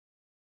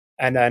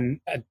 And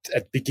then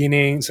at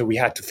beginning, so we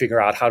had to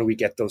figure out, how do we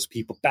get those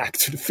people back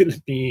to the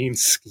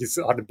Philippines?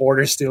 Are the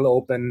borders still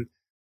open?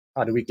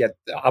 How do we get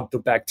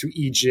Abdo back to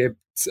Egypt,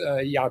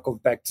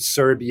 Yakov back to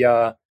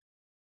Serbia?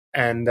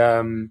 And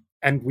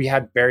we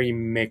had very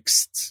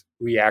mixed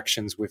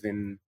reactions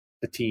within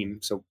the team.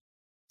 So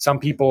some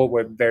people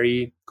were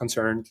very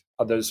concerned.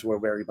 Others were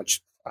very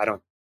much, I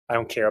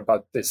don't care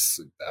about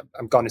this.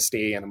 I'm going to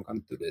stay and I'm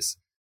going to do this.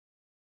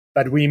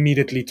 But we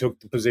immediately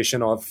took the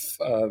position of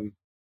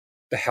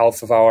the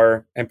health of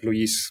our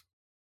employees.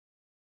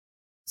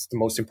 It's the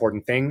most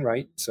important thing,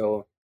 right?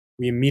 So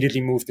we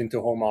immediately moved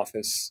into home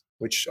office,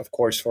 which of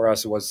course for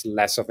us was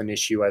less of an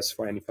issue as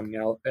for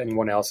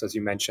anyone else. As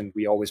you mentioned,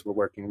 we always were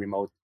working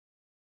remote.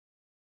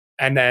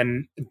 And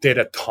then did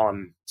a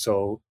ton.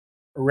 So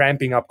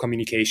ramping up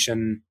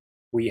communication,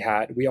 we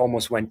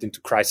almost went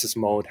into crisis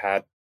mode,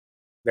 had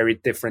very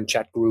different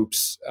chat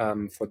groups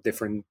for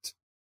different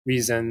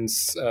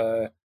reasons.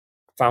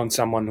 Found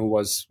someone who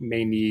was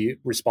mainly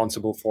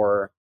responsible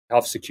for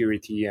health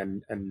security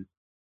and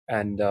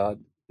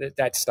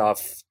that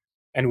stuff.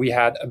 And we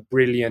had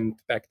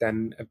back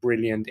then a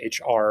brilliant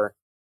HR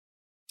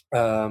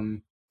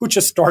who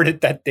just started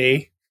that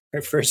day.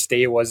 Her first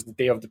day was the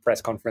day of the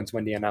press conference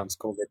when they announced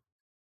COVID.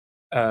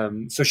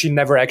 So she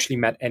never actually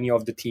met any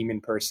of the team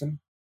in person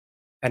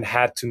and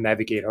had to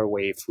navigate her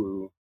way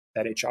through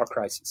that HR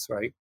crisis,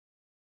 right?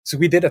 So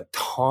we did a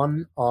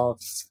ton of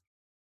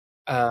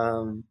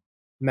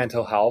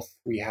mental health.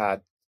 We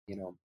had,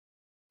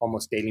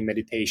 almost daily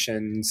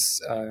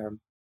meditations,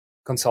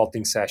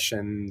 consulting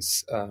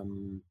sessions.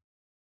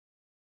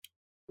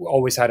 We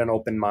always had an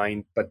open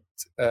mind, but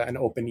an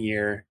open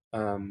ear.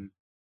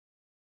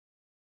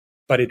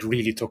 But it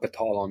really took a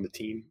toll on the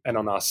team and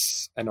on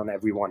us and on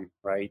everyone,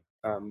 right?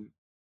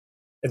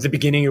 at the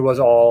beginning, it was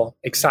all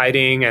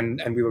exciting,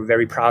 and we were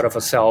very proud of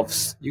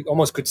ourselves. You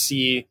almost could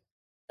see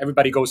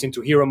everybody goes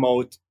into hero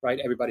mode, right?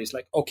 Everybody's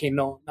like, okay,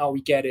 no, now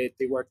we get it.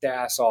 They work their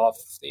ass off.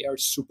 They are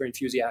super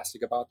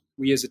enthusiastic about,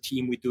 we as a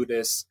team, we do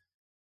this.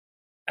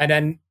 And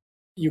then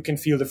you can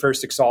feel the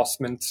first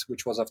exhaustment,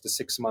 which was after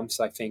 6 months,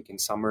 I think, in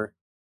summer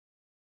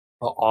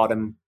or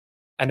autumn.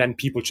 And then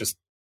people just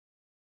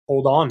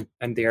hold on,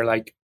 and they're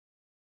like,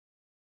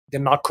 they're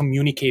not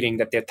communicating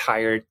that they're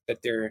tired,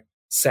 that they're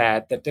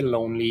sad, that they're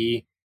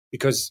lonely,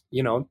 because,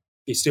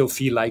 they still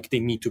feel like they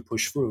need to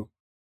push through.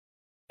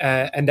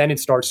 And then it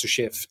starts to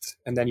shift.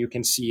 And then you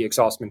can see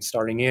exhaustment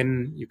starting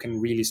in. You can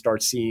really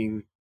start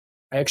seeing.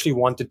 I actually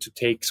wanted to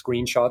take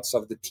screenshots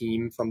of the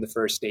team from the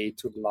first day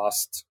to the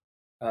last,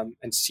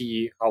 and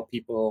see how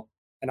people,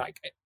 and I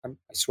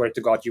swear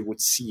to God, you would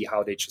see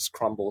how they just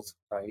crumbled,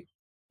 right?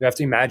 You have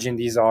to imagine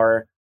these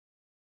are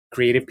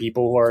creative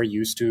people who are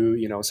used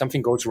to,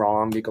 something goes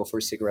wrong, they go for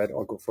a cigarette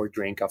or go for a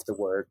drink after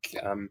work.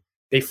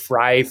 They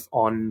thrive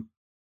on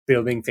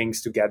building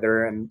things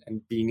together and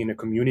being in a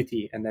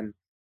community. And then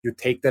you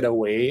take that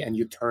away and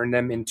you turn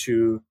them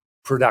into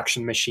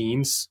production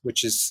machines,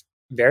 which is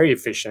very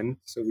efficient.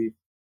 So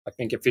I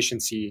think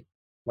efficiency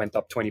went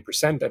up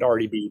 20% at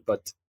RDB,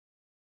 but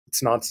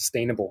it's not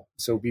sustainable.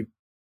 So we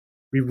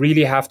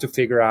really have to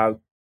figure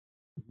out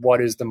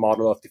what is the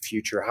model of the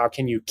future. How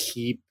can you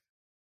keep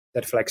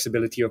that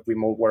flexibility of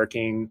remote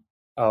working,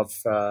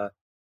 of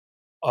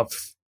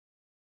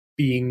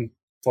being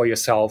for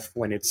yourself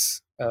when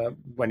it's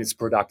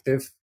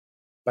productive,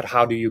 but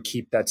how do you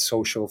keep that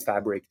social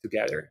fabric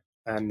together?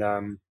 And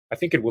I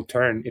think it will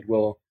turn.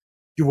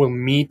 You will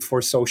meet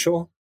for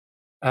social,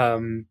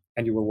 and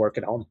you will work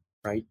at home,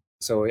 right?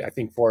 So I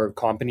think for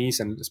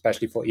companies and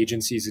especially for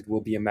agencies, it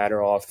will be a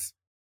matter of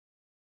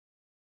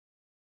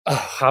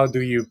how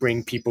do you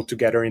bring people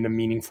together in a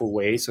meaningful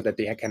way so that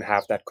they can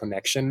have that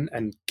connection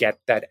and get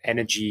that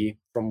energy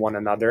from one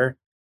another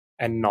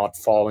and not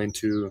fall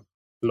into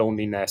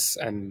loneliness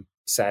and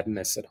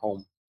sadness at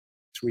home.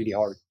 It's really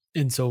hard.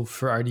 And so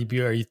for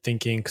RDB, are you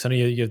thinking, because I know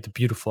you have the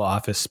beautiful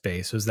office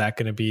space, is that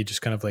going to be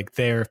just kind of like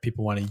there if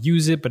people want to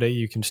use it, but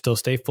you can still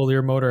stay fully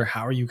remote, or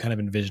how are you kind of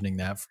envisioning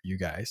that for you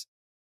guys?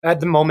 At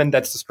the moment,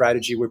 that's the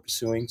strategy we're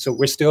pursuing. So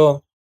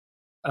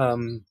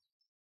um,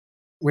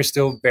 we're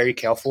still very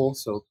careful.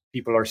 So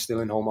people are still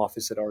in home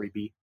office at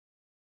REB.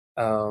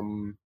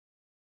 Um,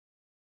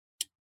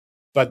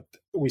 but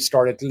we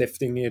started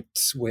lifting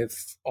it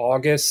with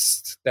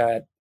August,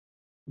 that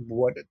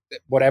what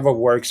whatever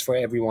works for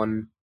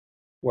everyone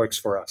works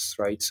for us,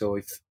 right? So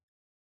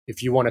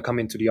if you want to come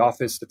into the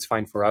office, that's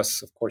fine for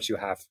us. Of course, you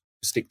have to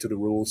stick to the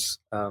rules,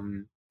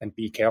 and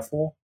be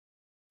careful.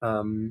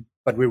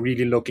 But we're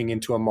really looking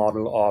into a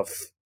model of,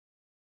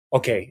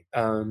 okay,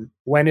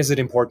 when is it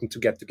important to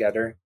get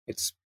together?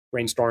 It's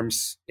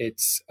brainstorms,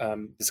 it's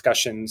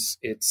discussions,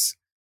 it's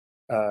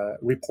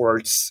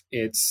reports,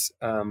 it's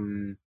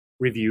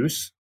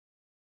reviews.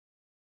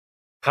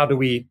 How do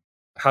we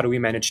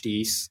manage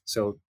these?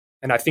 So,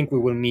 and I think we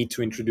will need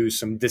to introduce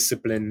some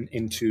discipline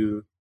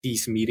into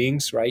these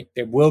meetings, right?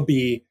 There will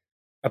be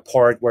a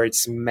part where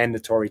it's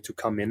mandatory to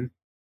come in.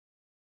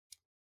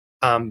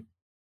 Um,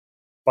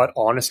 but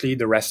honestly,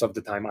 the rest of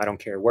the time, I don't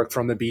care. Work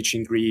from the beach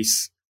in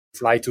Greece,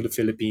 fly to the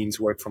Philippines,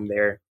 work from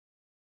there.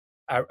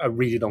 I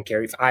really don't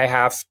care. If I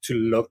have to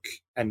look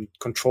and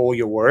control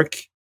your work,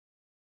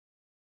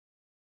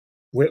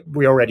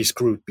 we're already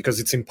screwed because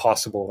it's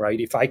impossible, right?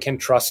 If I can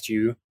trust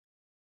you,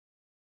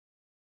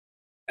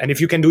 and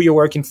if you can do your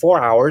work in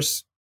 4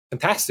 hours,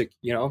 fantastic.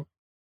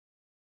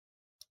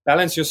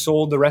 Balance your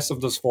soul the rest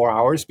of those 4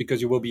 hours,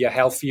 because you will be a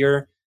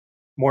healthier,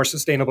 more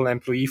sustainable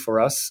employee for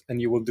us,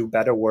 and you will do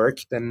better work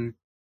than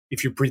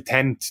if you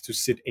pretend to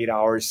sit 8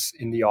 hours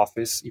in the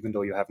office even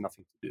though you have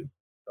nothing to do.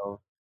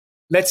 So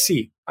let's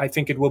see. I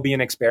think it will be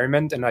an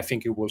experiment, and I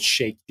think it will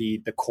shake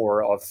the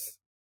core of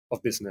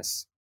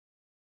business.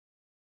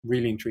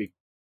 Really intrigued.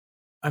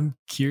 I'm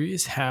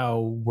curious how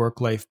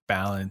work-life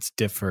balance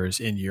differs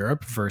in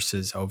Europe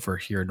versus over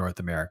here in North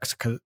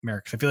America.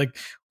 I feel like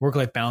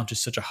work-life balance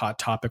is such a hot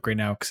topic right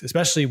now, 'cause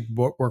especially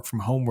work from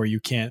home, where you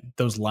can't,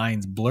 those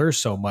lines blur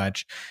so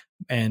much,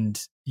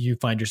 and you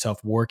find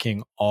yourself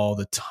working all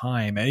the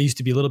time. And it used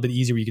to be a little bit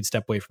easier where you could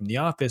step away from the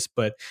office,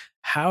 but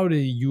how do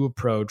you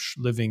approach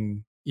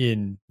living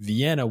in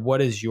Vienna?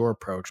 What is your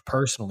approach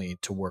personally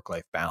to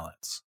work-life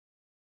balance?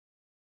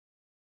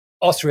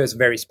 Austria is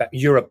very special.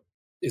 Europe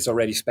is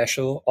already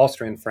special.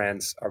 Austria and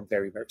France are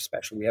very, very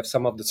special. We have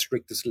some of the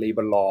strictest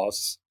labor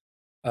laws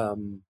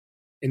um,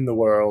 in the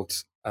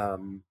world.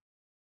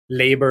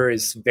 Labor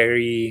is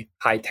very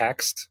high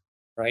taxed,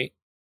 right?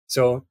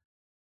 So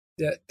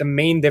the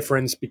main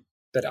difference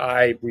that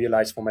I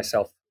realized for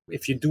myself,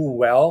 if you do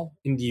well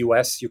in the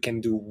US, you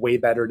can do way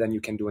better than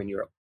you can do in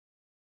Europe.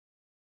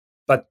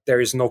 But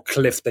there is no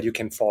cliff that you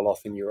can fall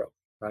off in Europe,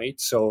 right?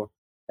 So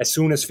as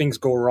soon as things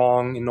go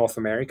wrong in North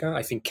America,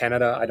 I think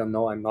Canada, I don't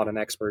know, I'm not an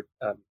expert.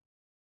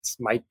 This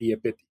might be a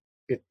bit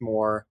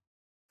more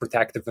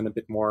protective and a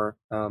bit more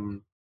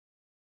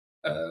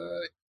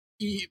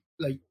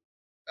like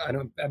I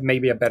don't,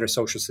 maybe a better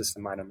social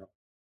system. I don't know.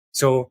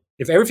 So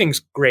if everything's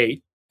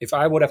great, if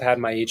I would have had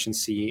my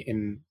agency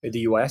in the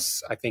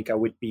US, I think I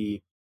would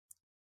be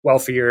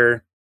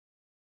wealthier,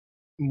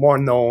 more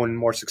known,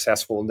 more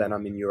successful than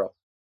I'm in Europe.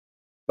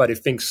 But if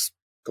things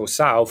go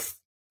south,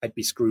 I'd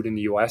be screwed in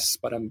the US,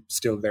 but I'm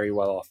still very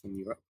well off in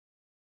Europe.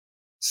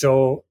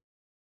 So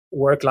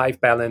work-life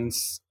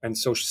balance and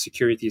social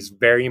security is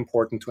very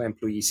important to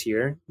employees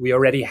here. We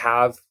already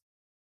have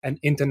an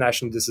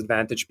international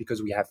disadvantage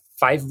because we have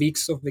 5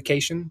 weeks of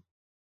vacation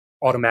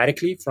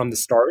automatically from the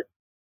start.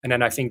 And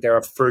then I think there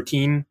are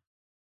 13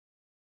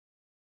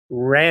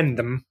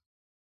 random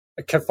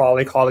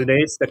Catholic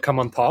holidays that come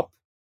on top.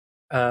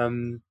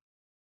 Um,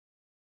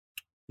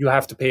 you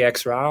have to pay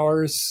extra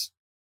hours.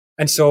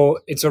 And so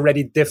it's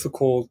already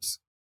difficult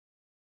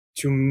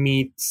to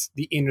meet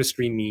the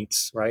industry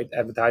needs, right?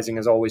 Advertising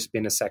has always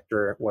been a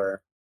sector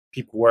where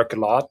people work a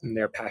lot and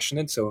they're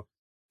passionate. So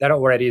that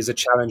already is a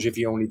challenge if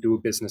you only do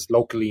business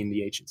locally in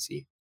the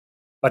agency.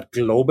 But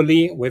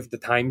globally, with the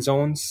time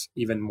zones,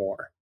 even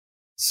more.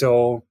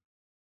 So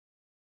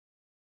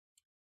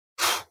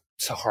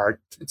it's a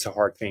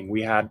hard thing.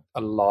 We had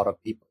a lot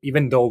of people,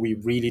 even though we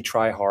really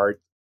try hard.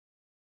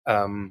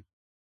 Um,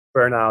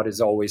 Burnout is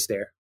always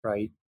there,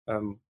 right?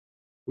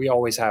 We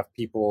always have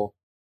people,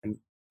 and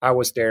I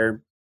was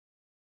there.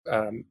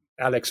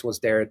 Alex was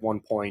there at one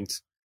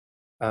point.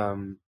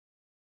 Um,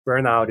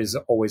 Burnout is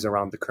always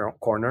around the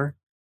corner,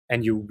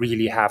 and you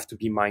really have to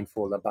be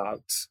mindful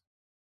about.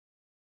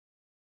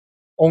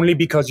 Only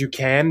because you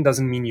can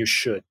doesn't mean you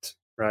should,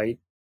 right?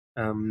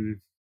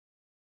 Um,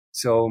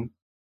 so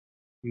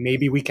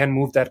maybe we can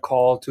move that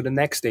call to the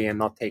next day and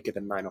not take it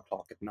at 9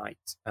 o'clock at night.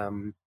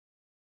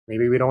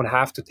 Maybe we don't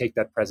have to take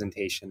that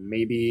presentation.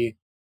 Maybe,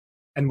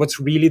 and what's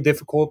really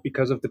difficult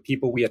because of the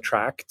people we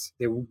attract,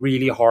 they're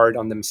really hard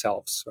on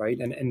themselves, right?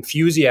 And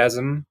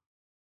enthusiasm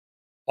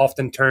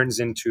often turns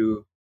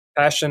into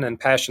passion, and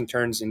passion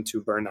turns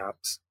into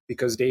burnout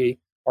because they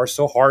are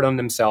so hard on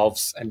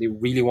themselves and they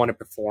really want to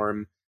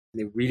perform. And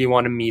they really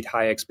want to meet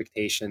high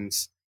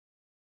expectations.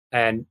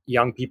 And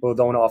young people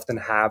don't often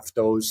have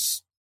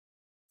those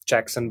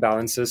checks and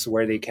balances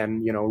where they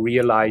can,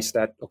 realize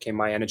that, okay,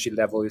 my energy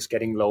level is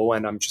getting low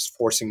and I'm just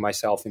forcing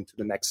myself into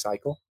the next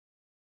cycle.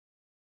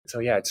 So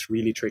yeah, it's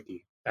really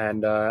tricky.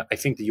 And I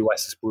think the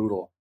US is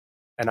brutal.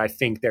 And I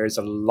think there's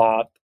a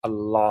lot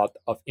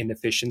of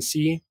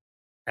inefficiency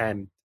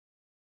and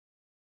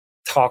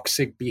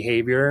toxic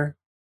behavior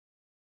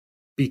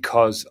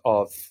because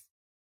of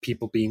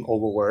people being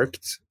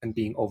overworked and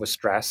being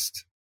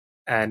overstressed.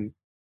 And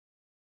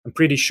I'm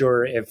pretty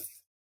sure if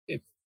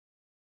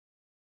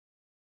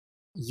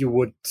you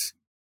would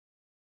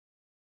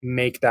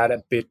make that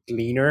a bit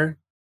leaner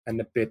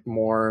and a bit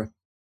more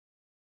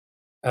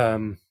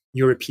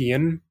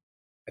European,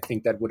 I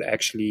think that would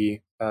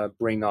actually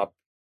bring up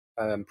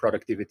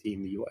productivity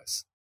in the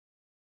US.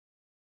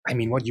 I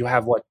mean, what you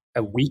have,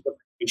 a week of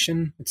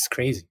vacation? It's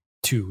crazy.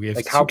 2. We have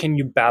Like, how can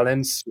you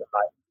balance your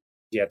life?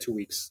 Yeah, 2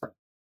 weeks.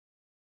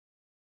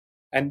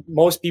 And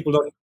most people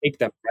don't take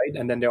them, right?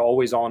 And then they're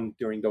always on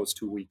during those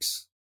 2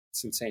 weeks.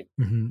 It's insane.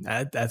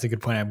 That's a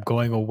good point. I'm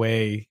going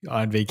away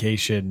on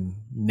vacation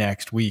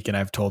next week, and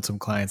I've told some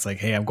clients like,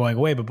 "Hey, I'm going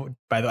away, but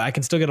by the way, I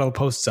can still get all the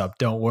posts up.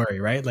 Don't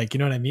worry, right? Like, you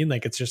know what I mean?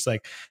 Like, it's just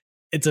like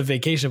it's a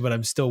vacation, but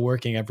I'm still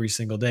working every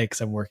single day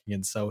because I'm working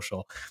in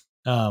social."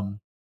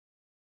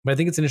 But I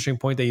think it's an interesting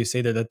point that you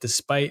say that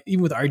despite,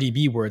 even with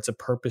RDB, where it's a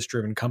purpose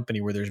driven company,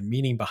 where there's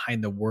meaning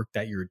behind the work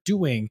that you're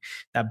doing,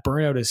 that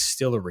burnout is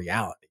still a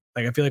reality.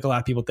 Like, I feel like a lot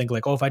of people think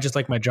like, oh, if I just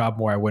like my job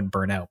more, I wouldn't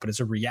burn out. But it's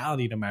a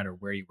reality no matter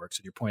where you work.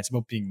 So your point, it's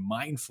about being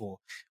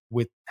mindful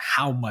with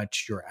how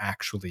much you're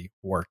actually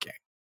working.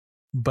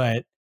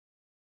 But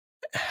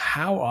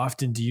how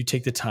often do you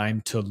take the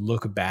time to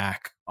look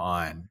back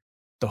on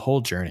the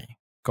whole journey,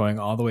 going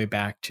all the way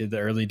back to the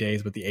early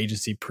days with the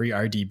agency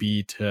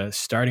pre-RDB to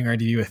starting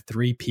RDB with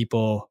 3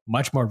 people,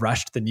 much more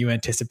rushed than you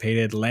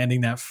anticipated, landing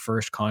that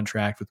first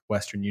contract with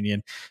Western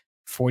Union,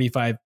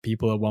 45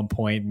 people at one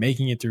point,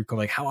 making it through?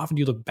 Like, how often do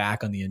you look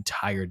back on the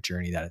entire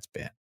journey that it's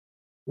been?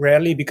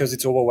 Rarely, because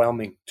it's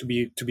overwhelming, to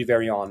be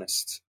very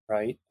honest,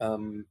 right?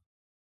 The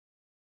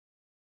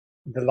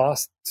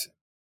last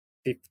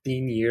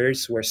 15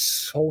 years were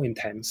so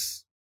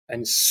intense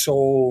and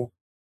so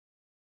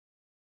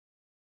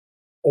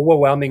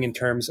overwhelming in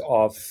terms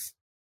of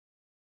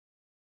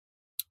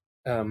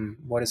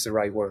what is the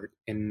right word,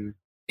 in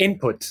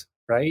input,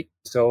 right?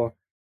 So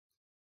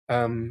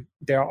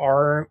there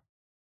are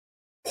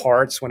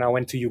parts when I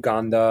went to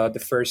Uganda, the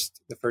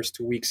first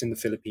 2 weeks in the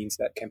Philippines,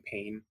 that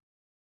campaign.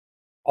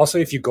 Also,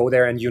 if you go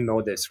there, and you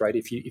know this, right?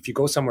 If you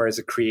go somewhere as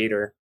a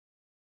creator,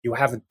 you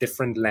have a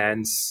different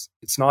lens.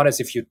 It's not as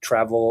if you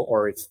travel,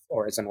 or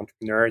as an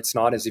entrepreneur, it's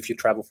not as if you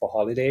travel for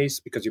holidays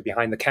because you're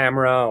behind the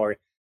camera or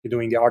you're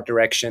doing the art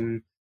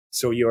direction.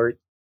 So you're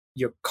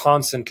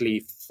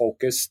constantly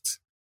focused,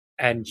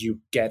 and you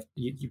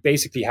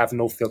basically have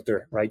no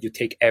filter, right? You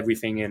take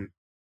everything in.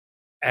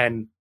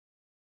 And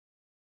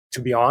to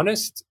be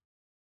honest,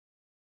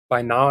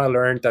 by now I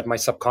learned that my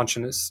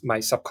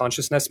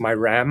subconsciousness, my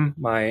RAM,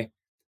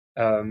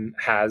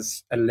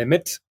 has a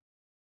limit,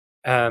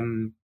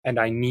 and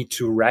I need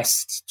to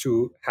rest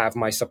to have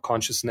my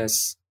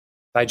subconsciousness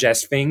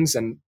digest things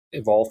and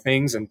evolve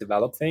things and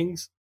develop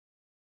things.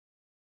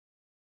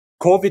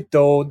 COVID,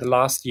 though, the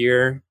last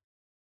year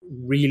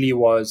really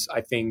was,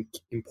 I think,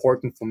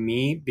 important for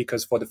me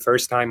because for the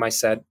first time I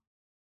said,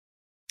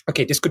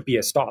 okay, this could be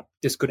a stop.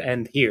 This could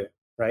end here,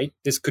 right?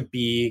 This could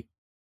be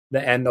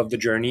the end of the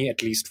journey,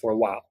 at least for a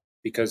while,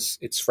 because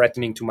it's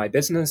threatening to my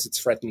business. It's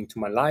threatening to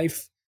my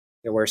life.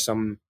 There were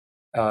some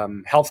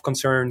health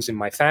concerns in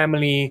my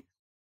family.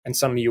 And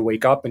suddenly you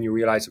wake up and you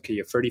realize, okay,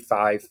 you're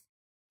 35.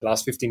 The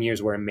last 15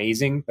 years were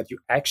amazing, but you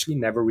actually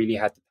never really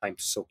had the time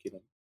to soak it in.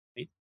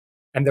 Right?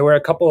 And there were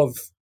a couple of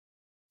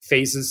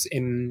phases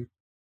in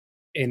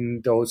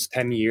those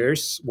 10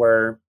 years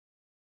where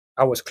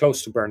I was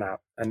close to burnout,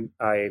 and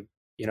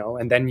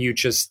and then you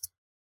just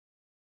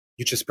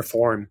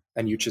perform,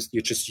 and you're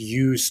just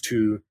used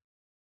to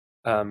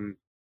um,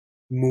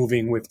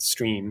 moving with the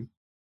stream,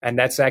 and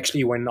that's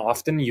actually when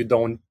often you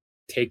don't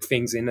take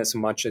things in as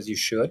much as you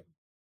should,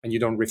 and you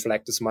don't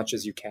reflect as much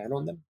as you can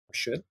on them or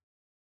should.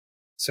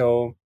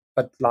 So,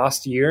 but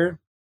last year,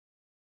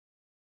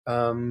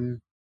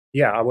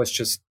 yeah, I was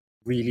just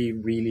really,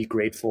 really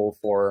grateful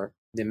for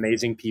the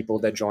amazing people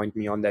that joined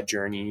me on that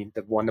journey,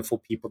 the wonderful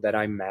people that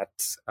I met,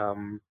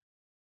 the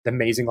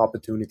amazing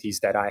opportunities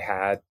that I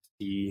had,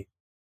 the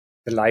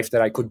life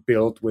that I could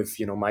build with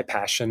my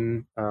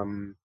passion,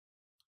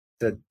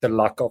 the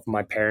luck of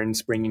my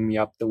parents bringing me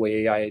up the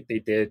way they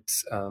did,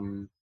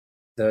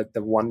 the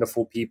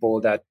wonderful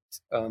people that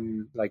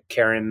like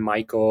Karen,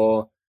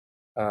 Michael,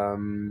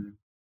 um,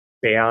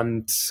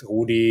 Bernd,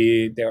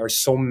 Rudi. There are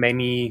so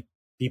many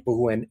people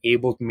who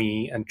enabled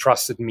me and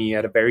trusted me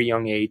at a very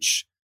young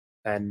age.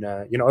 And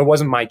it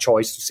wasn't my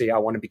choice to say I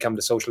want to become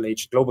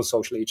the global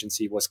social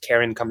agency. It was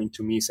Karen coming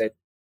to me, said,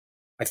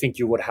 I think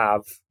you would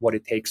have what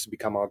it takes to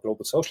become our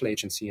global social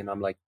agency. And I'm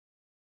like,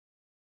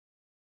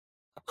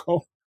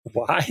 oh,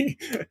 why?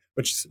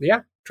 But she said,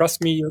 yeah,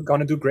 trust me, you're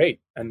gonna do great.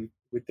 And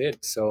we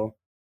did. So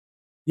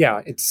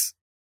yeah,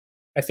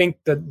 I think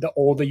that the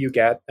older you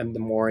get and the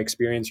more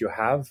experience you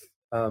have,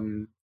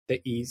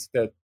 the ease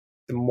the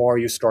more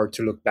you start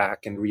to look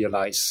back and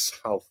realize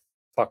how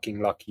fucking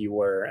lucky you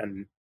were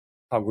and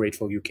how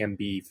grateful you can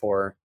be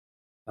for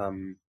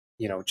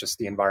just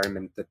the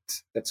environment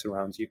that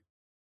surrounds you.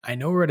 I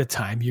know we're at a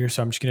time here,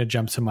 so I'm just going to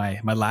jump to my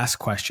last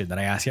question that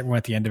I ask everyone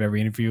at the end of every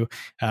interview.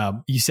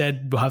 You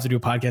said we'll have to do a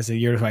podcast a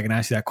year, so I can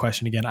ask you that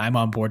question again. I'm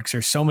on board because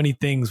there's so many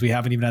things we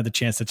haven't even had the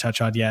chance to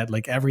touch on yet,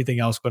 like everything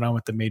else going on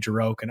with the Major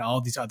Oak and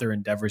all these other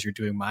endeavors you're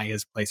doing,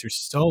 Maya's Place. There's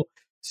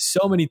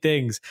so many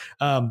things.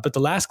 But the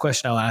last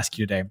question I'll ask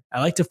you today, I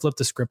like to flip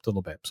the script a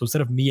little bit. So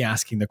instead of me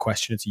asking the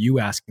question, it's you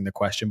asking the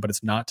question, but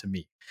it's not to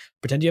me.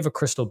 Pretend you have a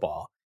crystal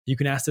ball. You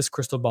can ask this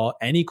crystal ball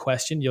any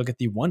question. You'll get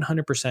the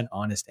 100%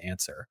 honest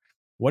answer.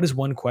 What is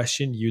one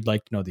question you'd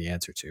like to know the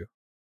answer to?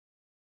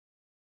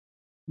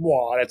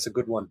 Wow, that's a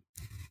good one.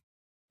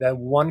 That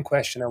one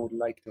question I would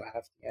like to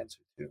have the answer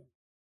to.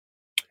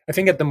 I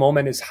think at the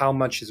moment is how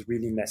much is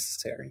really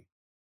necessary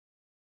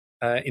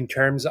in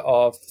terms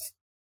of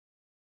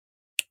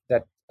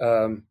that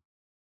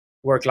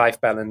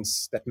work-life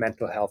balance, that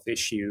mental health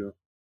issue.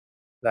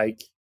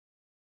 Like,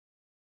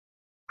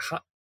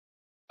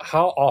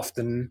 how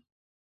often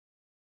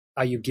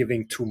are you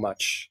giving too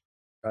much,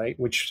 right?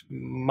 Which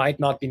might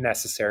not be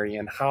necessary,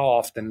 and how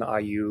often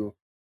are you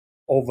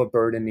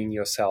overburdening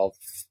yourself,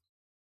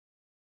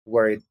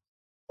 or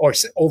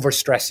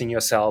overstressing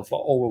yourself,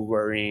 or over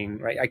worrying,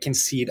 right? I can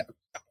see it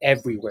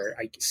everywhere.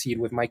 I see it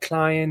with my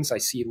clients. I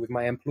see it with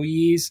my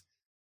employees.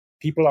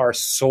 People are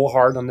so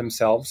hard on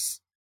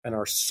themselves and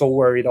are so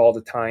worried all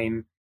the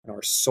time and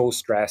are so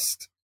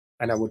stressed.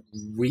 And I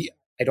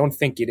don't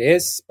think it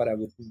is, but I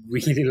would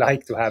really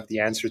like to have the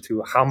answer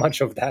to how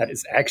much of that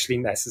is actually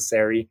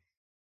necessary.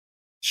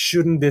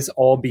 Shouldn't this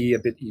all be a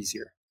bit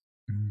easier?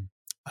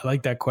 I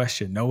like that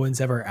question. No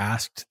one's ever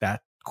asked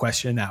that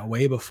question that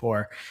way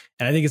before.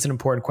 And I think it's an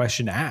important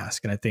question to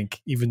ask. And I think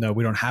even though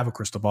we don't have a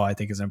crystal ball, I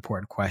think it's an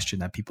important question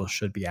that people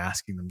should be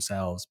asking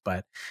themselves.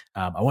 But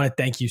I want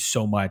to thank you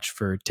so much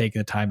for taking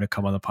the time to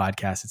come on the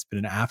podcast. It's been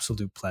an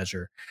absolute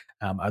pleasure.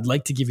 I'd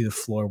like to give you the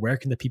floor. Where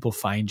can the people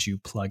find you?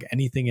 Plug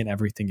anything and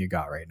everything you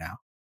got right now.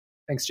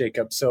 Thanks,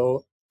 Jacob.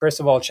 So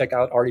first of all, check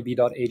out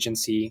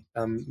rdb.agency.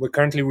 We're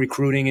currently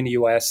recruiting in the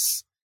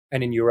US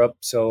and in Europe.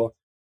 So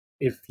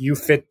if you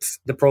fit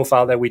the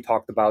profile that we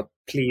talked about,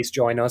 please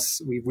join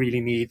us. We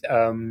really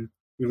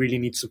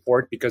need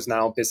support because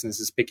now business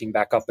is picking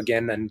back up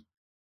again, and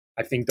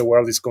I think the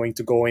world is going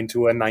to go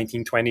into a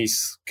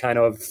 1920s kind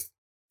of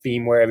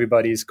theme where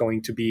everybody is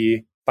going to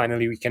be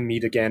finally we can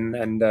meet again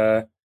and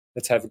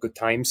let's have a good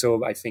time.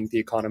 So I think the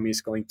economy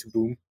is going to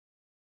boom.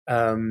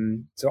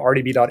 So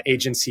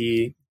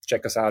rdb.agency,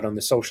 check us out on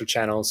the social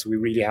channels. We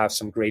really have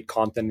some great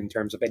content in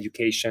terms of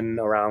education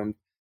around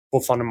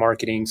full funnel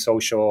marketing,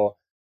 social.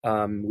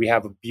 We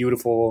have a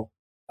beautiful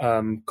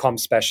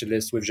comms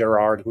specialist with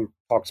Gerard who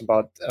talks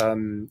about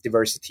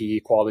diversity,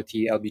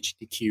 equality,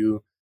 LGBTQ,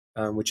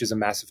 which is a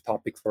massive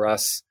topic for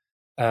us.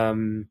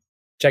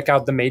 check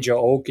out the Major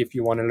Oak if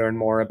you want to learn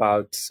more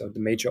about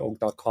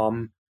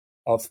themajuroak.com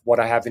of what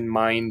I have in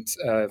mind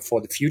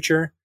for the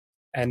future.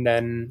 And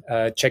then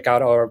check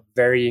out our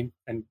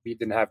and we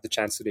didn't have the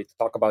chance today to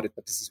talk about it,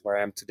 but this is where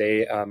I am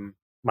today,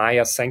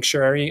 Maya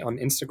Sanctuary on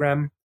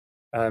Instagram.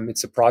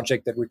 It's a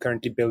project that we're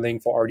currently building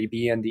for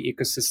RDB and the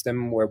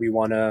ecosystem, where we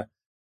want to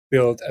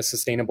build a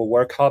sustainable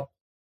work hub,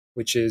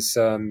 which is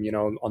on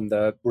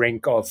the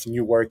brink of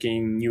new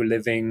working, new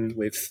living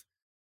with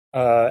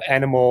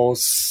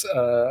animals,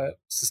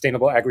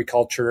 sustainable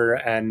agriculture,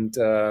 and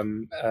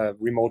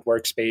remote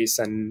workspace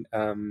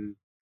and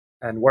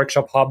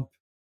workshop hub,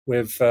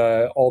 with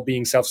all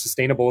being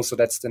self-sustainable. So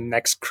that's the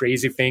next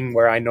crazy thing,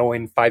 where I know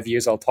in 5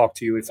 years I'll talk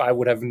to you. If I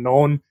would have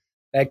known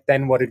back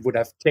then what it would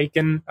have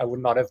taken, I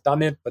would not have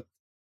done it. But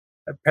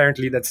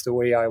apparently that's the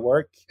way I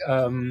work.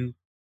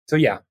 So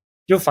yeah,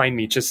 you'll find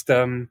me. Just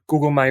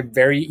Google my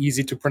very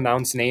easy to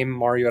pronounce name,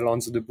 Mario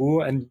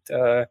Alonzo-Debout,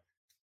 and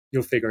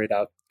you'll figure it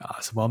out.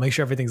 Awesome. Well, I'll make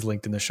sure everything's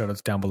linked in the show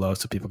notes down below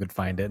so people can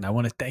find it. And I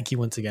want to thank you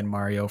once again,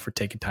 Mario, for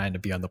taking time to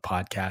be on the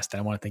podcast. And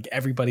I want to thank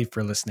everybody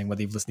for listening,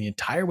 whether you've listened the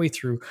entire way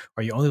through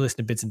or you only listen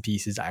to bits and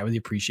pieces. I really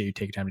appreciate you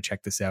taking time to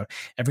check this out.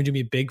 Everyone, do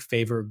me a big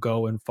favor.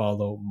 Go and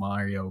follow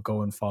Mario.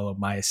 Go and follow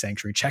Maya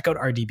Sanctuary. Check out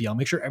RDB. I'll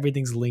make sure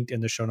everything's linked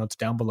in the show notes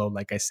down below,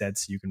 like I said,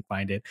 so you can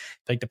find it. If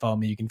you'd like to follow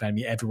me, you can find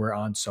me everywhere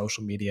on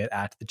social media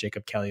at the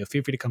Jacob Kelly.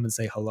 Feel free to come and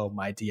say hello.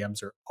 My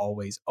DMs are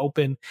always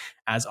open.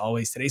 As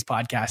always, today's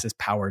podcast is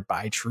powered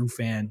by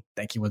TrueFan.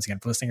 Thank you once again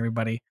for listening,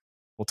 everybody.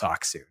 We'll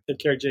talk soon. Take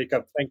care,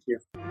 Jacob. Thank you.